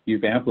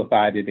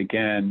amplified it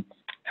again.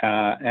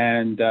 I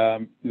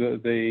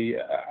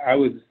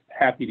was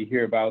happy to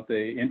hear about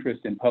the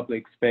interest in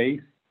public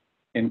space,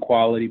 in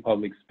quality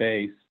public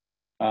space.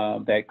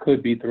 that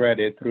could be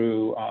threaded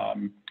through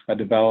a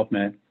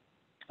development.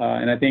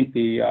 And I think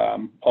the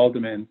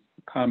Alderman's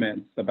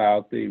comments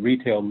about the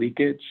retail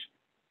leakage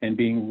and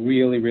being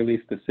really,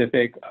 really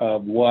specific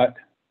of what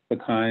the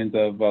kinds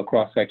of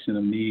cross-section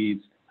of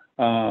needs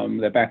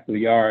that Back to the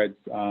Yards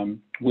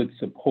would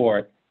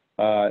support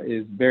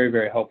is very,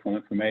 very helpful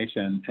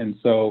information. And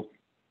so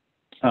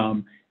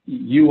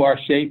you are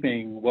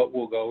shaping what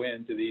will go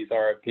into these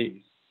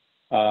RFPs.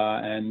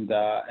 And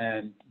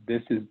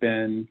this has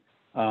been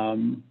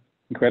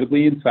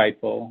incredibly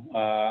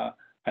insightful.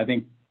 I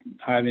think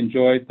I've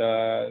enjoyed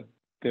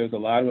there's a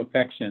lot of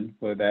affection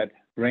for that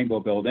Rainbow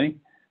building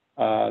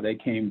that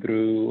came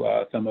through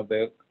some of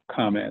the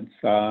comments.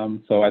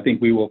 So I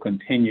think we will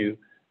continue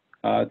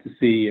to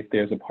see if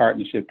there's a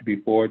partnership to be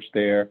forged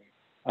there,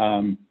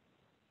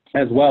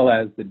 as well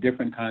as the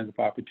different kinds of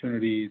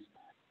opportunities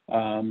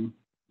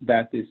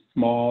that the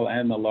small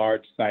and the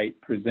large site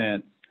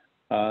presents.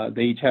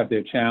 They each have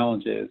their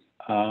challenges,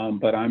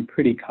 but I'm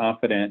pretty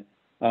confident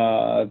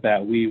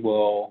that we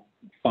will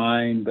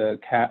find the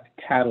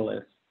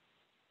catalyst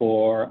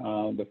for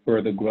the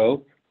further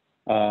growth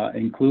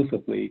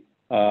inclusively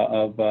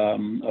of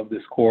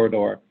this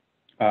corridor.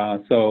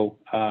 So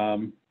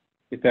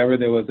if ever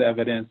there was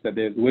evidence that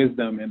there's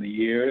wisdom in the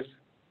years,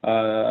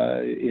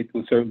 it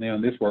was certainly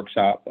on this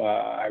workshop.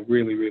 I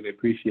really, really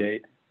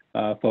appreciate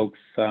folks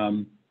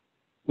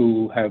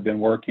who have been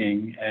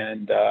working,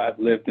 and I've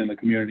lived in the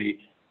community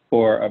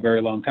for a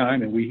very long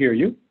time, and we hear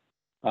you.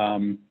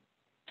 And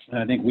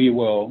I think we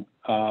will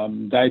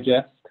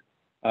digest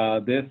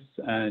this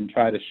and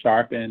try to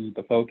sharpen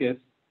the focus,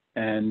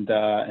 and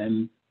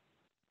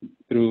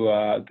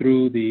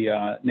through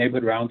the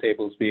neighborhood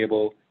roundtables, be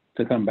able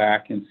to come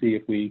back and see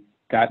if we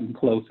gotten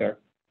closer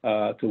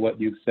to what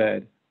you've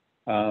said.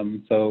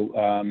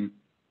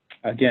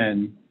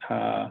 Again,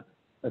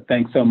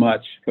 thanks so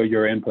much for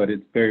your input.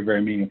 It's very,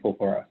 very meaningful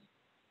for us.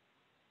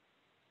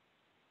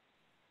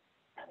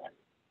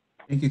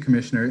 Thank you,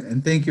 Commissioner,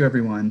 and thank you,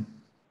 everyone.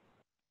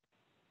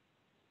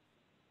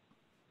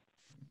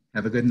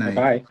 Have a good night.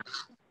 Bye.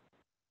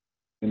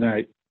 Good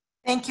night.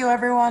 Thank you,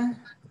 everyone.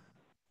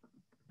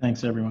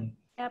 Thanks, everyone.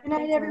 Good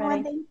night,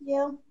 everyone. Thank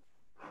you.